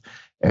forth.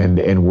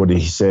 And what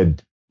he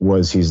said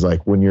was, he's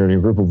like, when you're in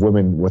a group of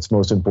women, what's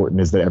most important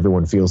is that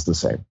everyone feels the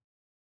same.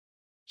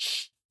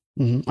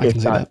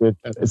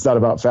 It's not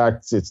about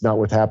facts. It's not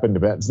what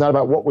happened. It's not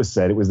about what was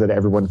said. It was that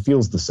everyone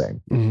feels the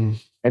same.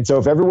 And so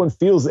if everyone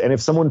feels, and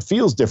if someone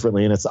feels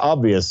differently and it's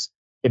obvious,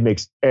 it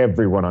makes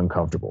everyone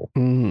uncomfortable.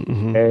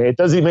 And it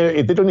doesn't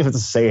even, they don't even have to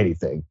say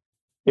anything.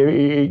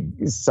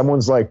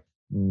 Someone's like,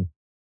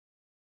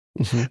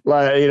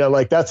 like, you know,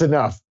 like, that's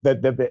enough.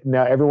 That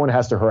now everyone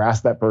has to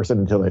harass that person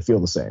until they feel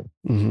the same.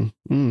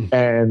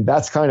 And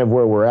that's kind of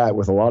where we're at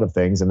with a lot of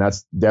things. And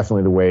that's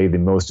definitely the way, the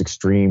most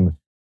extreme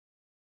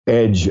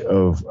edge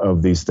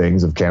of these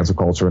things, of cancel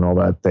culture and all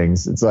that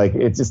things. It's like,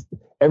 it's just,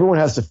 everyone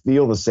has to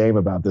feel the same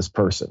about this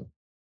person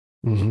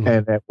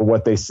and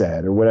what they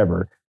said or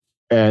whatever.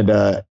 And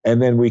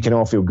then we can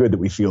all feel good that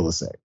we feel the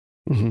same.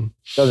 It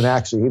doesn't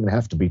actually even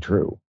have to be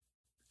true.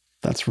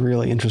 That's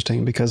really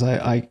interesting, because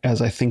I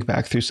as I think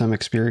back through some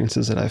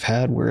experiences that I've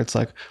had where it's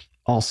like,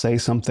 I'll say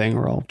something,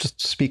 or I'll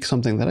just speak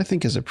something that I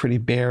think is a pretty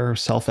bare,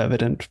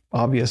 self-evident,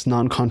 obvious,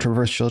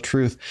 non-controversial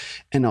truth,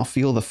 and I'll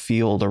feel the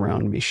field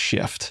around me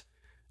shift.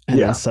 And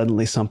then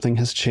suddenly something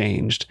has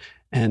changed,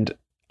 and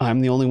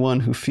I'm the only one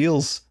who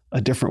feels a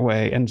different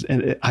way.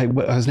 And I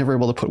was never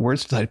able to put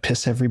words to that. I'd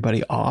piss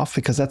everybody off,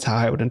 because that's how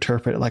I would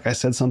interpret it. Like, I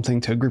said something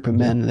to a group of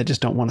men and they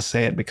just don't want to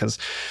say it because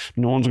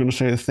no one's going to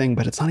say the thing,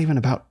 but it's not even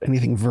about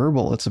anything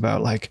verbal. It's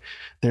about like,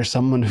 there's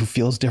someone who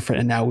feels different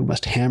and now we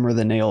must hammer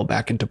the nail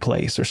back into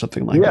place or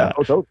something like that.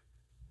 Oh,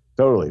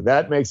 totally.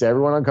 That makes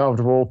everyone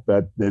uncomfortable.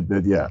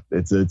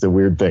 It's a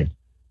weird thing.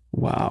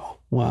 Wow.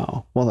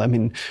 Well, I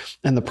mean,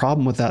 and the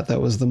problem with that,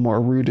 though, is the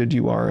more rooted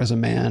you are as a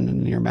man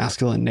and your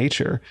masculine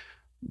nature,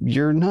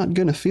 you're not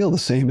going to feel the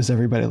same as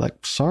everybody.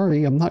 Like,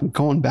 sorry, I'm not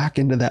going back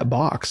into that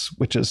box,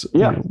 which is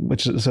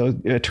so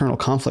eternal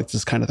conflict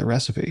is kind of the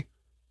recipe.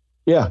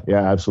 Yeah,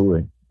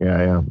 absolutely.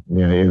 Yeah.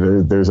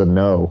 There's a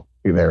no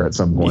there at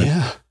some point.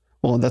 Yeah.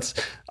 Well,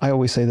 I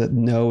always say that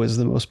no is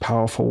the most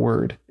powerful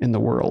word in the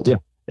world. Yeah.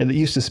 And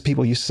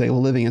people used to say,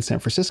 well, living in San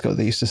Francisco,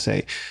 they used to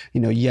say,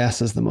 you know,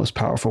 yes is the most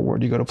powerful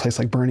word. You go to a place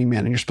like Burning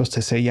Man and you're supposed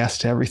to say yes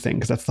to everything,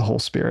 because that's the whole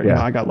spirit. Yeah. You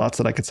know, I got lots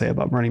that I could say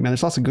about Burning Man.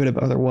 There's lots of good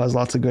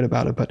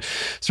about it, but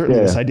certainly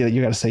this idea that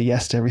you got to say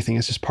yes to everything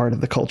is just part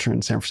of the culture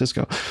in San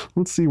Francisco.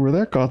 Let's see where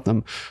that got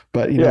them.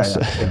 But, you know,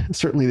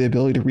 certainly the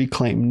ability to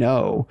reclaim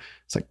no,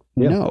 it's like,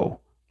 no.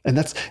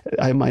 And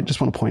I might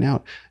just want to point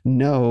out,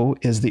 no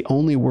is the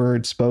only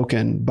word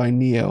spoken by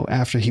Neo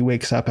after he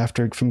wakes up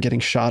from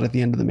getting shot at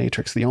the end of the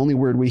Matrix. The only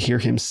word we hear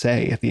him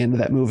say at the end of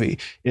that movie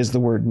is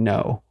the word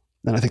no.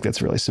 And I think that's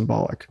really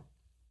symbolic.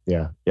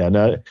 No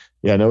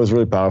is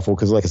really powerful,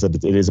 because like I said,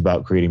 it is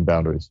about creating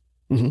boundaries.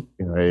 You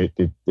know,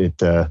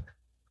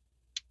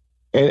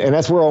 and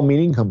that's where all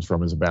meaning comes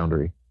from, is a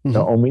boundary.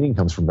 All meaning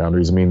comes from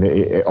boundaries. I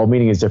mean, all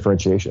meaning is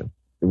differentiation.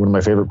 One of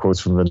my favorite quotes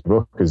from the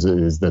book is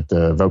that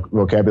the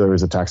vocabulary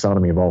is a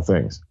taxonomy of all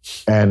things.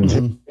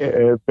 And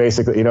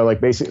basically, you know,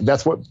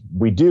 that's what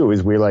we do,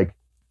 is we're like,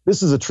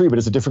 this is a tree, but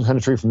it's a different kind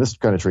of tree from this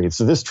kind of tree.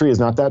 So this tree is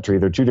not that tree.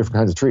 They're two different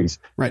kinds of trees.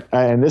 Right.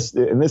 And this,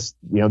 you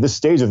know, this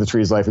stage of the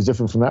tree's life is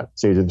different from that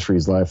stage of the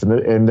tree's life.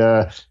 And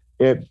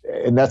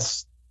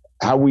that's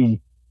how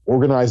we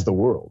organize the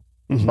world,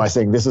 by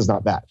saying this is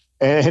not that,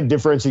 and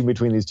differentiating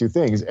between these two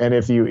things. And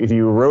if you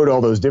erode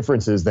all those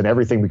differences, then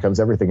everything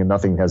becomes everything and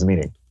nothing has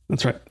meaning.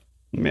 That's right.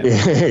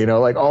 Yeah. You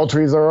know, like all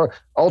trees are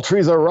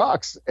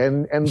rocks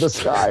and the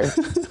sky.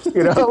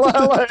 You know,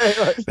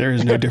 like, there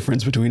is no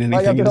difference between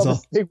anything. It's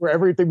all where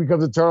everything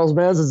becomes a Charles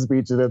Manson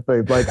speech, and it's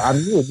like, I'm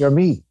you and you're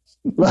me.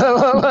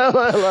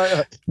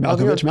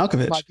 Malkovich.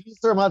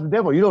 I'm not the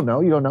devil. You don't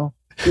know. You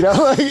know,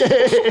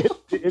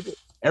 like,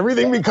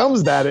 everything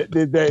becomes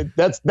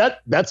that.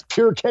 That's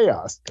pure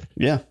chaos.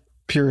 Yeah.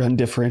 Pure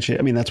undifferentiated.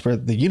 I mean, that's where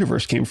the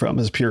universe came from,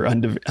 is pure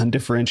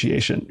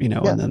undifferentiation, you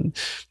know, and then,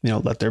 you know,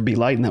 let there be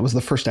light. And that was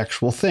the first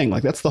actual thing.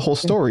 Like, that's the whole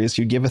story, is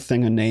you give a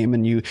thing a name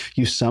and you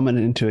summon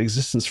it into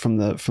existence from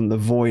the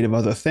void of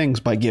other things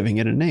by giving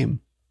it a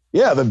name.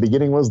 Yeah. The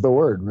beginning was the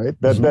word, right?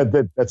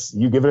 That's,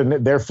 you give it a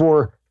name.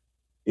 Therefore,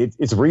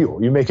 it's real.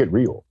 You make it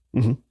real.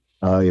 Mm-hmm.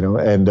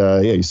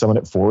 You summon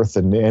it forth,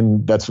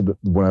 and that's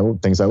one of the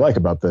things I like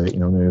about the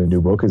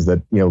new book is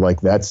that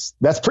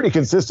that's pretty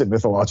consistent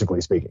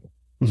mythologically speaking.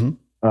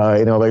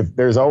 Mm-hmm.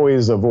 There's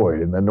always a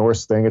void. In the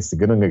Norse thing, it's the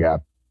Gununga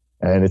Gap,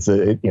 and it's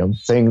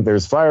saying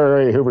there's fire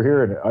over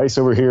here and ice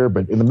over here,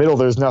 but in the middle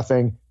there's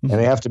nothing, and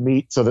they have to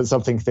meet so that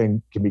something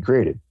thing can be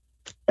created.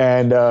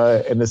 And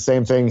the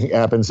same thing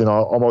happens in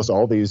almost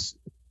all these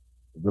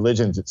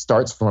religions. It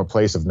starts from a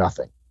place of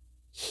nothing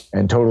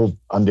and total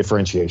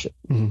undifferentiation.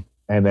 Mm-hmm.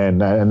 And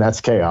then and that's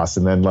chaos.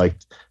 And then like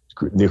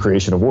the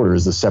creation of order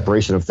is the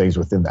separation of things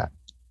within that.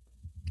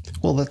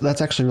 Well,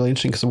 that's actually really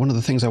interesting, because one of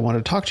the things I wanted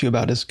to talk to you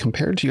about is,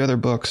 compared to your other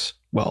books,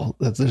 well,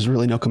 there's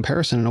really no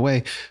comparison in a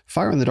way.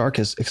 Fire in the Dark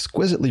is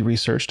exquisitely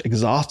researched,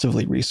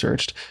 exhaustively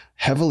researched,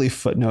 heavily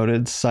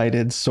footnoted,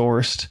 cited,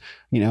 sourced,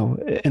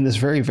 in this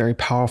very, very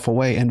powerful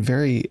way, and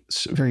very,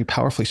 very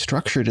powerfully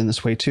structured in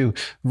this way too,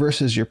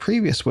 versus your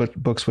previous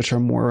books, which are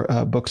more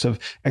books of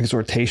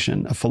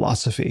exhortation, of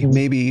philosophy. Mm-hmm.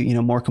 Maybe,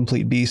 More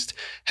Complete Beast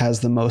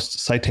has the most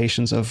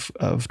citations of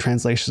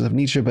translations of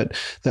Nietzsche, but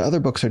the other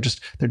books they're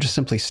just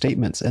simply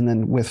statements. And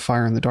then with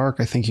Fire in the Dark,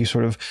 I think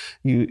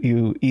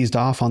you eased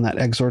off on that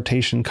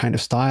exhortation kind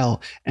of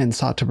style and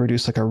sought to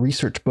produce like a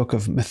research book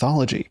of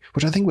mythology,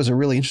 which I think was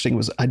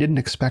I didn't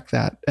expect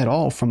that at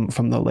all from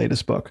the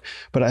latest book,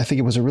 but I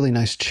think it was a really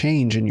nice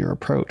change in your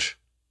approach.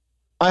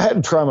 I had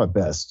to try my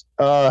best.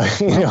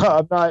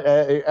 I'm not,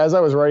 as I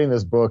was writing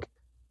this book,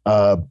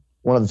 one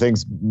of the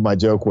things, my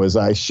joke was,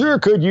 I sure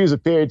could use a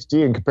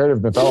PhD in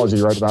comparative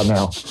mythology right about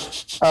now.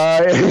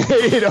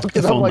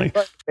 Because I'm like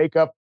trying to make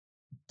up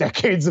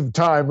decades of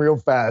time real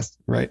fast,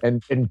 right?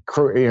 And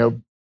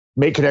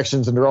make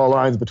connections and draw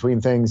lines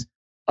between things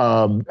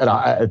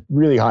at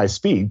really high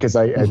speed, because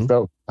I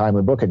felt time in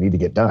the book I need to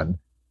get done.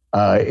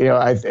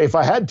 If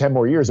I had 10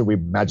 more years, it would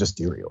be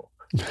magisterial.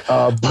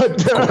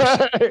 But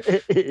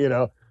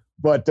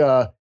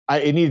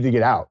it needed to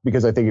get out,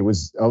 because I think it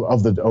was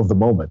of the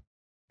moment.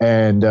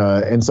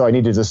 And so I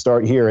needed to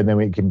start here, and then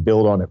we can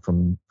build on it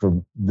from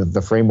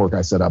the framework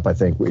I set up, I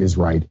think is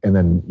right. And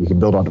then you can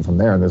build on it from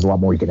there, and there's a lot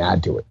more you can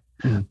add to it,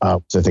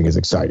 which I think is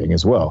exciting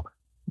as well.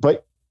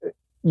 But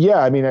yeah,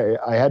 I mean,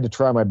 I had to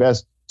try my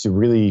best to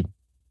really,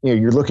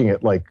 you're looking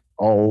at like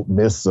all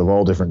myths of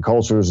all different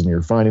cultures, and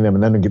you're finding them,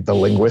 and then get the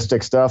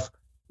linguistic stuff,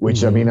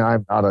 which I mean,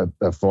 I'm not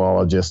a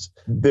philologist.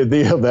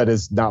 That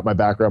is not my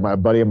background. My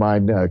buddy of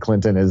mine,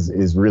 Clinton,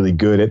 is really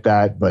good at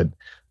that, but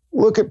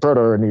look at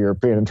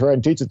Proto-Indo-European and try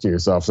and teach it to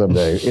yourself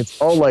someday. It's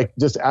all like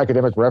just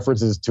academic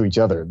references to each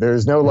other.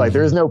 There's no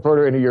there's no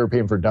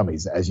Proto-Indo-European for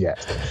dummies as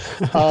yet.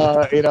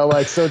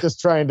 So just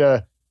trying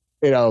to,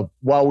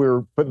 while we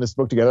were putting this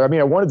book together, I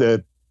mean, I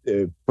wanted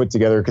to put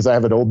together, because I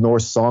have an Old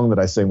Norse song that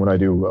I sing when I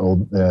do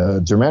old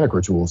Germanic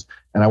rituals,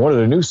 and I wanted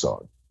a new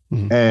song.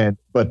 Mm-hmm.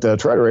 But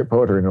try to write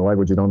poetry in a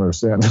language you don't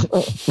understand.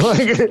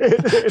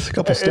 It's a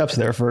couple steps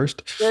there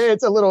first.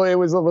 It's a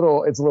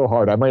little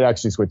hard. I might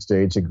actually switch to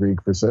ancient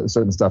Greek for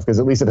certain stuff, because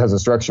at least it has a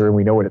structure and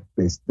we know what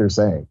they're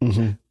saying.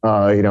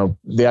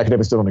 Mm-hmm. The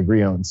academics don't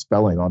agree on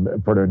spelling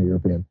on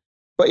Proto-Indo-European.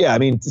 But yeah, I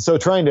mean, so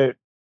trying to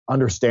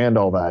understand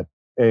all that,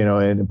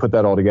 and put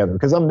that all together,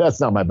 because that's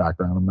not my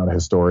background. I'm not a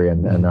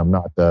historian, and I'm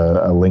not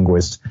a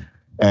linguist,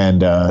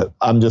 and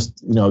I'm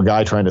just a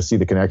guy trying to see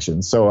the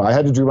connections. So I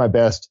had to do my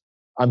best.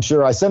 I'm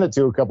sure I sent it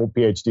to a couple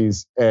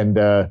PhDs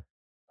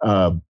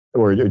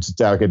or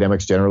just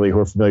academics generally who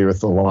are familiar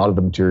with a lot of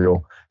the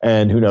material,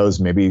 and who knows,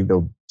 maybe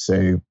they'll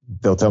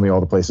tell me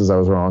all the places I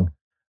was wrong.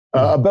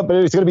 But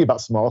it's going to be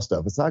about small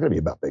stuff. It's not going to be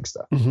about big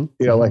stuff.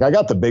 Mm-hmm. Like I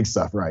got the big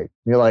stuff right.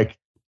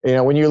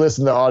 When you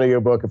listen to the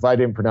audiobook, if I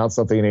didn't pronounce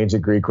something in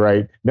ancient Greek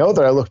right, know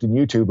that I looked in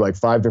YouTube like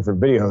 5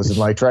 different videos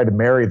and tried to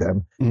marry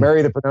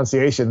the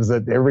pronunciations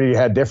that everybody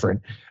had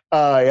different.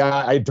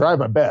 I tried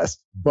my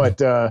best,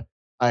 but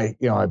I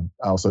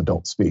also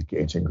don't speak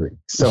ancient Greek,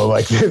 so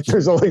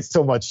there's only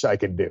so much I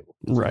can do.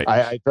 Right.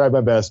 I tried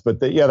my best,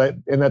 but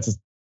that's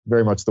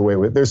very much the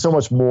way. There's so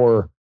much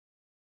more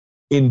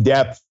in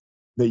depth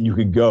that you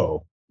could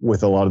go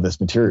with a lot of this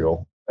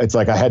material. It's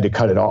like I had to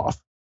cut it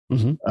off.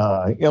 Mm-hmm.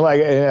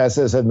 As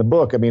I said in the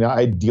book, I mean,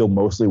 I deal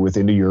mostly with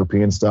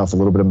Indo-European stuff, a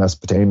little bit of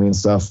Mesopotamian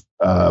stuff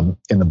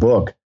in the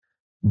book,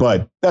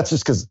 but that's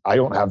just because I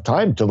don't have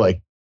time to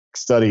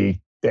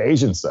study the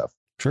Asian stuff.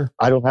 Sure.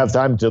 I don't have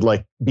time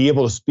to be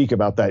able to speak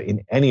about that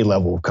in any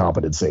level of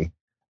competency.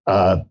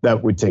 That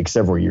would take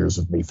several years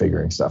of me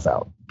figuring stuff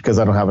out, because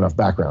I don't have enough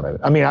background in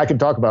it. I mean, I can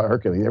talk about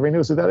Hercules. Everybody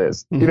knows who that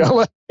is,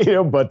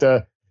 mm-hmm.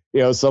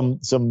 But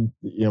some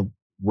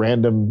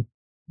random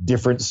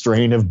different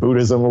strain of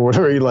Buddhism or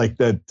whatever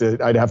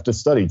that I'd have to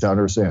study to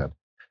understand.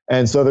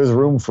 And so there's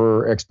room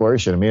for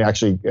exploration. I mean,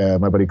 actually,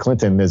 my buddy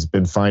Clinton has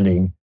been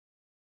finding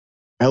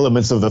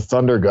elements of the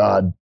thunder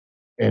god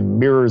and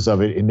mirrors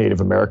of it in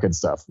Native American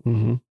stuff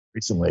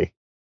recently.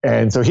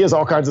 And so he has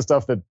all kinds of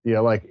stuff that,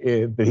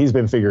 that he's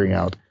been figuring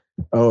out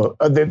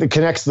that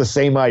connects the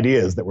same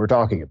ideas that we're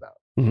talking about.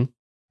 Mm-hmm.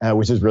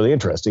 which is really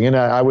interesting. And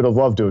I would have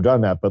loved to have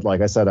done that, but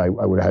like I said, I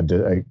would have had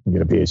to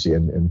get a PhD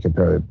in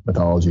comparative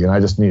mythology, and I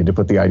just needed to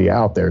put the idea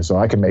out there so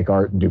I can make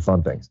art and do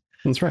fun things.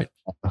 That's right.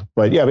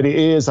 But yeah, but it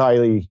is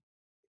highly.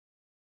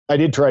 I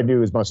did try to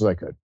do as much as I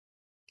could.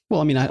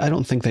 Well, I mean, I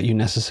don't think that you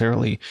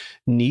necessarily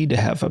need to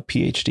have a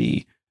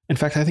PhD. In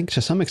fact, I think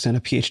to some extent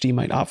a PhD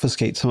might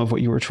obfuscate some of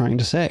what you were trying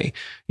to say.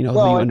 You know,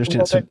 you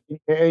understand.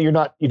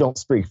 You don't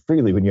speak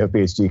freely when you have a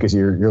PhD because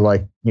you're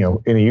like, you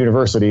know, in a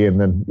university,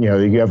 and then, you know,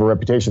 you have a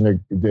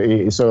reputation.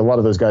 So a lot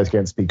of those guys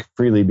can't speak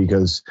freely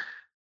because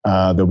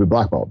they'll be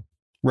blackballed.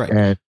 Right.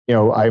 And, you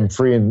know, I'm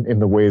free in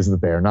the ways that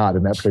they are not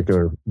in that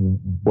particular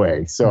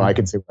way. So I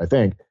can say what I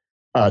think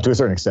to a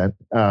certain extent,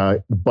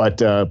 but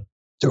to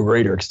a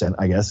greater extent,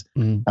 I guess.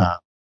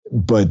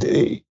 But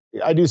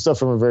I do stuff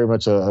from a very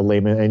much a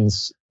layman, and,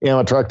 you know,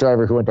 a truck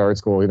driver who went to art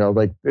school, you know,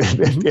 like,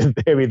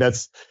 I mean,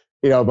 that's,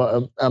 you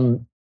know,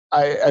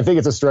 I think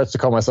it's a stretch to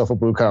call myself a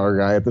blue collar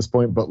guy at this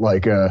point, but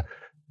like, I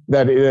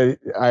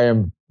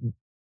am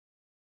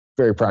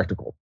very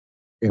practical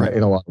in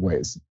a lot of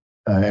ways.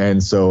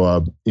 And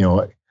so, you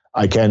know,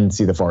 I can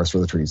see the forest for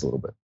the trees a little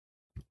bit.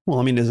 Well,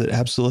 I mean, is it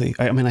absolutely,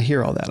 I mean, I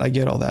hear all that. I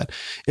get all that.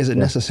 Is it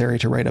necessary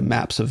to write a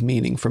maps of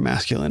meaning for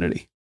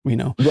masculinity? You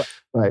know?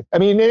 Right. I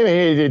mean,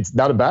 it's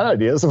not a bad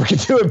idea, so we can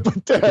do it,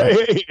 but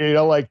you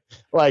know,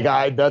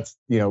 that's,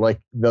 you know,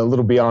 like a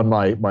little beyond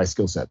my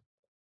skill set.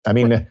 I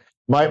mean,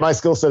 my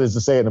skill set is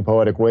to say it in a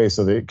poetic way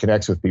so that it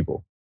connects with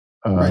people.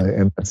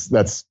 And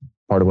that's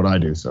part of what I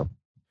do. So,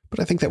 but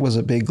I think that was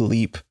a big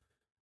leap,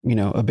 you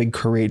know, a big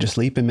courageous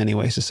leap in many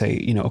ways to say,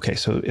 you know, okay,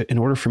 so in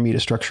order for me to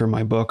structure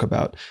my book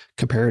about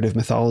comparative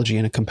mythology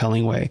in a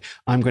compelling way,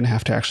 I'm going to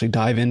have to actually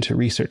dive into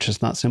research.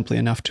 It's not simply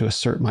enough to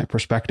assert my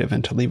perspective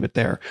and to leave it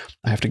there.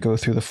 I have to go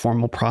through the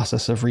formal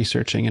process of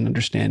researching and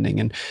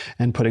understanding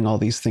and putting all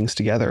these things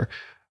together.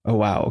 Oh,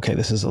 wow. Okay.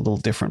 This is a little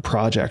different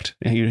project.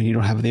 And you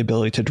don't have the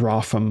ability to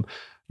draw from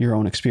your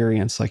own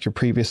experience. Like your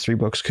previous 3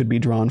 books could be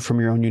drawn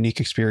from your own unique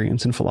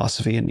experience in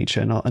philosophy and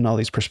Nietzsche and all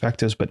these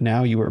perspectives. But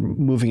now you are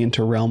moving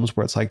into realms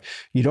where it's like,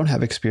 you don't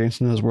have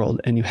experience in those worlds,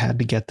 and you had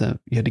to get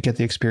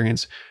the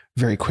experience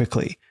very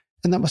quickly.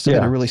 And that must have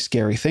been a really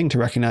scary thing to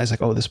recognize,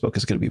 like, oh, this book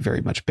is going to be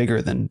very much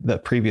bigger than the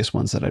previous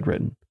ones that I'd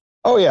written.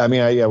 Oh yeah. I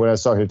mean, when I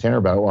was talking to Tanner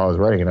about it while I was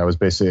writing it, I was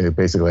basically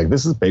like,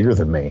 this is bigger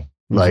than me.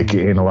 Like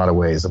in a lot of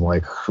ways, I'm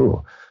like,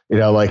 whew, you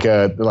know, like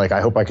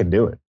I hope I can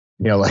do it.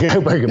 You know, like I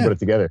hope I can put it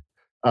together.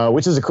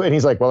 Which is and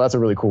he's like, well, that's a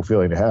really cool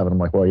feeling to have. And I'm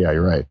like, well, yeah,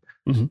 you're right.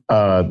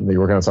 You're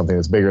working on something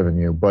that's bigger than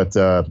you. But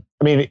I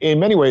mean, in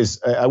many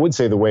ways, I would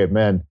say The Way of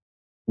Men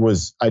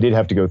I did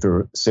have to go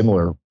through a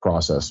similar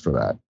process for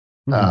that.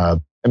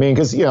 I mean,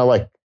 because, you know,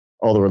 like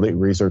all the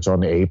research on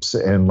the apes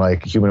and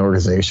like human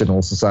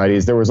organizational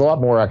societies, there was a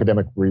lot more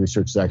academic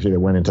research actually that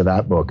went into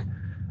that book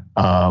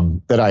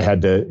that I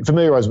had to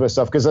familiarize with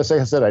stuff. Because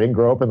like I said, I didn't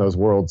grow up in those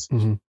worlds.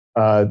 You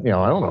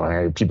know, I don't know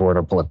how people were in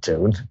a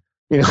platoon.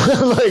 You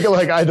know,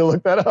 like I had to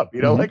look that up,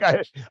 you know, like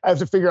I have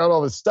to figure out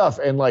all this stuff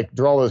and like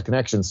draw those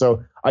connections.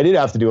 So I did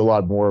have to do a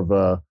lot more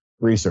of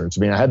research.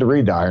 I mean, I had to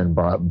read Iron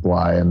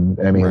Bly and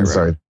I mean,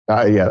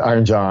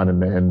 Iron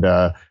John and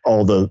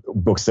all the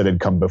books that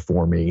had come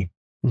before me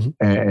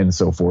and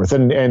so forth.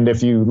 And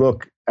if you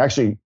look,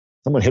 actually,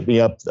 someone hit me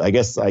up. I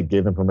guess I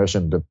gave them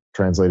permission to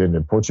translate it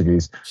into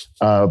Portuguese.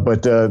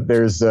 But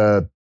there's just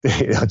on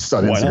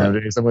Instagram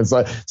today, someone's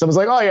like,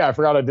 oh yeah, I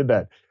forgot I did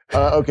that.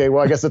 Okay,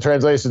 well, I guess the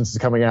translations is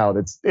coming out.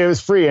 It was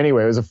free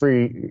anyway. It was a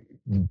free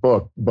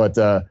book. But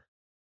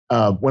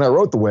when I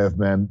wrote The Way of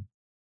Men,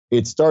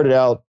 it started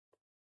out.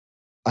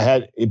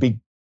 It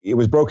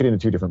was broken into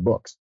 2 different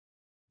books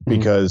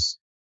because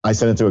I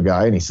sent it to a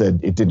guy and he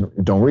said it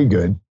don't read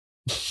good.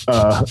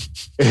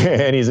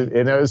 And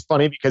it was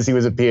funny because he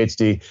was a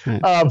PhD,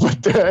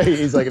 but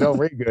he's like, it don't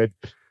read good.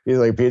 He's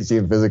like a PhD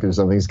in physics or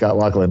something, Scott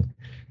Lachlan.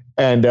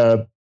 And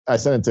I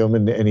sent it to him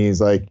and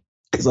he's like,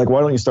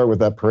 why don't you start with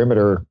that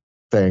perimeter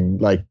thing,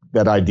 like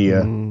that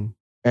idea,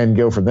 and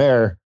go from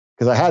there?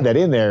 Because I had that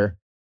in there,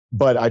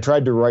 but I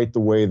tried to write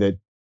the way that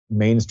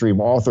mainstream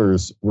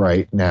authors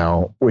write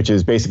now, which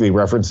is basically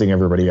referencing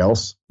everybody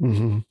else.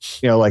 You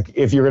know, like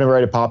if you're going to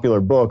write a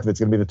popular book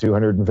that's going to be the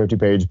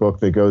 250-page book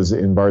that goes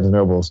in Barnes and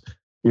Nobles,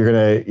 you're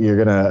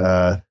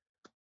gonna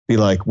be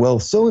like, well,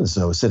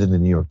 so-and-so said in the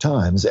New York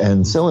Times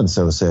and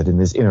so-and-so said in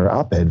this inner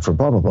op-ed for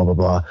blah, blah, blah, blah,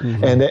 blah.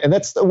 And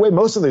that's the way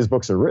most of these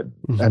books are written.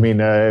 I mean,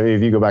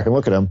 if you go back and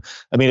look at them,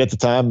 I mean, at the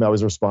time I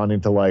was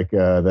responding to like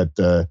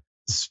that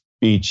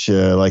speech,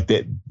 like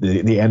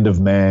the End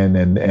of Men.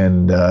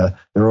 And there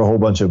were a whole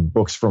bunch of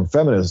books from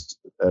feminist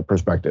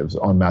perspectives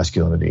on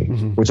masculinity,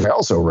 which I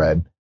also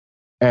read.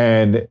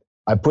 And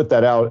I put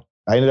that out.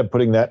 I ended up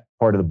putting that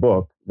part of the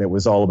book that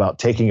was all about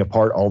taking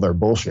apart all their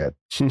bullshit.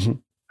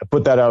 I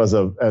put that out as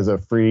a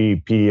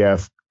free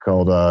PDF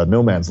called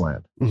No Man's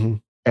Land.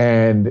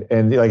 And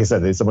like I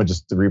said, someone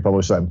just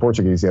republished that in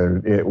Portuguese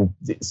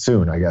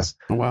soon, I guess.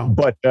 Oh, wow.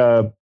 But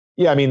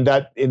yeah, I mean,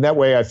 that in that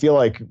way, I feel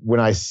like when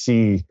I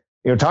see,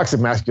 you know, toxic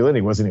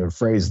masculinity wasn't even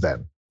phrased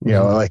then, you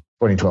know, like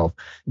 2012.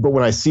 But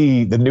when I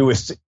see the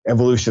newest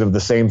evolution of the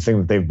same thing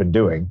that they've been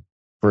doing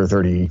for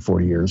 30,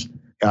 40 years,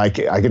 I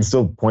can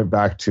still point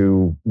back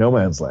to No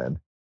Man's Land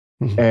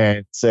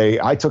and say,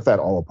 I took that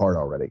all apart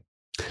already.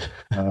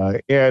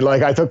 And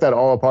like, I took that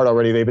all apart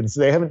already.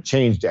 They haven't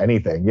changed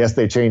anything. Yes,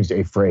 they changed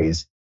a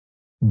phrase,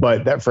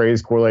 but that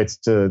phrase correlates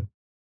to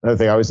another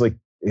thing. I was like,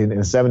 in the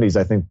 70s,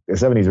 I think the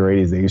 70s or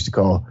 80s, they used to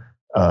call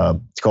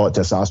it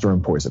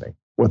testosterone poisoning,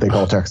 what they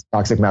call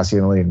toxic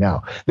masculinity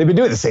now. They've been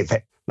doing the same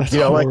thing. That's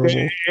horrible.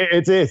 Like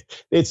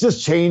it's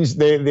just changed.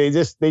 They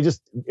just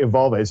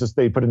evolve it. It's just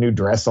they put a new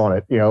dress on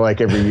it,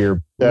 like every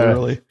year.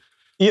 Literally.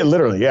 Yeah,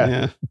 literally.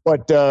 Yeah.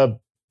 But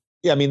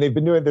I mean, they've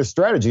been doing, their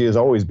strategy has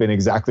always been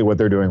exactly what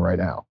they're doing right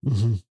now.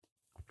 Mm-hmm.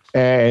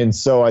 And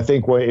so I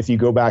think if you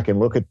go back and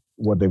look at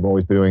what they've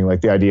always been doing,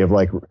 like the idea of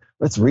like,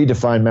 let's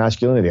redefine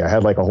masculinity. I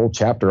had like a whole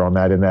chapter on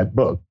that in that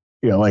book,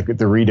 like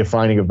the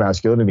redefining of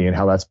masculinity and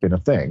how that's been a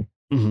thing.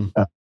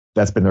 Mm-hmm.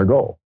 That's been their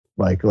goal.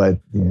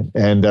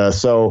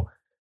 So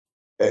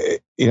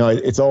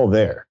it's all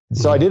there.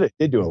 So I did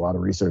do a lot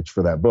of research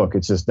for that book.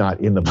 It's just not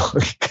in the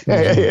book.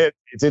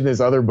 It's in this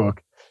other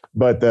book,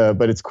 but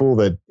it's cool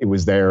that it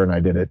was there and I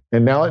did it.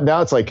 And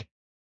now it's like,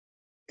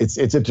 it's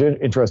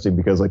interesting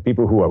because like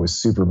people who I was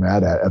super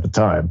mad at the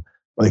time,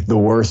 like the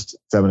worst,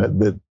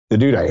 the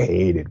dude I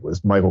hated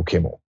was Michael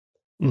Kimmel.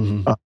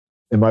 Mm-hmm.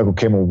 And Michael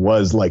Kimmel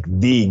was like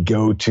the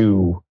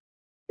go-to.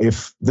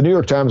 If the New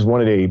York Times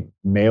wanted a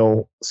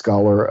male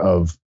scholar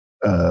of,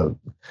 a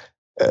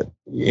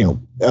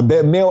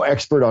male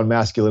expert on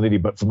masculinity,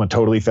 but from a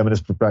totally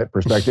feminist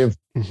perspective,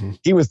 mm-hmm.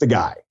 he was the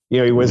guy.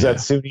 He was that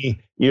SUNY.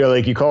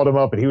 Like you called him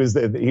up, and he was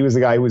the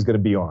guy who was going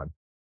to be on.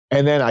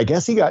 And then I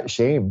guess he got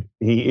shamed.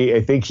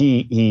 I think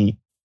he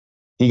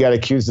got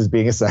accused as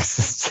being a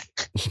sexist.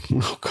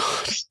 Oh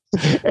God!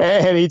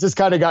 And he just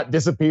kind of got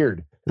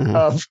disappeared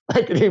from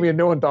academia.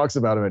 No one talks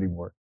about him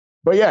anymore.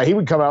 But yeah, he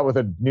would come out with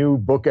a new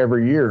book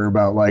every year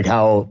about like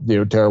how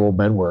terrible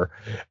men were,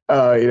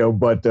 he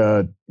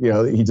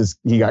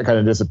got kind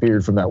of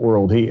disappeared from that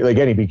world. He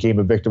became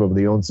a victim of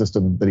the own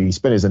system that he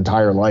spent his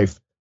entire life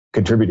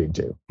contributing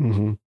to.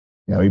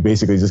 Mm-hmm. He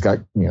basically just got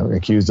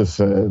accused of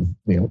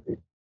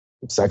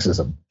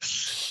sexism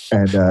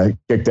and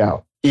kicked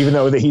out. Even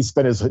though he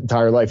spent his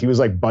entire life, he was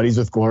like buddies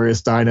with Gloria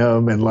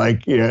Steinem, and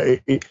like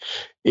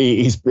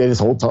he spent his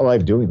whole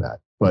life doing that.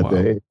 But wow.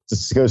 It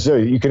just goes to show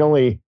you can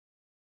only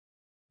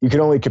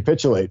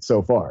capitulate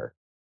so far,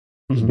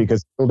 mm-hmm.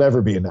 because it'll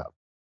never be enough.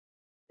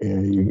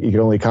 You can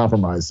only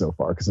compromise so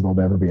far because it'll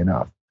never be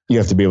enough. You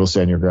have to be able to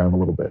stand your ground a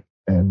little bit.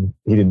 And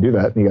he didn't do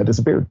that and he got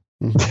disappeared.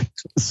 Mm-hmm.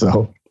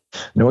 So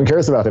no one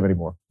cares about him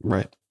anymore.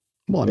 Right.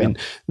 Well, I mean,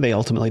 they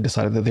ultimately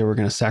decided that they were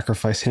going to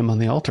sacrifice him on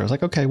the altar. I was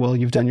like, okay, well,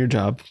 you've done your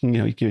job.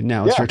 Now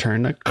it's your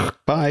turn. Like,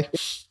 bye.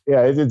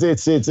 Yeah,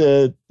 it's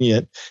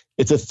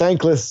a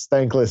thankless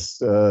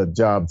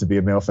job to be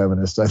a male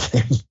feminist, I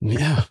think.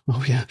 Yeah.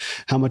 Oh, yeah.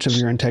 How much of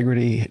your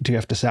integrity do you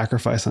have to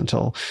sacrifice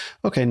until,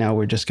 okay, now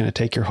we're just going to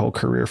take your whole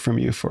career from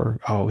you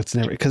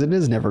because it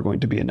is never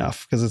going to be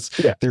enough because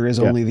there is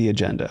only the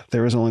agenda.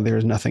 There's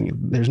nothing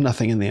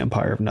in the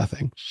empire of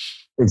nothing.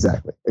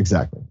 Exactly.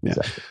 Yeah.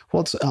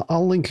 Well,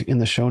 I'll link in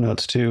the show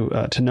notes to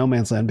No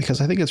Man's Land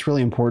because I think it's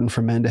really important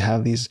for men to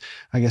have these,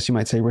 I guess you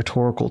might say,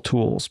 rhetorical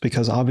tools,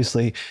 because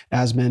obviously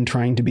as men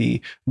trying to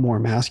be more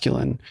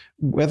masculine,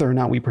 whether or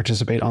not we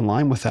participate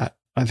online with that,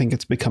 I think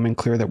it's becoming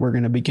clear that we're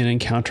going to begin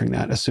encountering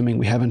that, assuming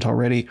we haven't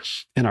already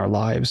in our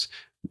lives.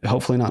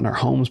 Hopefully not in our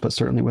homes, but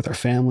certainly with our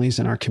families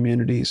and our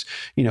communities,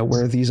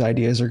 where these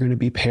ideas are going to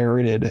be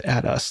parroted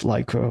at us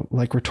like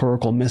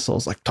rhetorical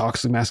missiles, like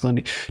toxic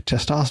masculinity.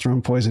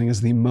 Testosterone poisoning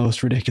is the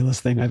most ridiculous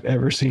thing I've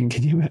ever seen.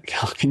 Can you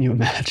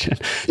imagine?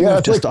 Yeah,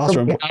 it's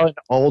testosterone. Like Alan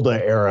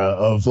Alda era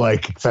of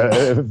like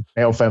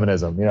male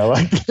feminism,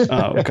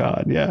 Oh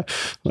God, yeah,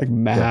 like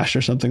MASH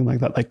or something like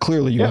that. Like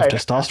clearly you have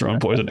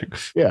testosterone poisoning.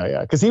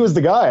 Yeah, because he was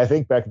the guy I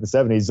think back in the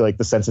 70s, like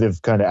the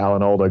sensitive kind of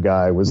Alan Alda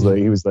guy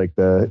he was like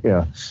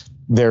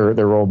their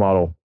role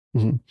model.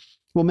 Mm-hmm.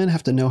 Well, men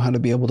have to know how to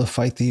be able to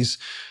fight these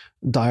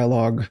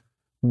dialogue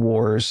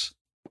wars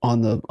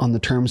on the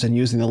terms and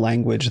using the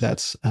language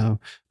that's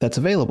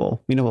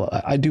available.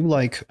 I do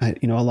like, a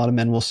lot of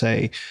men will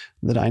say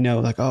that I know,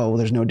 like, oh, well,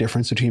 there's no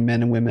difference between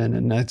men and women.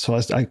 And so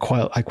I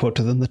quote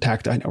to them the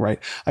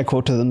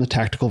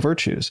tactical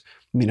virtues,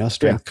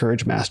 strength,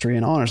 courage, mastery,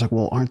 and honor. It's like,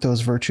 well, aren't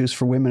those virtues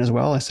for women as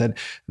well? I said,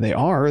 they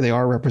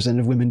are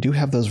representative. Women do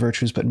have those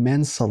virtues, but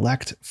men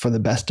select for the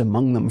best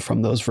among them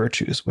from those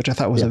virtues, which I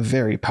thought was a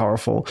very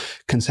powerful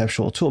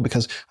conceptual tool,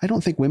 because I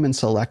don't think women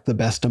select the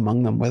best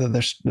among them, whether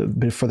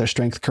they're for their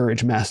strength,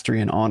 courage,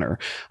 mastery, and honor.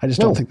 I just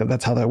don't think that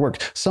that's how that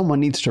works. Someone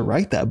needs to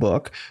write that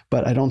book,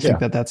 but I don't think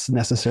that that's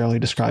necessarily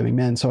describing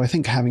men. So I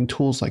think having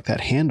tools like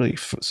that handy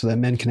so that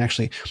men can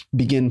actually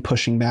begin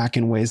pushing back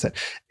in ways that,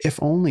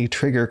 if only,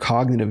 trigger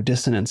cognitive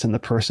dissonance in the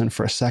person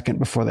for a second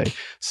before they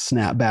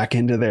snap back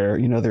into their,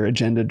 their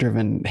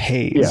agenda-driven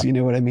haze. You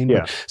know what I mean?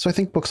 Yeah. So I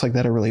think books like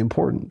that are really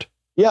important.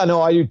 Yeah,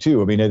 no, I do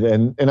too. I mean,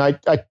 and I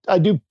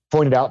do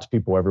point it out to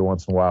people every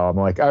once in a while. I'm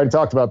like, I already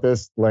talked about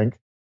this, Link.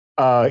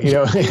 And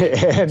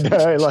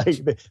like,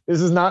 this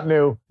is not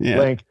new,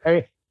 Link. I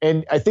mean,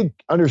 and I think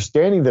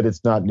understanding that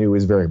it's not new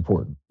is very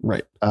important.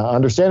 Right.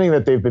 Understanding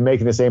that they've been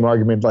making the same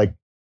argument, like,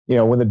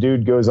 when the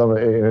dude goes on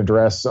an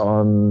address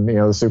on,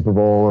 the Super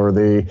Bowl or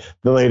the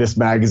latest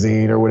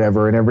magazine or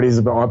whatever, and everybody's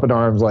up in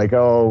arms like,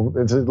 oh,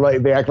 it's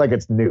like they act like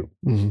it's new.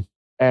 Mm-hmm.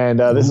 And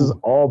this has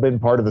all been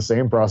part of the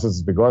same process.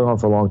 It's been going on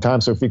for a long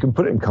time. So if you can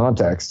put it in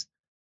context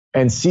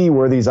and see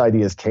where these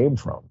ideas came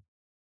from.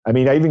 I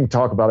mean, I even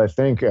talk about, I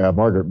think,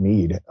 Margaret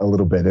Mead a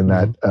little bit in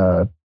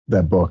that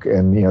book.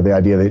 And, the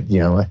idea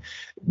that,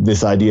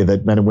 this idea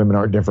that men and women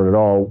aren't different at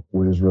all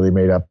was really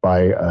made up by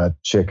a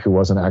chick who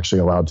wasn't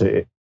actually allowed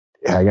to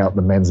hang out in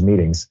the men's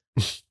meetings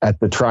at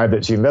the tribe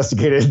that she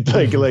investigated.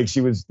 Like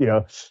she was,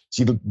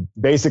 she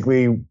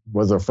basically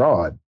was a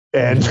fraud,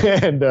 and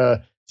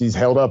she's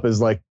held up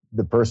as like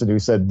the person who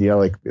said,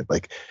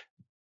 like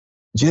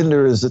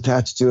gender is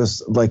attached to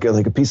us like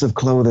a piece of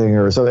clothing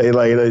or something. She had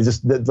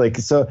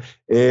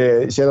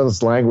all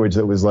this language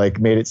that was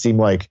like made it seem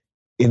like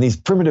in these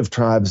primitive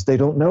tribes they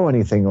don't know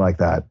anything like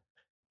that,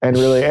 and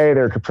really,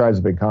 their tribes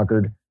have been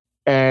conquered,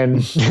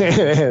 and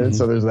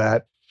so there's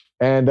that.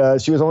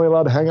 And she was only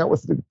allowed to hang out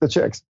with the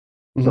chicks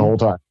the whole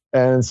time.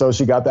 And so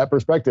she got that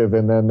perspective.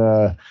 And then,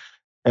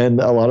 and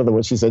a lot of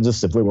what she said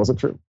just simply wasn't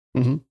true.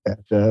 Mm-hmm. And,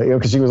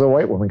 because she was a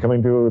white woman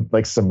coming to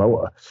like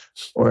Samoa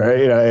or,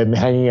 and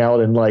hanging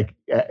out and like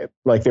they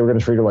were going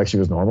to treat her like she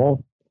was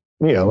normal.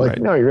 Right.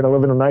 No, you're going to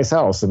live in a nice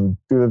house and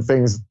do the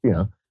things,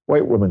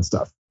 white women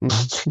stuff.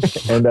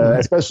 And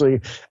especially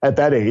at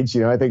that age,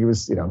 I think it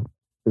was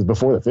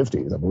before the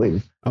 50s, I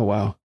believe. Oh,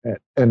 wow.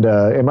 And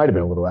it might have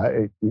been a little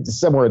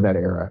somewhere in that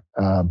era.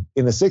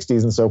 In the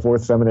 60s and so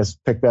forth, feminists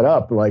picked that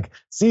up. Like,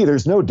 see,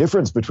 there's no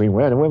difference between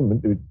men and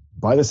women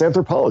by this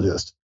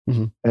anthropologist.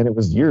 Mm-hmm. And it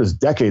was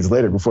decades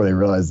later before they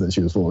realized that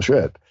she was full of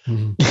shit.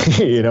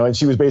 Mm-hmm. And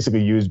she was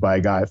basically used by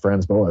a guy,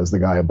 Franz Boas, the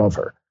guy above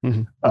her,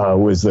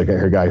 was like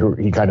her guy who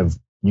he kind of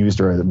used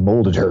her and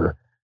molded her.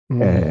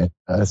 Mm.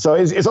 And so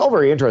it's all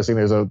very interesting.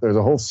 There's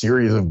a whole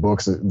series of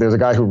books. There's a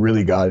guy who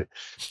really got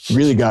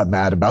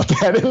mad about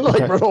that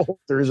and wrote a whole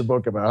series of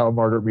books about how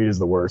Margaret Mead is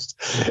the worst.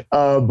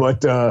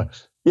 But I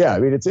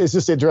mean, it's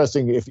just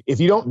interesting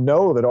if you don't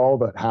know that all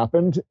that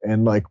happened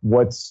and like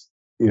what's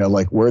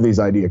where these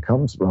idea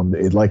comes from.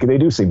 They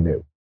do seem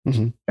new.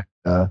 Mm-hmm.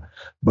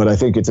 But I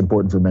think it's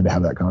important for men to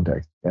have that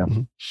context. Yeah.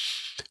 Mm-hmm.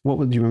 What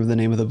would you remember the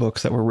name of the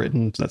books that were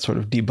written that sort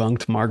of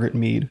debunked Margaret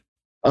Mead?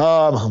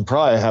 I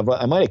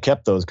might have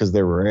kept those because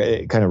they were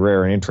kind of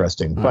rare and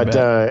interesting. But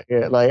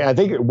I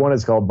think one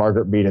is called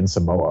Margaret Mead in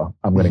Samoa.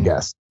 I'm going to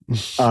guess. But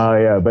it's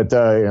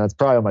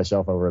probably on my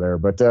shelf over there.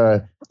 But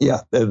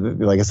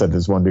like I said,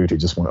 there's one dude who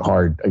just went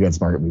hard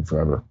against Margaret Mead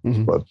forever.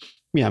 Mm-hmm. But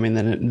yeah, I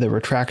mean, the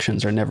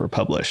retractions are never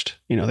published.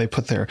 They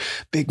put their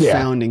big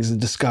foundings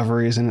and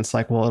discoveries, and it's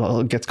like, well,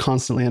 it gets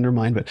constantly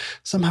undermined. But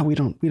somehow we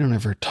don't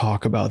ever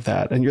talk about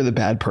that, and you're the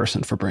bad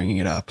person for bringing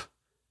it up.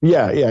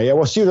 Yeah.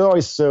 Well, she was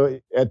always so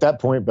at that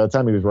point. By the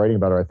time he was writing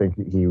about her, I think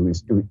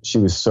she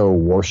was so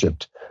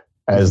worshipped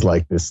as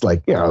like this,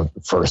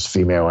 first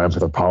female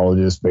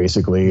anthropologist,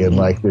 basically, and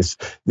like this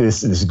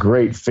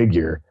great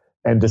figure.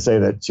 And to say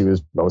that she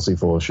was mostly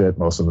full of shit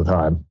most of the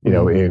time,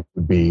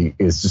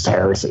 it's just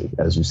heresy,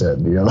 as you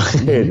said.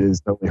 It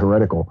is totally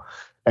heretical.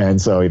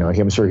 And so,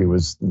 I'm sure he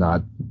was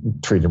not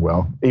treated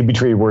well. He'd be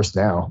treated worse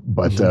now,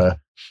 but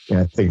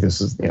I think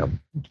this is a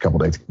couple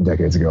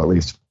decades ago at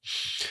least.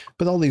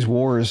 But all these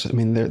wars, I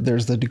mean,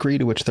 there's the degree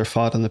to which they're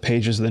fought on the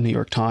pages of the New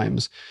York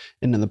Times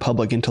and in the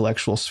public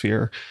intellectual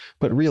sphere.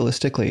 But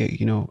realistically,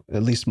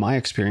 at least my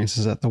experience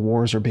is that the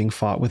wars are being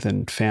fought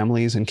within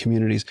families and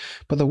communities.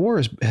 But the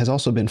war has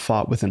also been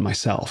fought within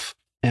myself.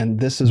 And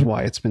this is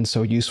why it's been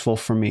so useful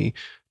for me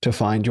to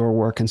find your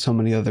work and so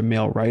many other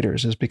male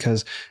writers, is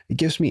because it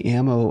gives me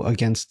ammo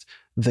against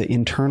the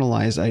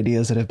internalized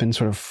ideas that have been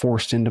sort of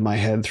forced into my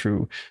head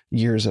through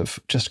years of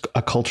just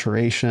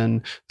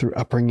acculturation, through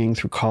upbringing,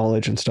 through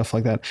college and stuff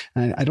like that.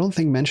 And I don't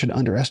think men should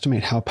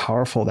underestimate how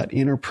powerful that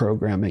inner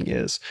programming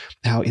is,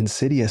 how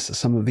insidious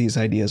some of these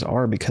ideas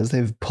are, because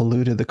they've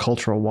polluted the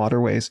cultural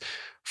waterways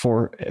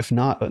for, if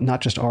not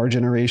just our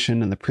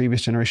generation and the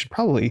previous generation,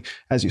 probably,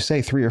 as you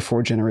say, 3 or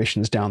 4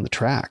 generations down the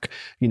track.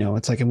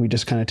 It's like, and we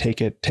just kind of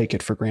take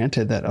it for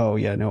granted that,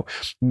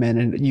 men,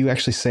 and you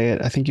actually say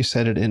it, I think you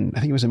said it I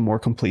think it was in More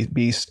Complete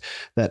Beast,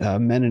 that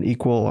men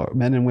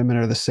and women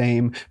are the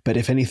same, but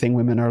if anything,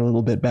 women are a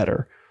little bit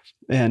better.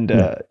 And,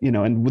 and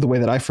the way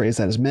that I phrase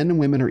that is men and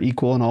women are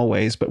equal in all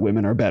ways, but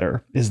women are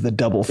better, is the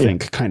double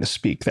think kind of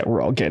speak that we're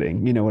all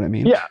getting. You know what I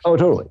mean? Yeah. Oh,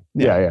 totally.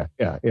 Yeah.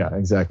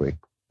 Exactly.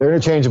 They're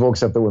interchangeable,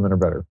 except the women are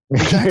better.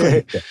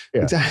 Exactly.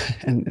 Exactly.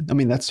 And I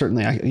mean, that's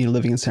certainly,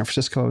 living in San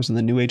Francisco, I was in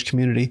the New Age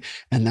community,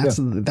 and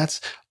that's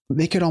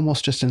they could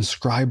almost just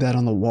inscribe that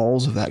on the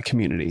walls of that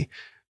community.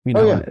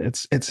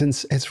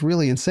 It's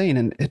really insane,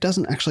 and it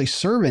doesn't actually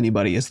serve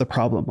anybody is the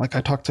problem. Like,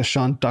 I talked to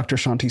Dr.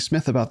 Shanti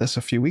Smith about this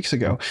a few weeks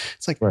ago.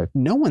 It's like,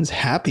 no one's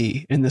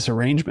happy in this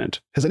arrangement.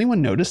 Has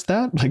anyone noticed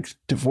that? Like,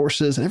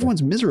 divorces and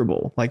everyone's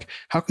miserable. Like,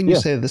 how can you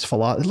say this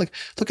philosophy? Like,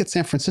 look at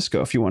San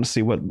Francisco if you want to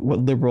see what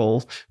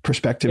liberal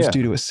perspectives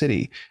do to a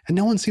city, and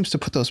no one seems to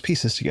put those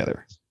pieces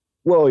together.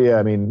 Well, yeah,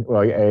 I mean,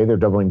 well, they're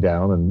doubling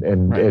down,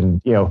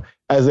 and you know,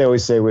 as they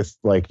always say with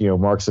like, you know,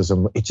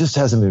 Marxism, it just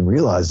hasn't been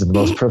realized in the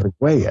most perfect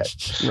way yet.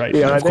 Right. You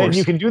know, and then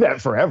you can do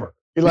that forever.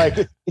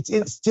 Like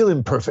it's still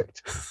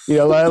imperfect. You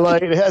know,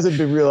 like it hasn't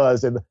been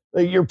realized, and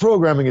like, your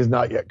programming is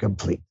not yet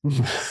complete.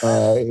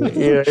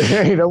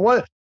 You know,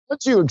 once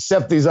you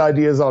accept these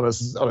ideas on a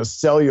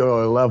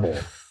cellular level,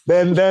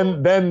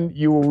 then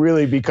you will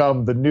really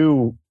become the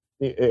new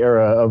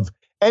era of.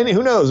 And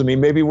who knows? I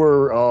mean, maybe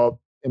we're. I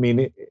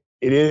mean.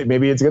 It is,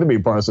 maybe it's going to be a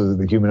process of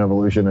the human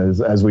evolution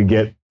as we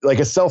get like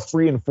a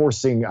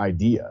self-reinforcing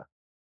idea.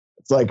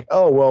 It's like,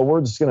 oh, well,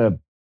 we're just going to,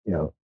 you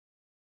know,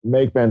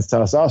 make men's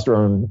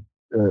testosterone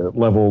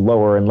level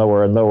lower and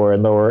lower and lower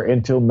and lower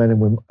until men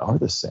and women are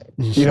the same.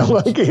 You know,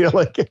 like,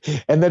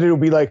 and then it'll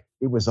be like,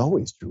 it was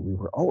always true. We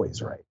were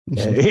always right.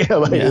 You know,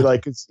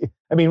 like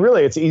I mean,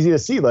 really, it's easy to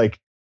see like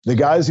the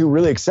guys who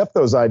really accept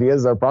those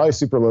ideas are probably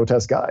super low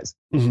test guys.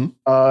 You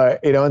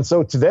know, and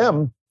so to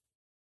them,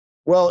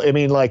 well, I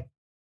mean, like,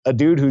 a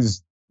dude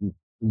who's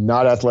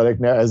not athletic,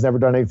 has never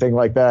done anything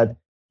like that.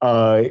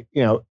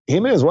 You know,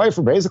 him and his wife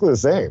are basically the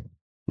same.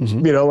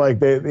 You know,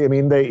 like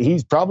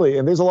he's probably,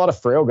 and there's a lot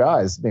of frail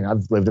guys. I mean,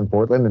 I've lived in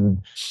Portland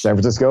and San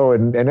Francisco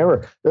and there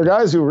are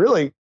guys who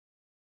really,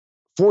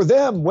 for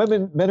them,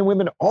 men and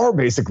women are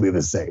basically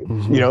the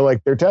same. You know,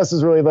 like their test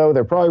is really low.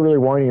 They're probably really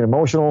whiny and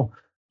emotional.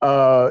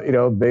 You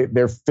know,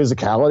 their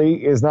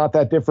physicality is not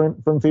that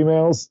different from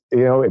females,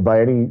 you know,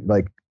 by any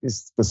like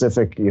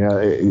specific, you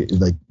know,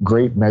 like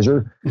great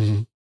measure.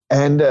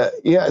 And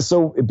yeah,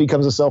 so it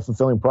becomes a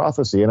self-fulfilling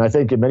prophecy. And I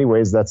think in many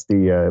ways that's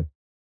the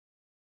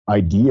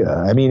idea.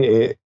 I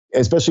mean,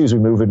 especially as we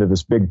move into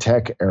this big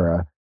tech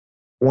era,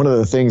 one of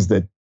the things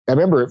that I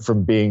remember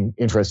from being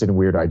interested in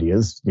weird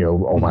ideas, you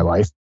know, all my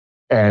life,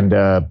 and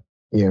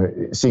you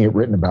know, seeing it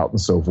written about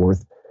and so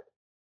forth,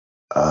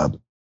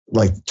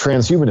 like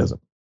transhumanism.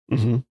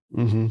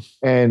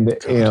 And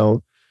you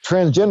know,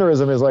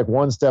 transgenderism is like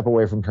one step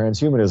away from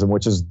transhumanism,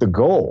 which is the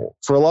goal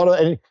for a lot of,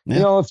 and, you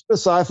know, if you're a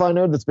sci-fi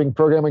nerd that's been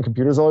programming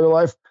computers all your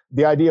life,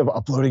 the idea of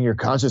uploading your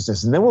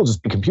consciousness and then we'll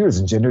just be computers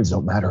and genders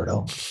don't matter at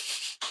all.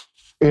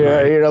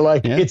 Yeah, you know,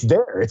 like it's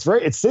there, it's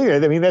right, it's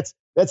there. I mean,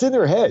 that's in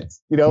their heads,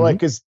 you know, like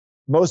because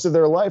most of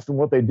their life and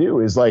what they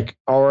do is like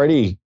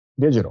already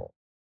digital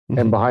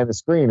and behind the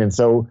screen, and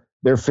so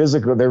they're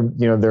physical, they're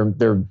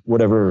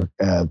whatever.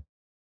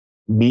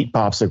 Meat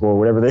popsicle or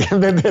whatever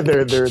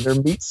their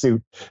meat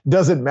suit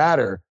doesn't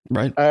matter,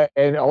 right?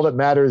 And all that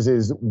matters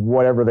is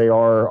whatever they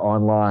are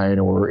online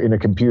or in a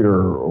computer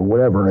or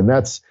whatever. And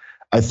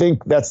I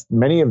think that's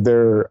many of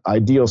their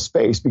ideal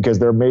space because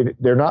they're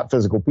not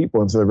physical people,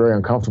 and so they're very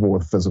uncomfortable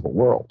with the physical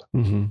world.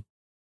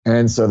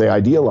 And so they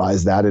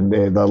idealize that, and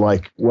they're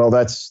like, well,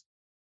 that's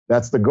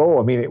the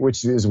goal. I mean,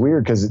 which is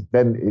weird because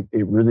then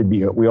it really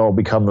we all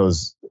become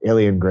those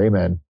alien gray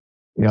men.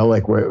 You know,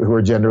 like who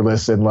are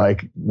genderless and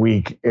like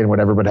weak and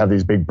whatever, but have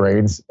these big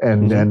brains.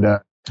 And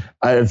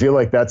I feel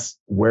like that's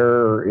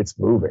where it's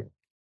moving.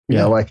 You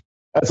know, like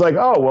that's like,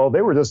 oh, well,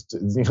 they were just,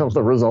 you know,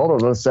 the result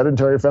of a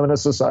sedentary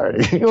feminist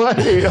society. You know,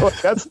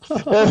 like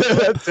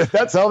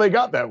that's how they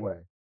got that way.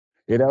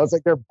 You know, it's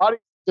like their bodies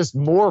just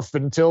morph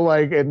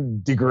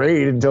and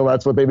degrade until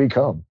that's what they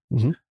become.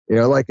 You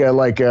know, like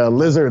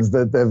lizards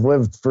that have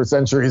lived for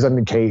centuries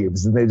in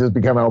caves and they just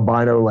become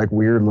albino, like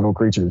weird little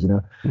creatures. You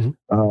know,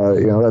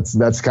 you know,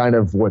 that's kind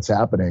of what's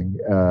happening.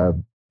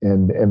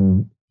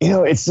 And you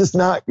know, it's just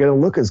not going to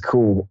look as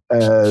cool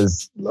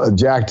as a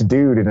jacked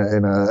dude in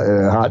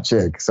a hot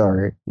chick.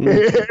 Sorry,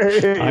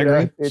 I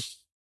agree.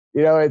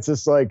 You know, it's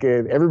just like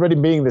everybody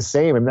being the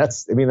same, and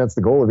that's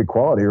the goal of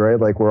equality, right?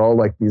 Like we're all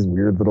like these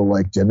weird little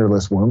like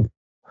genderless ones.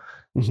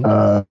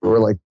 We're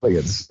like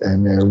kids,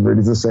 and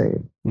everybody's the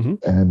same.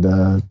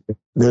 And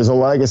there's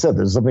like I said,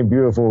 there's something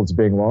beautiful that's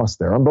being lost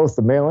there on both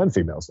the male and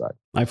female side.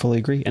 I fully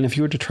agree. And if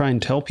you were to try and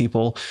tell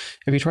people,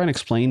 if you try and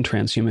explain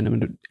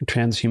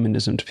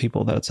transhumanism to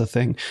people that it's a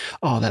thing,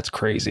 oh, that's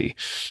crazy.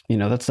 You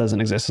know, that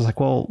doesn't exist. It's like,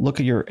 well, look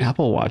at your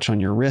Apple Watch on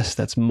your wrist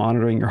that's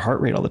monitoring your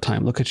heart rate all the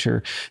time. Look at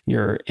your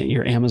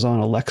Amazon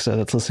Alexa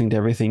that's listening to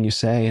everything you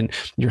say, and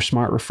your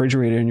smart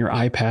refrigerator and your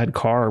iPad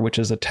car, which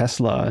is a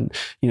Tesla, and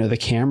you know, the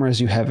cameras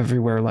you have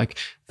everywhere. Like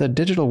the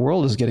digital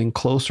world is getting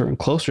closer and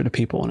closer to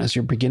people. And as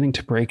you're beginning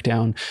to break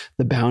down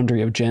the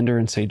boundary of gender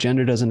and say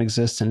gender doesn't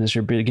exist, and as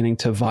you're beginning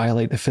to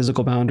violate the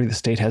physical boundary, the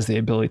state has the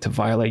ability to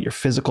violate your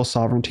physical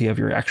sovereignty of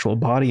your actual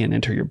body and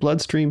enter your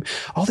bloodstream.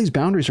 All these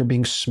boundaries are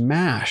being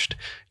smashed,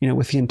 you know,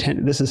 with the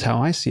intent, this is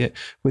how I see it,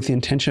 with the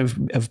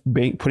intention of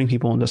putting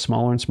people into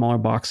smaller and smaller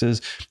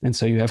boxes. And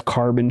so you have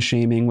carbon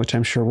shaming, which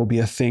I'm sure will be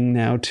a thing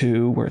now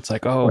too, where it's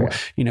like,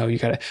 you know, you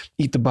got to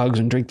eat the bugs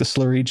and drink the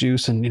slurry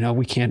juice, and, you know,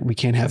 we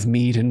can't have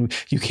meat, and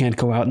you can't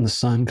go out in the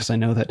sun, because I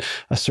know that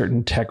a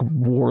certain tech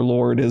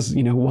warlord is,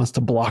 you know, wants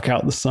to block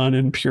out the sun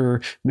in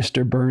pure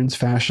Mr. Burns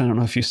fashion. I don't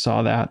know if you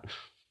saw that.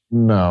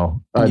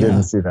 No, I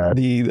didn't see that.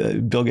 The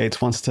Bill Gates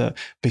wants to,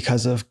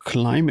 because of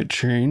climate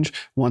change,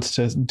 wants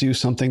to do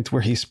something to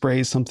where he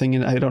sprays something,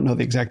 and I don't know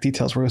the exact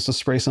details, where he wants to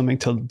spray something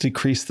to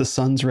decrease the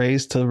sun's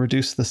rays, to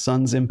reduce the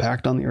sun's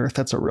impact on the earth.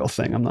 That's a real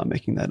thing. I'm not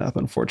making that up,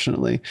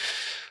 unfortunately.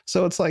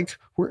 So it's like,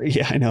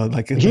 I know,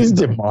 like he's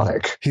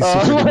demonic. He's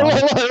super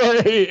demonic.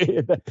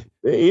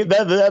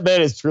 that man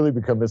has truly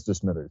become Mr.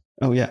 Smithers.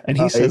 Oh yeah, and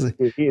he says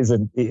he is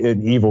an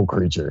evil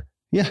creature.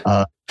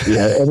 Yeah,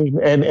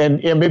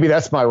 and maybe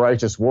that's my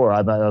righteous war.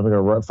 I'm going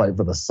to fight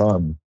for the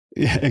sun.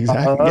 Yeah,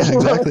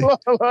 exactly.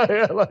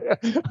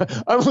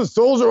 I'm a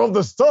soldier of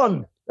the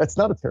sun. That's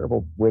not a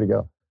terrible way to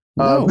go.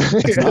 No,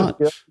 it's not.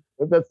 Yeah,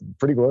 that's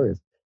pretty glorious.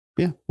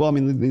 Yeah. Well, I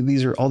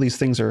mean, all these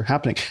things are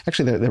happening.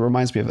 Actually, that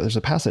reminds me of, there's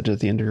a passage at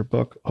the end of your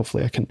book.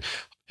 Hopefully I can,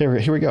 here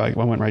we go. I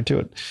went right to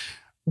it.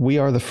 We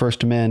are the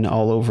first men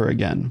all over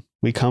again.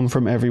 We come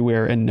from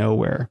everywhere and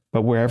nowhere,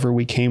 but wherever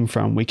we came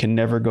from, we can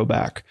never go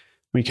back.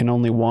 We can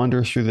only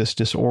wander through this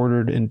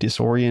disordered and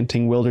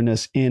disorienting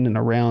wilderness in and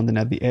around and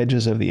at the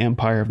edges of the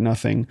empire of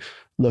nothing,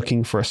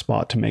 looking for a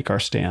spot to make our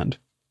stand.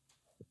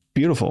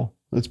 Beautiful.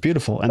 It's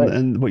beautiful.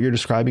 And what you're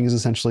describing is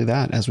essentially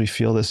that, as we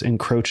feel this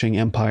encroaching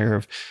empire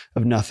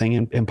of nothing,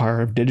 and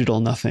empire of digital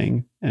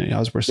nothing. And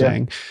as we're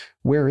saying,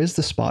 where is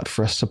the spot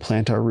for us to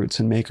plant our roots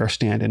and make our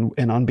stand?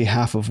 And on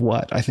behalf of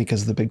what, I think,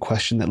 is the big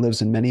question that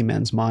lives in many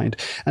men's mind.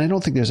 And I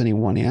don't think there's any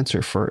one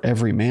answer for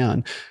every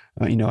man.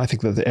 I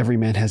think that every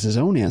man has his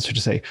own answer to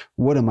say,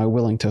 what am I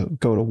willing to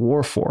go to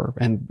war for?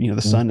 And,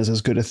 the sun is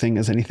as good a thing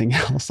as anything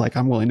else. Like,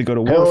 I'm willing to go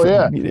to war for.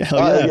 Yeah.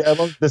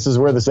 This is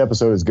where this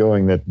episode is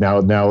going, that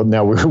now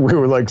we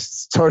were like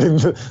starting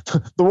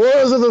the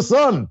wars of the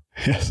sun.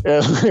 Yes.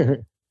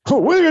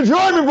 Will you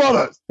join me,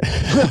 brothers?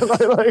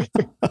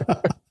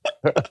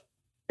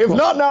 If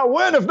not now,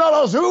 when? If not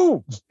us,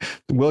 who?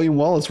 William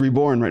Wallace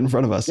reborn right in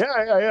front of us.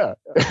 Yeah.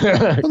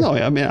 Well, no,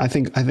 I mean, I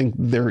think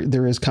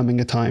there is coming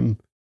a time,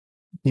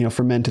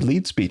 for men to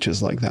lead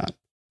speeches like that.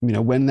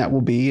 When that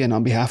will be and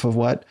on behalf of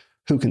what,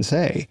 who can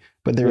say?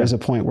 But there is a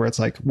point where it's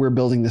like, we're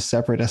building this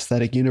separate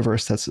aesthetic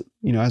universe that's,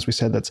 as we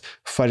said, that's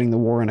fighting the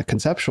war in a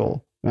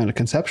conceptual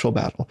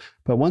battle.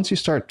 But once you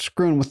start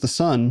screwing with the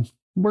sun,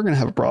 we're going to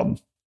have a problem.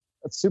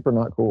 That's super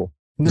not cool.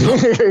 No.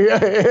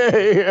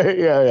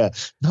 Yeah.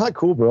 Not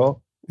cool,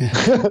 bro.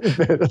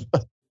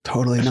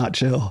 Totally not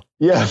chill.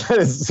 Yeah, that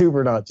is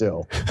super not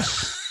chill.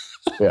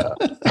 Yeah.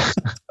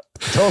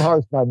 Don't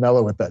harsh my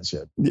mellow with that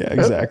shit. Yeah,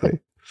 exactly.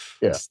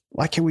 Yeah.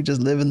 Why can't we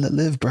just live and let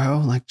live, bro?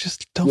 Like,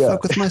 just don't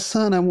fuck with my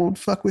son. I won't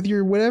fuck with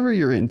your whatever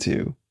you're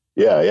into.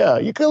 Yeah.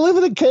 You can live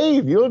in a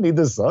cave. You don't need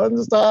the sun.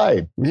 Just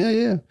hide.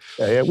 Yeah.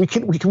 We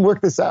can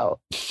work this out.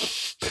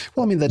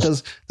 Well, I mean, that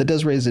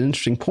does raise an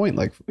interesting point.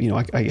 Like,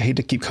 I hate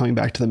to keep coming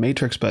back to The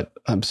Matrix, but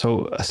I'm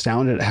so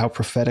astounded at how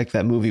prophetic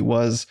that movie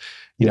was.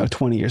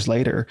 20 years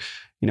later,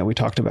 we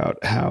talked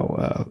about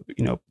how,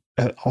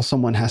 all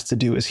someone has to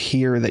do is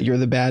hear that you're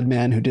the bad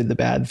man who did the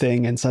bad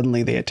thing, and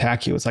suddenly they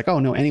attack you. It's like, oh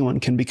no,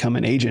 anyone can become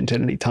an agent at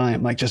any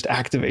time, like just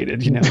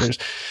activated. There's,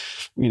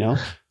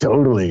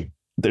 totally.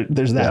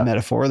 There's that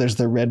metaphor. There's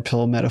the red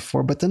pill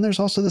metaphor, but then there's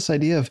also this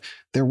idea of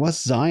there was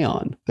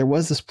Zion. There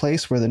was this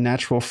place where the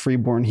natural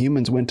freeborn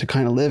humans went to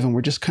kind of live, and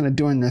we're just kind of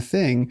doing their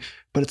thing.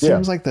 But it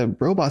seems like the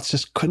robots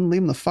just couldn't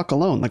leave them the fuck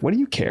alone. Like, what do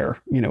you care?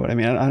 You know what I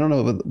mean? I don't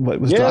know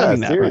what was driving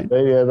that. Right?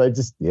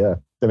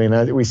 I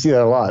mean, we see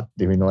that a lot.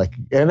 I mean, like,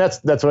 and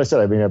that's what I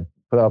said. I mean, I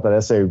put out that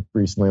essay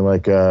recently,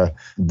 like, they're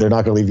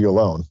not going to leave you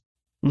alone.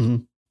 Mm-hmm.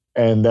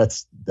 And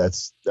that's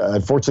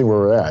unfortunately where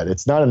we're at.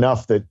 It's not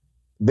enough that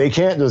they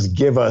can't just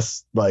give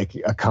us like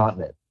a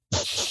continent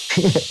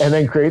and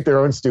then create their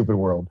own stupid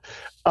world.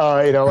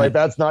 Like,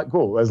 that's not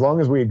cool. As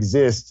long as we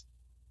exist,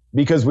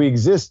 because we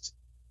exist,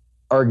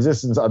 our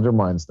existence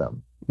undermines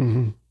them.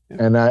 Mm-hmm. Yeah.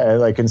 And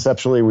like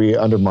conceptually, we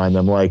undermine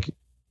them. Like,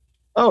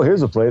 oh,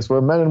 here's a place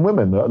where men and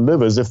women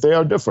live as if they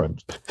are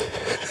different.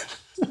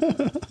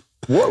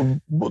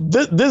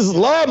 This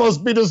law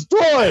must be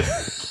destroyed.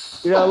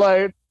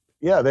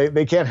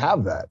 They can't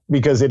have that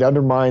because it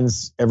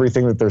undermines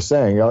everything that they're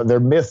saying. Their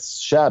myths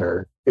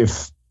shatter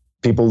if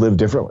people live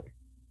differently.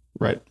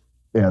 Right.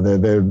 Yeah,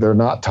 they're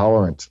not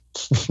tolerant.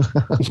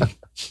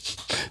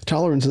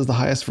 Tolerance is the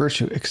highest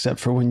virtue, except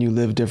for when you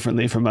live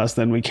differently from us,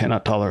 then we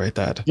cannot tolerate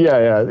that.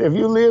 Yeah. If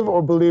you live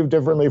or believe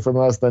differently from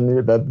us,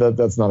 then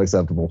that's not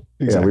acceptable.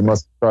 Exactly. Yeah, we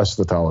must crush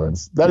the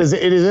tolerance. It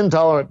is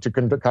intolerant to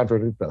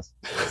contradict us.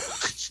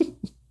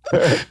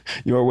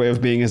 Your way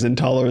of being is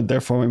intolerant,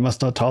 therefore we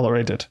must not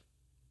tolerate it.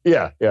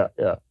 Yeah.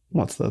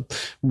 What's the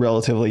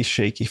relatively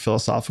shaky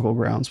philosophical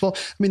grounds? Well,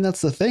 I mean,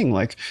 that's the thing.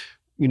 Like,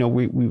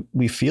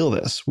 we feel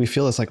this. We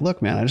feel this like,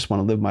 look, man, I just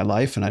want to live my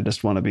life and I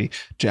just want to be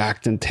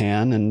jacked and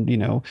tan and,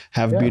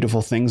 have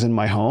beautiful things in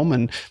my home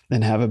and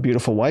have a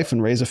beautiful wife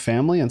and raise a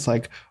family. And it's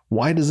like,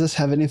 why does this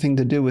have anything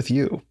to do with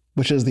you?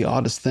 Which is the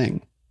oddest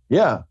thing.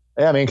 Yeah.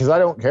 I mean, because I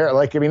don't care.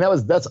 Like, I mean,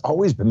 that's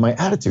always been my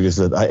attitude is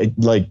that I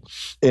like,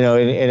 and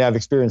I've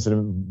experienced it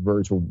in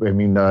virtual. I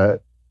mean, I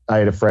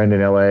had a friend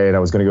in LA and I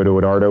was going to go to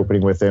an art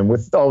opening with him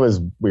with all his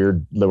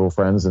weird liberal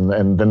friends. And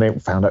then they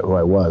found out who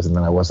I was and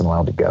then I wasn't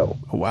allowed to go.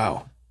 Oh,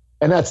 wow.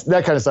 And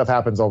that kind of stuff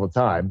happens all the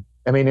time.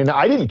 I mean, and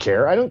I didn't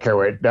care. I don't care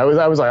what I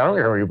was like, I don't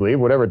care what you believe,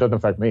 whatever. It doesn't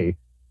affect me.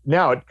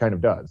 Now it kind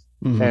of does.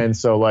 Mm-hmm. And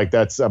so like,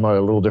 I'm a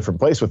little different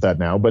place with that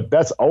now, but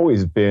that's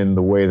always been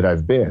the way that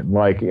I've been.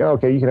 Like,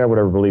 okay, you can have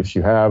whatever beliefs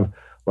you have,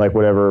 like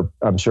whatever.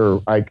 I'm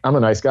sure I'm a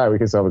nice guy. We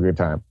can still have a good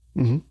time.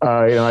 Mm-hmm.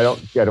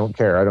 I don't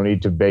care. I don't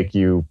need to bake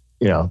you,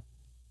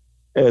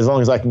 as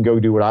long as I can go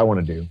do what I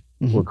want to do,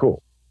 mm-hmm. we're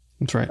cool.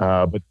 That's right.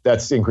 But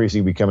that's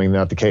increasingly becoming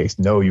not the case.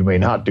 No, you may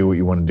not do what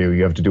you want to do.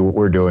 You have to do what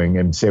we're doing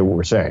and say what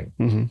we're saying.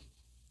 Mm-hmm.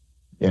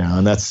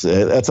 And that's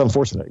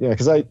unfortunate. Yeah,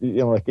 because like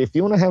if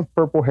you want to have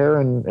purple hair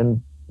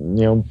and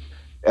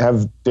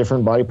have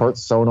different body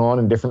parts sewn on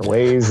in different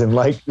ways and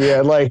like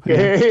like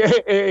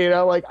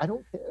I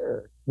don't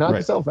care. Knock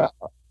yourself out.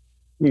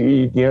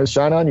 You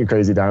shine on, you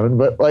crazy diamond.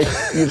 But like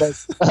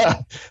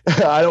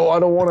I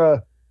don't want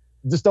to.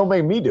 Just don't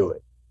make me do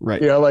it.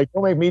 Right.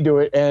 Don't make me do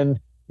it. And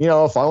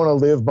if I want to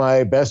live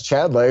my best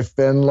Chad life,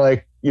 then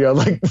like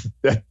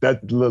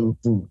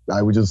that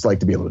I would just like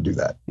to be able to do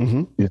that.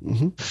 Mm-hmm. Yeah.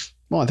 Mm-hmm.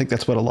 Well, I think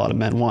that's what a lot of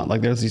men want.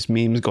 Like there's these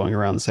memes going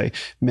around that say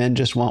men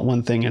just want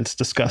one thing and it's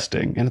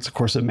disgusting. And it's of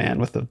course a man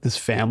with this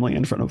family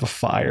in front of a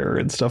fire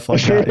and stuff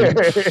like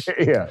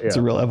that. It's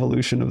a real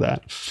evolution of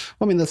that.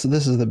 Well, I mean, this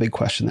is the big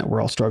question that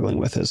we're all struggling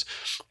with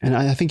and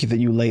I think that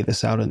you lay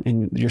this out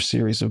in your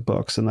series of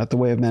books, and that The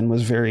Way of Men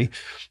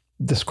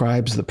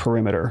describes the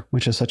perimeter,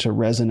 which is such a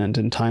resonant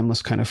and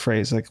timeless kind of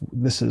phrase. Like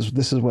this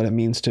is what it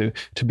means to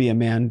be a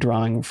man,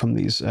 drawing from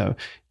these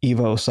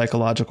Evo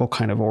psychological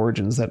kind of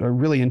origins that are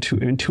really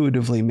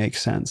intuitively make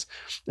sense.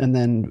 And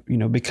then,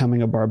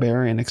 becoming a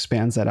barbarian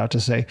expands that out to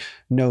say,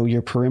 no,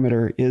 your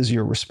perimeter is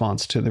your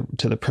response to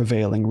the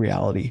prevailing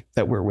reality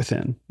that we're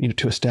within,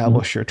 to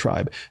establish mm-hmm. your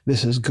tribe.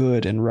 This is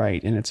good and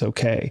right, and it's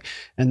okay.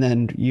 And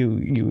then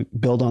you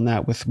build on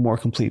that with more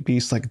complete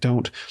beasts, like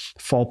don't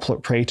fall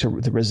prey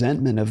to the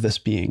resentment of this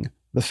being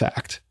the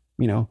fact,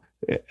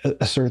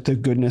 assert the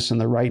goodness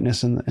and the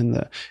rightness and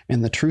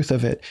the truth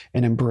of it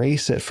and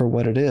embrace it for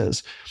what it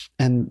is.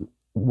 And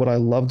what I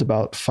loved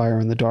about Fire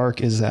in the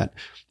Dark is that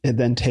it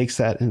then takes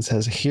that and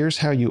says, here's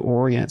how you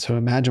orient. So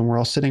imagine we're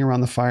all sitting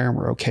around the fire and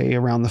we're okay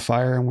around the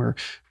fire and we're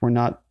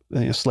not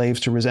slaves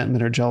to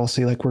resentment or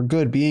jealousy. Like we're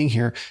good being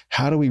here.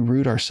 How do we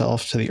root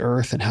ourselves to the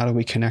earth, and how do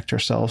we connect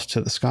ourselves to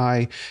the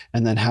sky?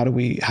 And then how do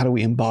we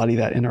embody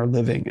that in our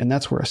living? And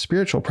that's where a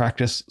spiritual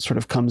practice sort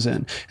of comes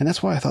in. And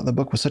that's why I thought the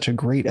book was such a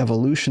great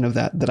evolution of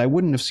that I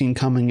wouldn't have seen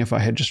coming if I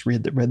had just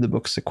read the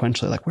book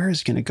sequentially. Like, where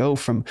is he going to go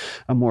from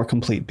a more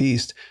complete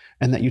beast?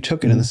 And that you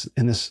took it mm-hmm.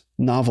 in this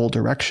novel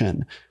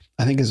direction,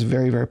 I think is a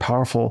very, very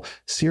powerful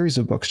series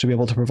of books to be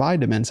able to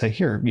provide to men. Say,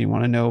 here, you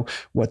want to know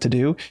what to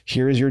do?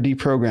 Here is your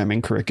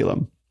deprogramming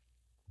curriculum.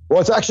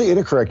 Well, it's actually in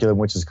a curriculum,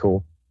 which is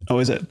cool. Oh,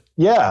 is it?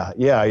 Yeah.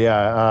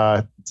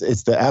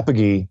 It's the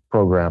Apogee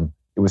program.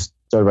 It was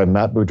started by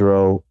Matt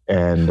Boudreau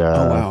and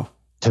wow.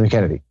 Timmy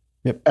Kennedy.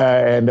 Yep.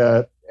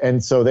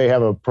 And so they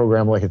have a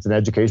program, like it's an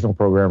educational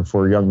program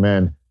for young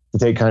men to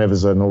take kind of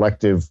as an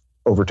elective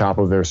over top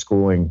of their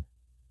schooling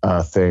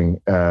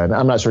thing. And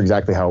I'm not sure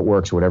exactly how it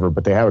works or whatever,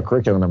 but they have a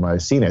curriculum and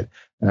I've seen it.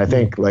 And I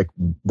think like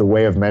The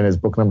Way of Men is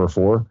book number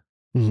 4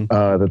 mm-hmm.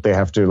 That they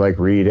have to like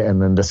read.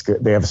 And then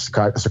they have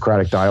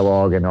Socratic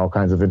dialogue and all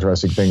kinds of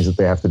interesting things that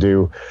they have to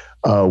do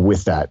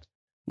with that.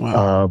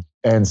 Wow.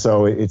 And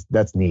so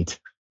that's neat.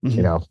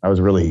 Mm-hmm. I was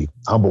really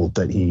humbled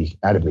that he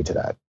added me to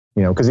that,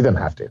 because he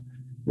doesn't have to,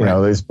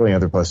 there's plenty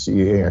of other plus,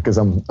 because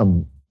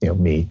I'm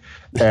me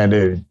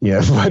and,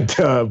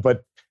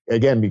 but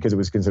again, because it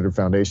was considered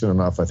foundational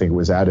enough, I think it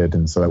was added.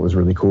 And so that was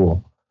really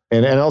cool.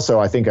 And also,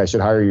 I think I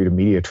should hire you to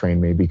media train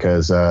me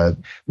because,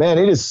 man,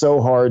 it is so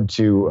hard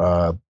to,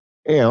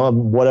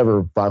 I'm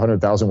whatever,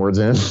 500,000 words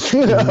in,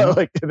 mm-hmm.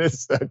 like in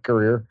this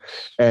career.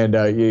 And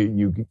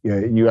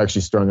you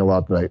actually strung a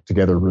lot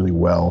together really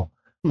well.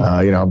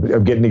 Mm-hmm.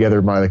 I'm getting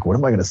together my, like, what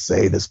am I going to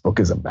say this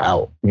book is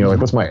about? Mm-hmm. Like,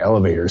 what's my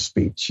elevator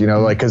speech?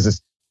 Like, because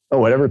it's,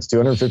 whatever, it's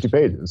 250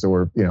 pages.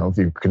 Or, if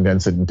you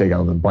condense it and take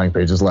out the blank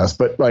pages less.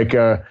 But like,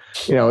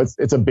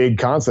 it's a big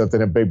concept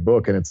and a big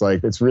book. And it's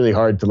like, it's really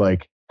hard to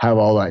like have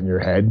all that in your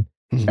head.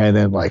 Mm-hmm. And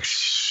then like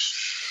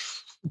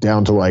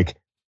down to like,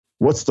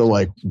 what's the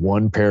like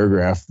one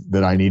paragraph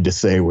that I need to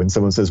say when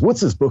someone says,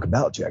 what's this book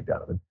about, Jack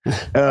Donovan?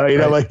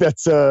 Right. Like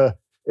that's,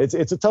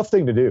 it's a tough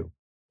thing to do.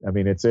 I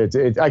mean, it's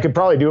I could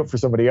probably do it for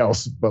somebody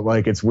else, but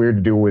like, it's weird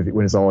to do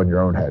when it's all in your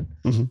own head.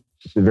 Mm-hmm.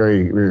 It's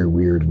very, very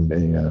weird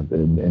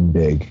and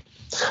big.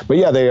 But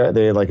yeah,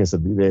 they like I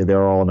said,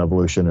 they're all in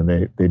evolution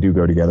and they do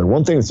go together.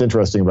 One thing that's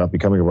interesting about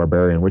becoming a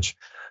barbarian, which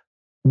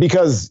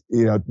because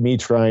me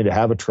trying to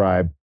have a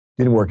tribe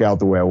didn't work out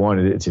the way I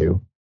wanted it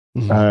to,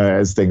 mm-hmm.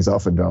 As things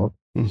often don't.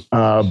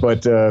 Mm-hmm.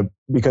 But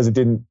because it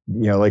didn't,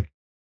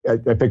 I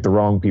picked the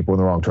wrong people in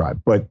the wrong tribe.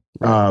 But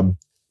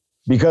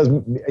because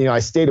I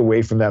stayed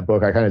away from that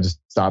book, I kind of just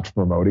stopped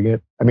promoting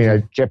it. I mean,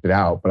 I kept it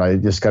out, but I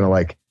just kind of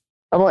like.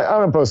 I'm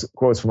going to post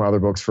quotes from other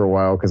books for a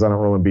while because I don't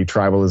really be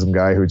tribalism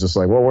guy who's just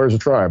like, well, where's your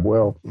tribe?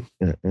 Well,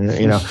 right. I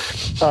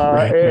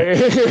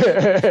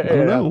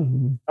don't know.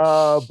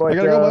 But I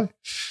gotta go by.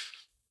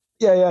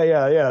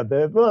 Yeah.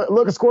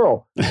 Look, a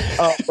squirrel.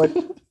 But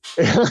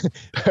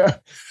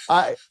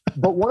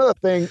but one of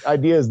the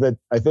ideas that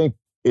I think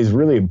is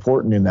really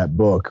important in that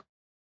book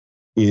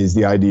is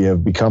the idea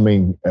of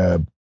becoming,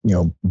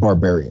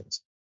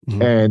 barbarians.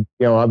 Mm-hmm. And,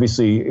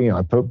 obviously,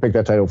 I picked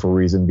that title for a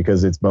reason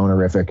because it's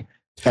bonerific.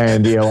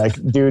 And,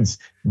 dudes,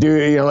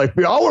 I want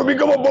to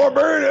become a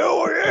barbarian.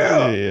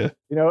 Oh,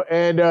 yeah.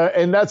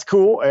 And that's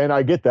cool. And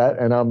I get that.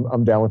 And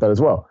I'm down with that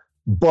as well.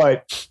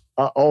 But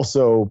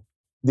also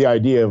the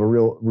idea of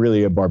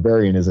really a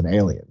barbarian is an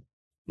alien.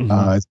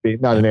 Mm-hmm.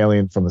 It's not an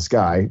alien from the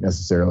sky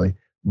necessarily,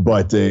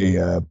 but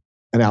an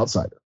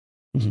outsider.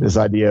 Mm-hmm. This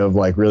idea of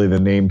really the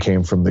name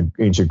came from the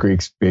ancient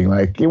Greeks being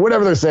like,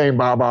 whatever they're saying,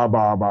 bah, bah,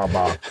 bah, bah,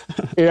 bah.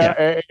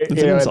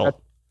 It's an insult.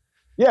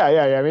 Yeah.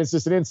 I mean, it's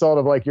just an insult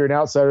of you're an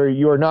outsider.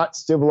 You are not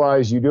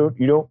civilized. You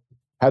don't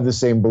have the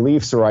same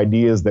beliefs or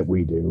ideas that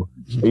we do.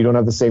 Mm-hmm. You don't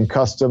have the same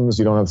customs.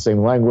 You don't have the same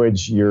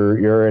language.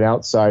 You're an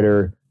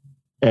outsider,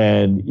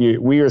 and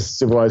we are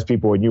civilized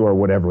people, and you are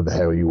whatever the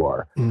hell you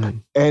are. Mm-hmm.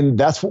 And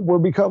that's what we're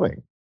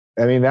becoming.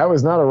 I mean, that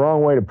was not a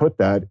wrong way to put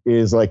that.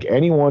 Is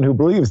anyone who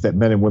believes that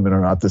men and women are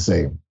not the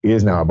same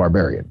is now a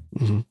barbarian.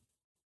 Mm-hmm.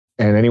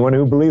 And anyone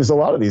who believes a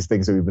lot of these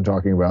things that we've been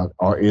talking about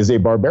is a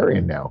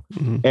barbarian now.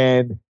 Mm-hmm.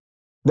 And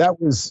that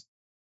was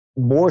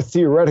more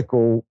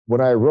theoretical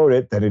when I wrote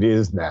it than it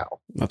is now.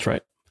 That's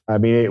right. I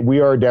mean, we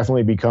are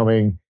definitely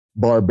becoming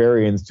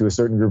barbarians to a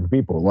certain group of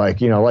people. With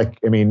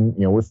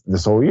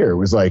this whole year, it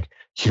was you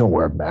don't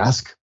wear a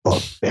mask,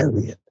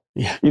 barbarian.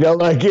 Yeah.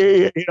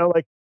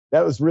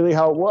 That was really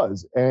how it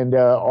was. And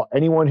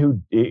anyone who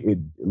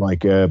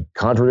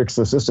contradicts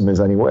the system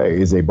in any way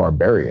is a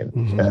barbarian.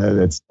 Mm-hmm.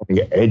 That's on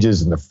the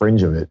edges and the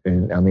fringe of it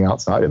and on the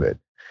outside of it.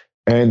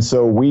 And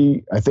so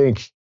I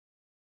think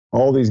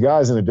all these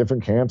guys in the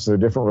different camps, the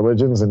different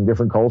religions and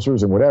different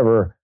cultures and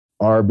whatever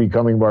are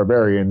becoming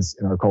barbarians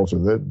in our culture.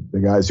 The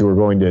guys who are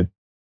going to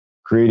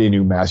create a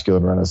new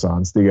masculine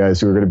renaissance, the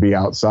guys who are going to be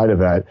outside of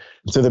that.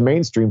 To the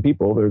mainstream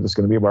people, they're just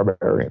going to be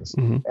barbarians.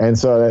 Mm-hmm. And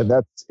so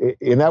that's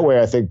in that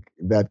way, I think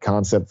that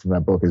concept from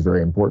that book is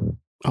very important.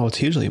 Oh, it's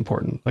hugely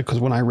important. Because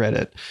when I read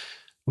it,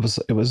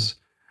 it was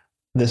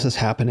this is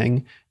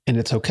happening and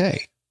it's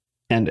okay.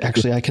 And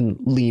actually I can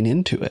lean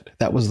into it.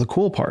 That was the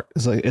cool part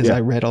I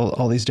read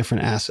all these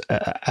different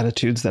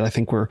attitudes that I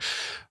think were,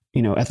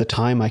 at the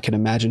time I can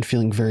imagine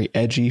feeling very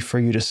edgy for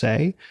you to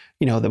say,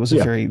 that was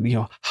a very,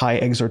 high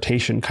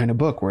exhortation kind of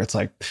book where it's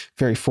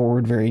very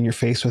forward, very in your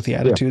face with the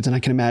attitudes. And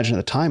I can imagine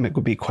at the time it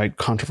would be quite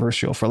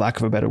controversial for lack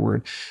of a better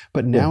word.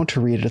 But now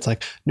to read it, it's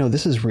no,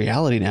 this is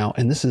reality now.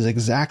 And this is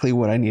exactly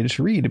what I needed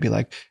to read to be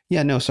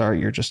no, sorry,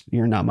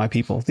 you're not my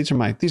people. These are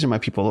my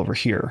people over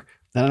here.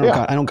 And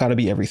I don't got to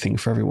be everything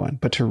for everyone.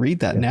 But to read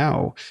that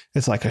now,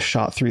 it's like a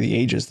shot through the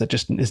ages that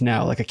just is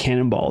now like a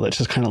cannonball that's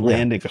just kind of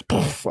landing.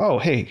 Poof, oh,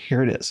 hey,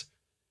 here it is.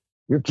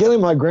 You're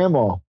killing my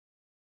grandma.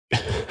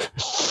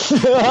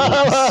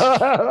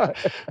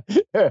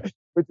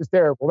 Which is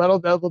terrible.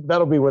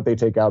 That'll be what they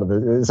take out of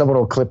it. Someone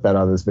will clip that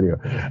out of this video.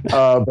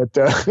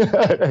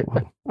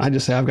 I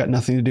just say I've got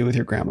nothing to do with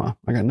your grandma.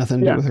 I got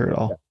nothing to do with her at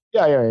all.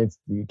 Yeah.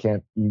 You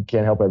can't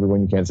help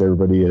everyone. You can't say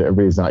everybody.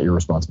 Everybody's not your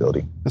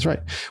responsibility. That's right.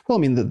 Well,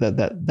 I mean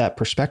that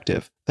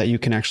perspective that you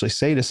can actually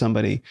say to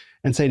somebody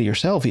and say to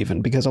yourself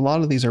even, because a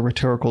lot of these are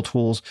rhetorical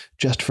tools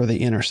just for the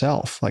inner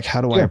self.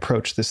 How do I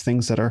approach these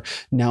things that are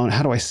now and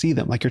how do I see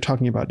them? You're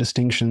talking about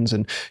distinctions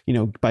and,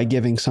 by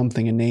giving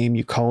something a name,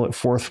 you call it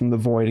forth from the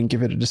void and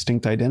give it a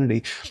distinct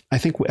identity. I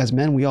think as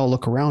men, we all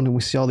look around and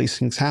we see all these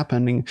things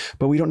happening,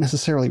 but we don't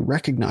necessarily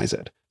recognize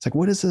it. It's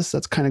what is this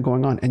that's kind of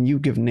going on? And you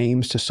give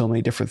names to so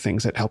many different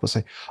things that help us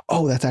say,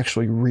 oh, that's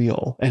actually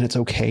real. And it's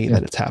okay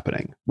that it's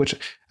happening, which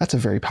that's a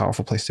very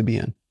powerful place to be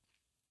in.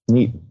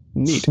 Neat.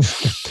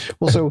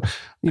 Well, so,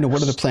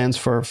 what are the plans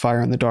for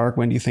Fire in the Dark?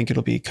 When do you think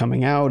it'll be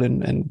coming out?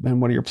 And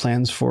what are your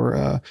plans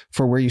for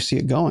where you see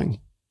it going?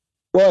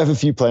 Well, I have a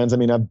few plans. I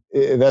mean,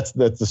 that's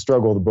the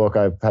struggle of the book.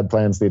 I've had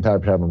plans the entire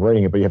time I'm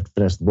writing it, but you have to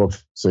finish the book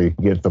so you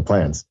can get the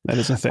plans. That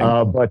is a thing.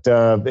 But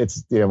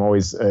it's, I'm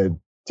always 2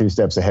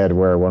 steps ahead of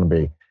where I want to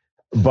be.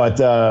 But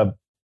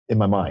in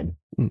my mind,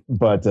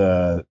 but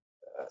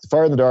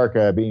Fire in the Dark,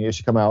 it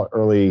should come out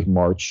early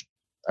March,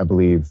 I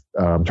believe.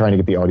 I'm trying to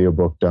get the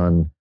audiobook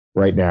done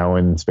right now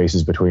in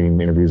spaces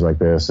between interviews like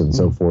this and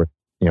so forth.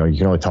 You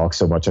can only talk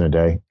so much in a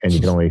day, and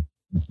you can only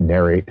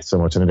narrate so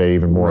much in a day,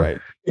 even more. Right.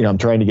 I'm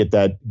trying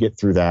to get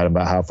through that. I'm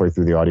about halfway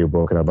through the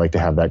audiobook, and I'd like to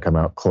have that come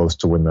out close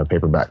to when the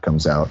paperback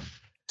comes out.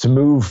 To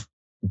move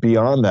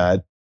beyond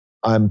that,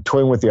 I'm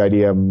toying with the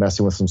idea. I'm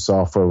messing with some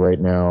software right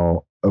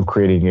now of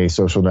creating a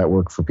social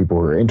network for people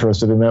who are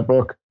interested in that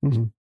book.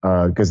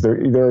 Because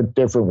there are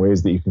different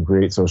ways that you can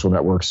create social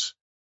networks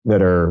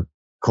that are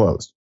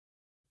closed.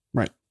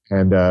 Right.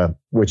 And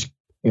which,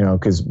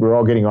 because we're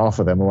all getting off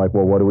of them. I'm like,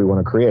 well, what do we want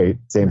to create?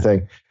 Same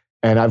thing.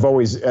 And I've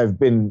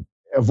been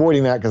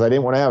avoiding that because I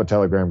didn't want to have a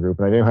Telegram group,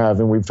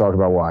 and we've talked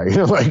about why,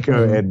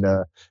 and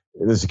the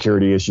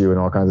security issue and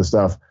all kinds of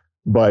stuff.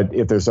 But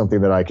if there's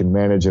something that I can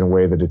manage in a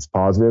way that it's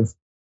positive,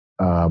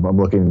 I'm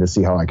looking to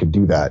see how I could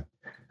do that.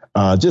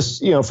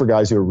 just, for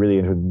guys who are really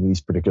into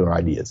these particular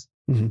ideas,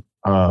 and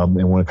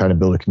want to kind of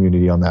build a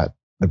community on the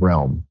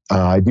realm.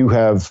 I do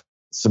have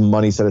some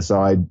money set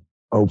aside,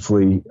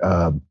 hopefully,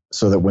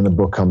 so that when the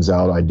book comes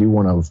out, I do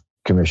want to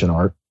commission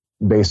art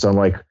based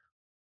on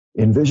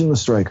envision the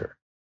striker.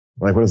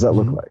 What does that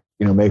look like?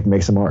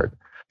 Make some art.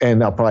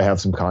 And I'll probably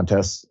have some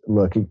contests.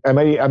 Look, I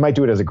might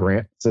do it as a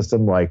grant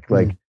system,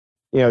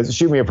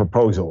 shoot me a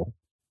proposal,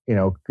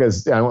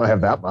 because I don't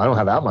have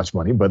that much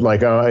money, but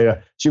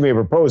shoot me a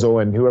proposal,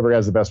 and whoever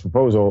has the best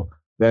proposal,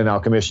 then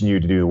I'll commission you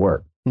to do the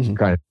work.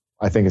 Kind of,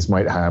 I think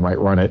I might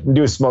run it and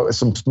do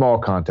some small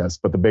contests,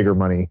 but the bigger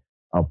money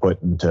I'll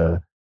put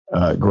into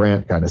a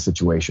grant kind of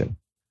situation,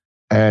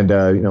 and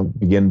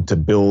begin to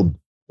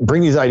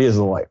bring these ideas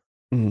to life,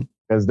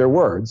 because they're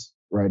words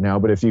right now,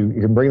 but if you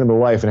can bring them to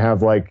life and have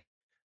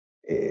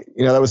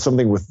that was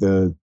something with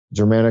the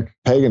Germanic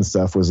pagan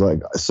stuff, was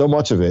so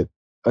much of it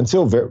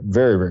until very,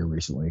 very, very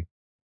recently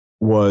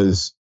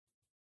was,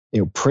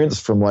 prints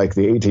from the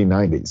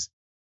 1890s.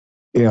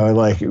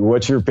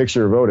 What's your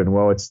picture of Odin?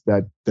 Well, it's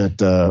that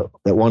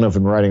one of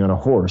him riding on a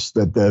horse.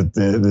 That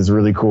is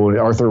really cool.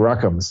 Arthur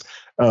Rackham's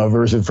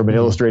version from an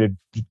illustrated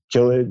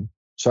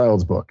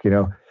child's book.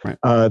 Right.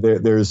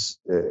 There's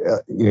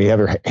you have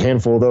a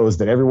handful of those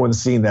that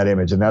everyone's seen that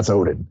image, and that's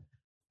Odin.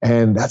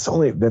 And that's the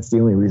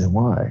only reason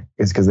why.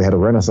 It's because they had a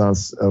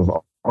renaissance of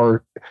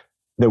art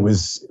that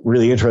was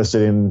really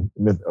interested in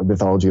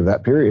mythology of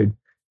that period,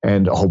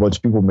 and a whole bunch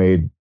of people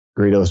made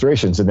great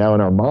illustrations. And now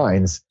in our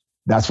minds,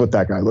 that's what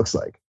that guy looks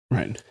like.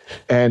 Right.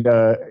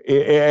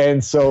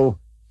 And so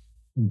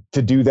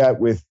to do that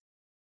with,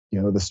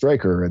 the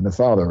Striker and the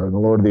Father and the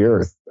Lord of the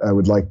Earth, I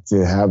would like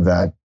to have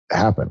that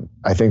happen.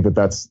 I think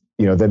that's,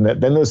 then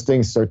those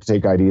things start to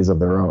take ideas of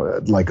their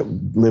own,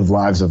 live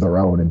lives of their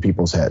own in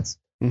people's heads.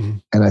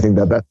 And I think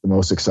that's the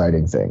most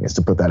exciting thing, is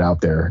to put that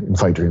out there and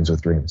fight dreams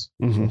with dreams.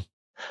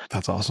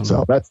 That's awesome.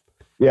 So that's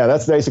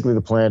basically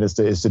the plan, is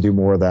to do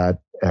more of that.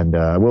 And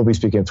we'll be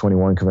speaking at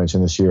 21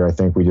 convention this year. I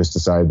think we just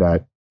decided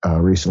that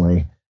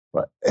recently.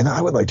 And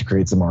I would like to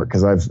create some art,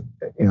 because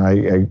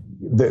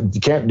you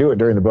can't do it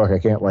during the book. I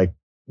can't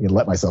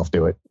let myself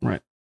do it.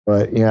 Right.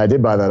 But I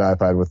did buy that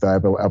iPad with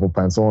the Apple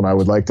Pencil, and I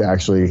would like to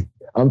actually.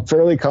 I'm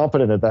fairly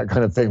confident at that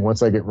kind of thing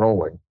once I get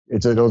rolling.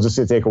 It'll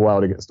just take a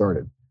while to get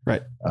started.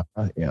 Right.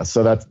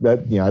 So that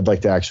I'd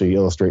like to actually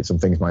illustrate some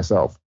things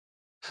myself.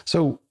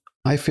 So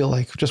I feel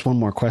like, just one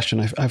more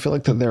question. I feel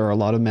like that there are a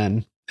lot of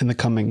men in the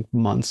coming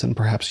months and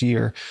perhaps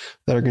year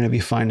that are going to be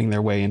finding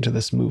their way into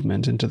this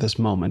movement, into this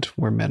moment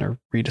where men are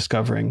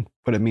rediscovering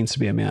what it means to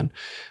be a man.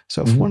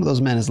 So if one of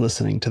those men is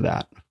listening to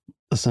that,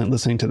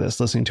 listening to this,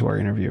 listening to our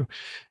interview,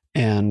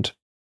 and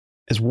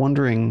is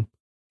wondering,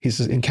 he's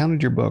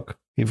encountered your book,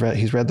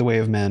 he's read The Way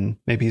of Men,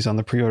 maybe he's on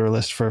the pre-order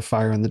list for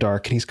Fire in the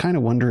Dark, and he's kind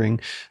of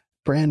wondering,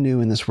 brand new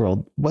in this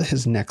world, what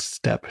his next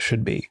step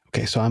should be.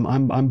 Okay, so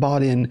I'm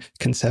bought in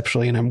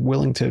conceptually, and I'm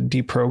willing to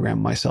deprogram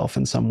myself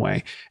in some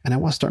way, and I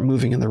want to start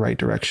moving in the right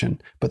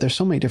direction. But there's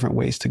so many different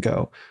ways to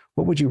go.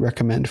 What would you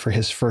recommend for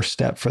his first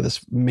step, for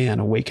this man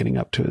awakening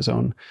up to his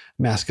own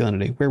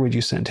masculinity? Where would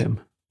you send him?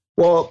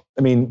 Well,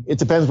 it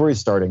depends where he's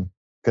starting,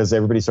 because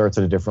everybody starts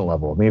at a different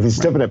level. If he's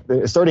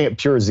starting at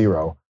pure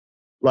zero,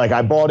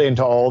 I bought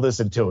into all this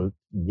until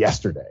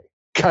yesterday,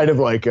 kind of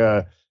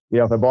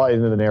if I bought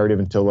into the narrative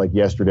until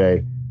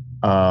yesterday,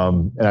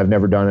 and I've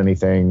never done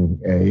anything,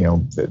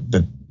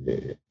 that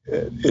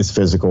is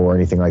physical or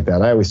anything like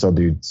that, I always tell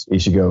dudes, you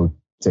should go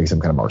take some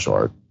kind of martial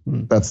art.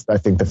 That's, I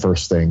think, the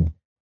first thing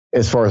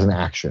as far as an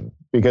action,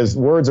 because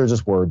words are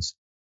just words.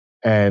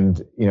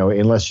 And,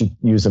 unless you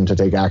use them to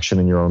take action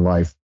in your own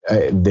life,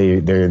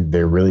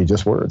 they're really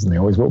just words, and they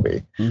always will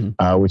be.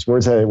 Which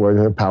words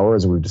have power,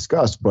 as we've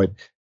discussed. But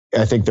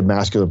I think the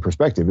masculine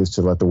perspective is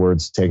to let the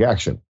words take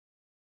action.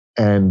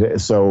 And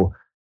so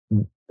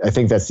I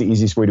think that's the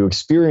easiest way to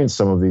experience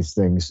some of these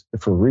things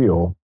for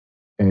real,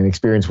 and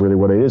experience really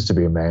what it is to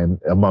be a man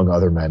among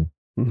other men,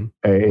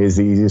 is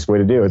the easiest way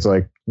to do. It's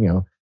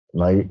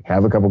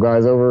have a couple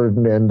guys over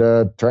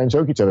and try and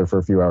choke each other for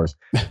a few hours.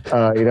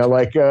 Hopefully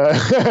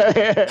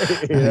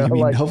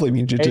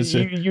mean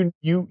jujitsu.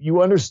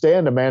 You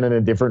understand a man in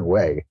a different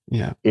way.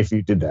 Yeah. If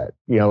you did that,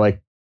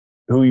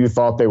 who you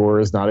thought they were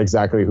is not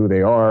exactly who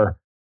they are.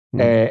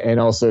 And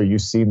also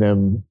you've seen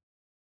them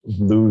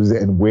lose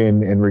and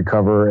win and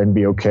recover and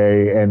be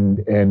okay.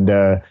 And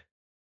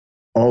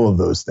all of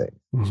those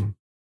things.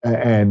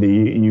 And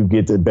you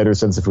get a better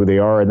sense of who they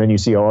are. And then you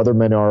see how other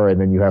men are, and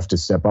then you have to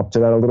step up to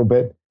that a little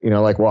bit.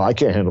 Well, I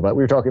can't handle that.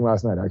 We were talking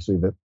last night, actually,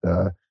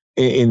 that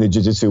in the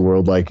jiu-jitsu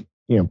world,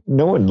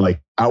 no one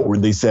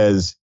outwardly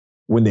says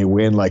when they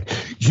win,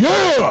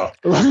 yeah,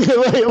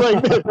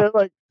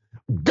 they're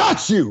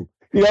got you.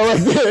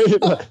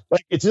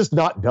 It's just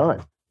not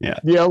done. Yeah.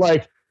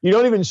 You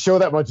don't even show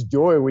that much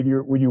joy when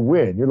you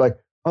win. You're like,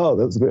 oh,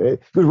 that was good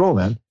roll,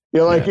 man.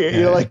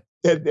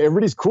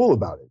 Everybody's cool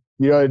about it.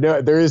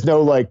 There is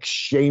no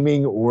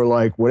shaming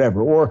or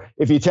whatever. Or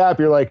if you tap,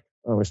 you're like,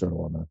 oh, I wish I would have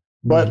won that.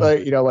 But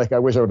I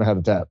wish I would have had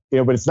a tap.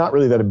 But it's not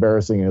really that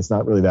embarrassing, and it's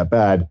not really that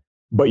bad.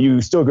 but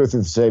you still go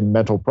through the same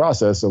mental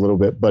process a little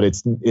bit, but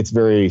it's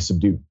very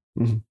subdued.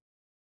 Mm-hmm.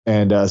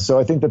 And so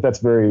I think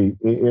that's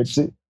it's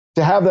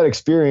to have that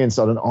experience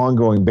on an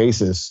ongoing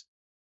basis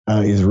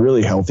is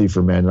really healthy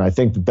for men. And I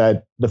think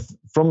that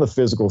from the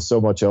physical,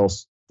 so much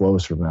else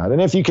flows from that.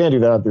 And if you can't do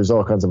that, there's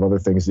all kinds of other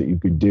things that you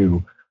could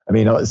do. I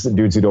mean,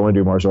 dudes who don't want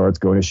to do martial arts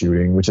go into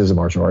shooting, which is a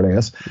martial art, I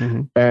guess.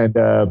 Mm-hmm. And,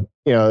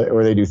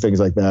 or they do things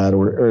like that,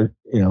 or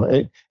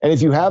and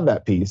if you have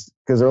that piece,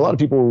 because there are a lot of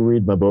people who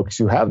read my books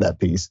who have that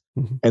piece,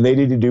 mm-hmm. and they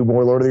need to do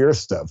more Lord of the Earth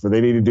stuff, or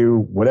they need to do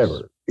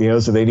whatever,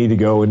 so they need to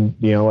go and,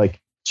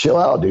 chill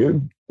out,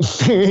 dude.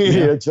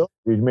 Chill.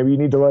 Maybe you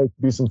need to like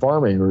do some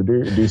farming or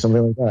do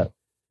something like that.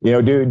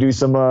 Do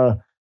some,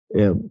 a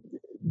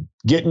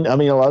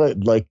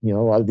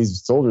lot of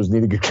these soldiers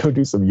need to go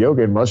do some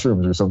yoga and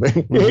mushrooms or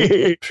something,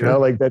 sure.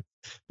 Like that,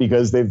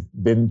 because they've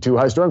been too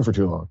high strung for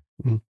too long.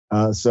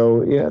 Mm-hmm.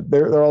 So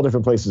they're all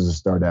different places to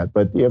start at.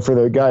 But for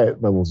the guy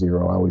at level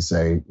 0, I always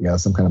say,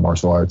 some kind of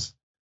martial arts.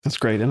 That's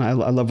great. And I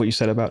love what you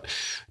said about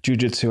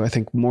jujitsu. I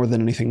think more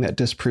than anything that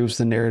disproves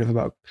the narrative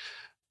about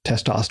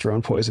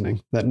testosterone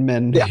poisoning, that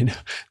men,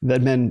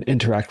 that men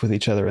interact with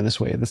each other in this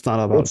way. That's not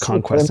about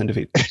conquest and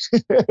defeat.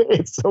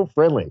 It's so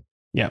friendly.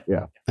 Yeah,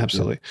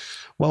 absolutely. Yeah.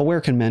 Well,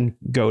 where can men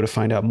go to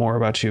find out more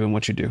about you and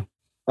what you do?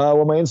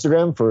 Well, my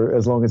Instagram, for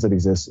as long as it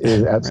exists,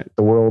 is at right.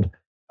 The World.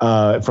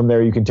 From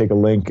there, you can take a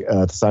link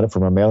to sign up for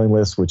my mailing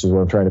list, which is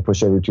what I'm trying to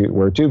push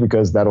everywhere to,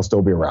 because that'll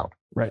still be around.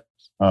 Right.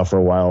 For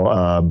a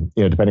while,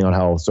 depending on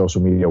how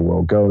social media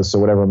world goes. So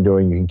whatever I'm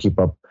doing, you can keep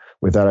up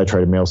with that. I try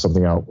to mail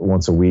something out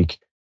once a week.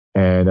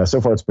 And so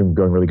far, it's been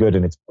going really good.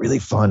 And it's really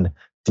fun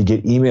to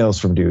get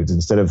emails from dudes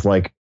instead of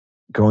like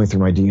going through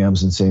my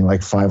DMs and seeing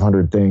like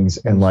 500 things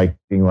and like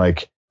being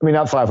like,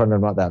 not 500,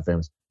 I'm not that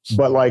famous,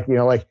 but like,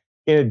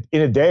 in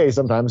a day,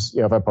 sometimes,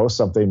 if I post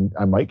something,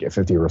 I might get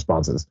 50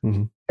 responses,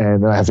 mm-hmm.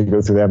 and then I have to go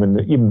through them,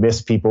 and you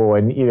miss people,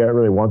 and I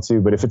really want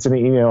to, but if it's in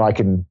an email,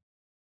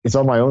 it's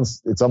on my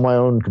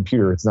own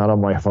computer. It's not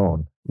on my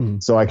phone. Mm-hmm.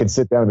 So I can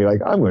sit down and be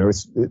like, I'm going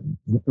to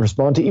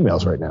respond to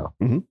emails right now.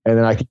 Mm-hmm. And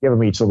then I can give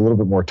them each a little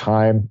bit more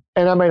time,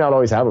 and I may not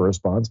always have a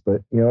response,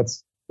 but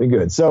it's been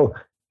good. So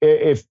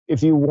if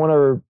you want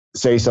to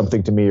say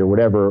something to me or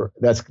whatever,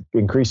 that's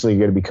increasingly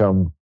going to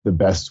become the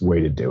best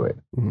way to do it.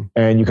 Mm-hmm.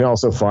 And you can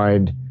also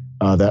find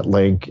that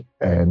link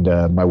and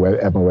at my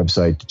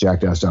website,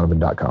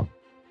 jack-donovan.com.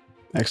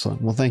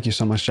 Excellent. Well, thank you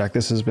so much, Jack.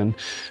 This has been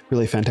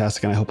really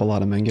fantastic, and I hope a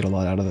lot of men get a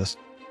lot out of this.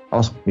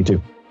 Awesome. Me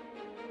too.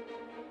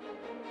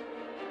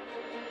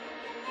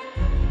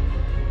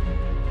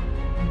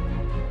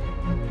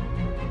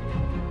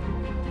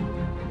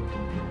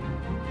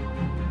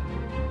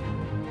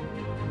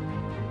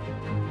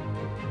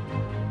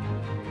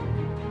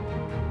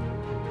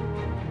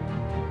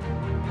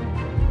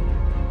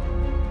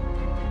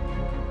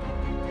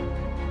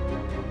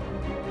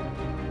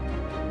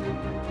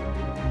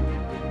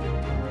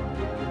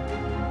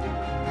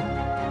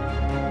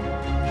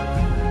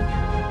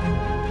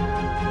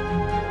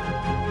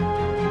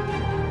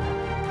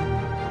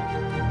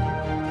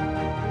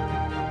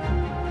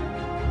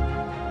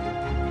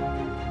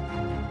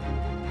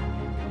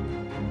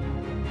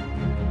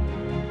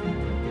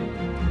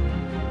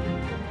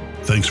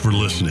 Thanks for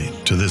listening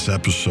to this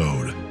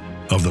episode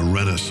of the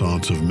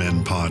Renaissance of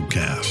Men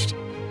podcast.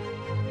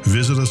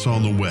 Visit us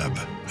on the web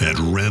at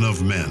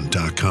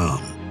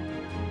renofmen.com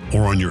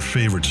or on your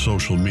favorite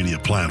social media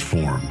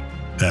platform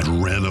at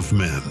Ren of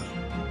Men.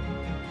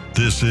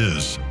 This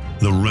is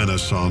the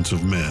Renaissance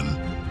of Men.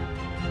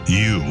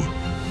 You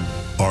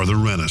are the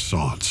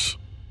Renaissance.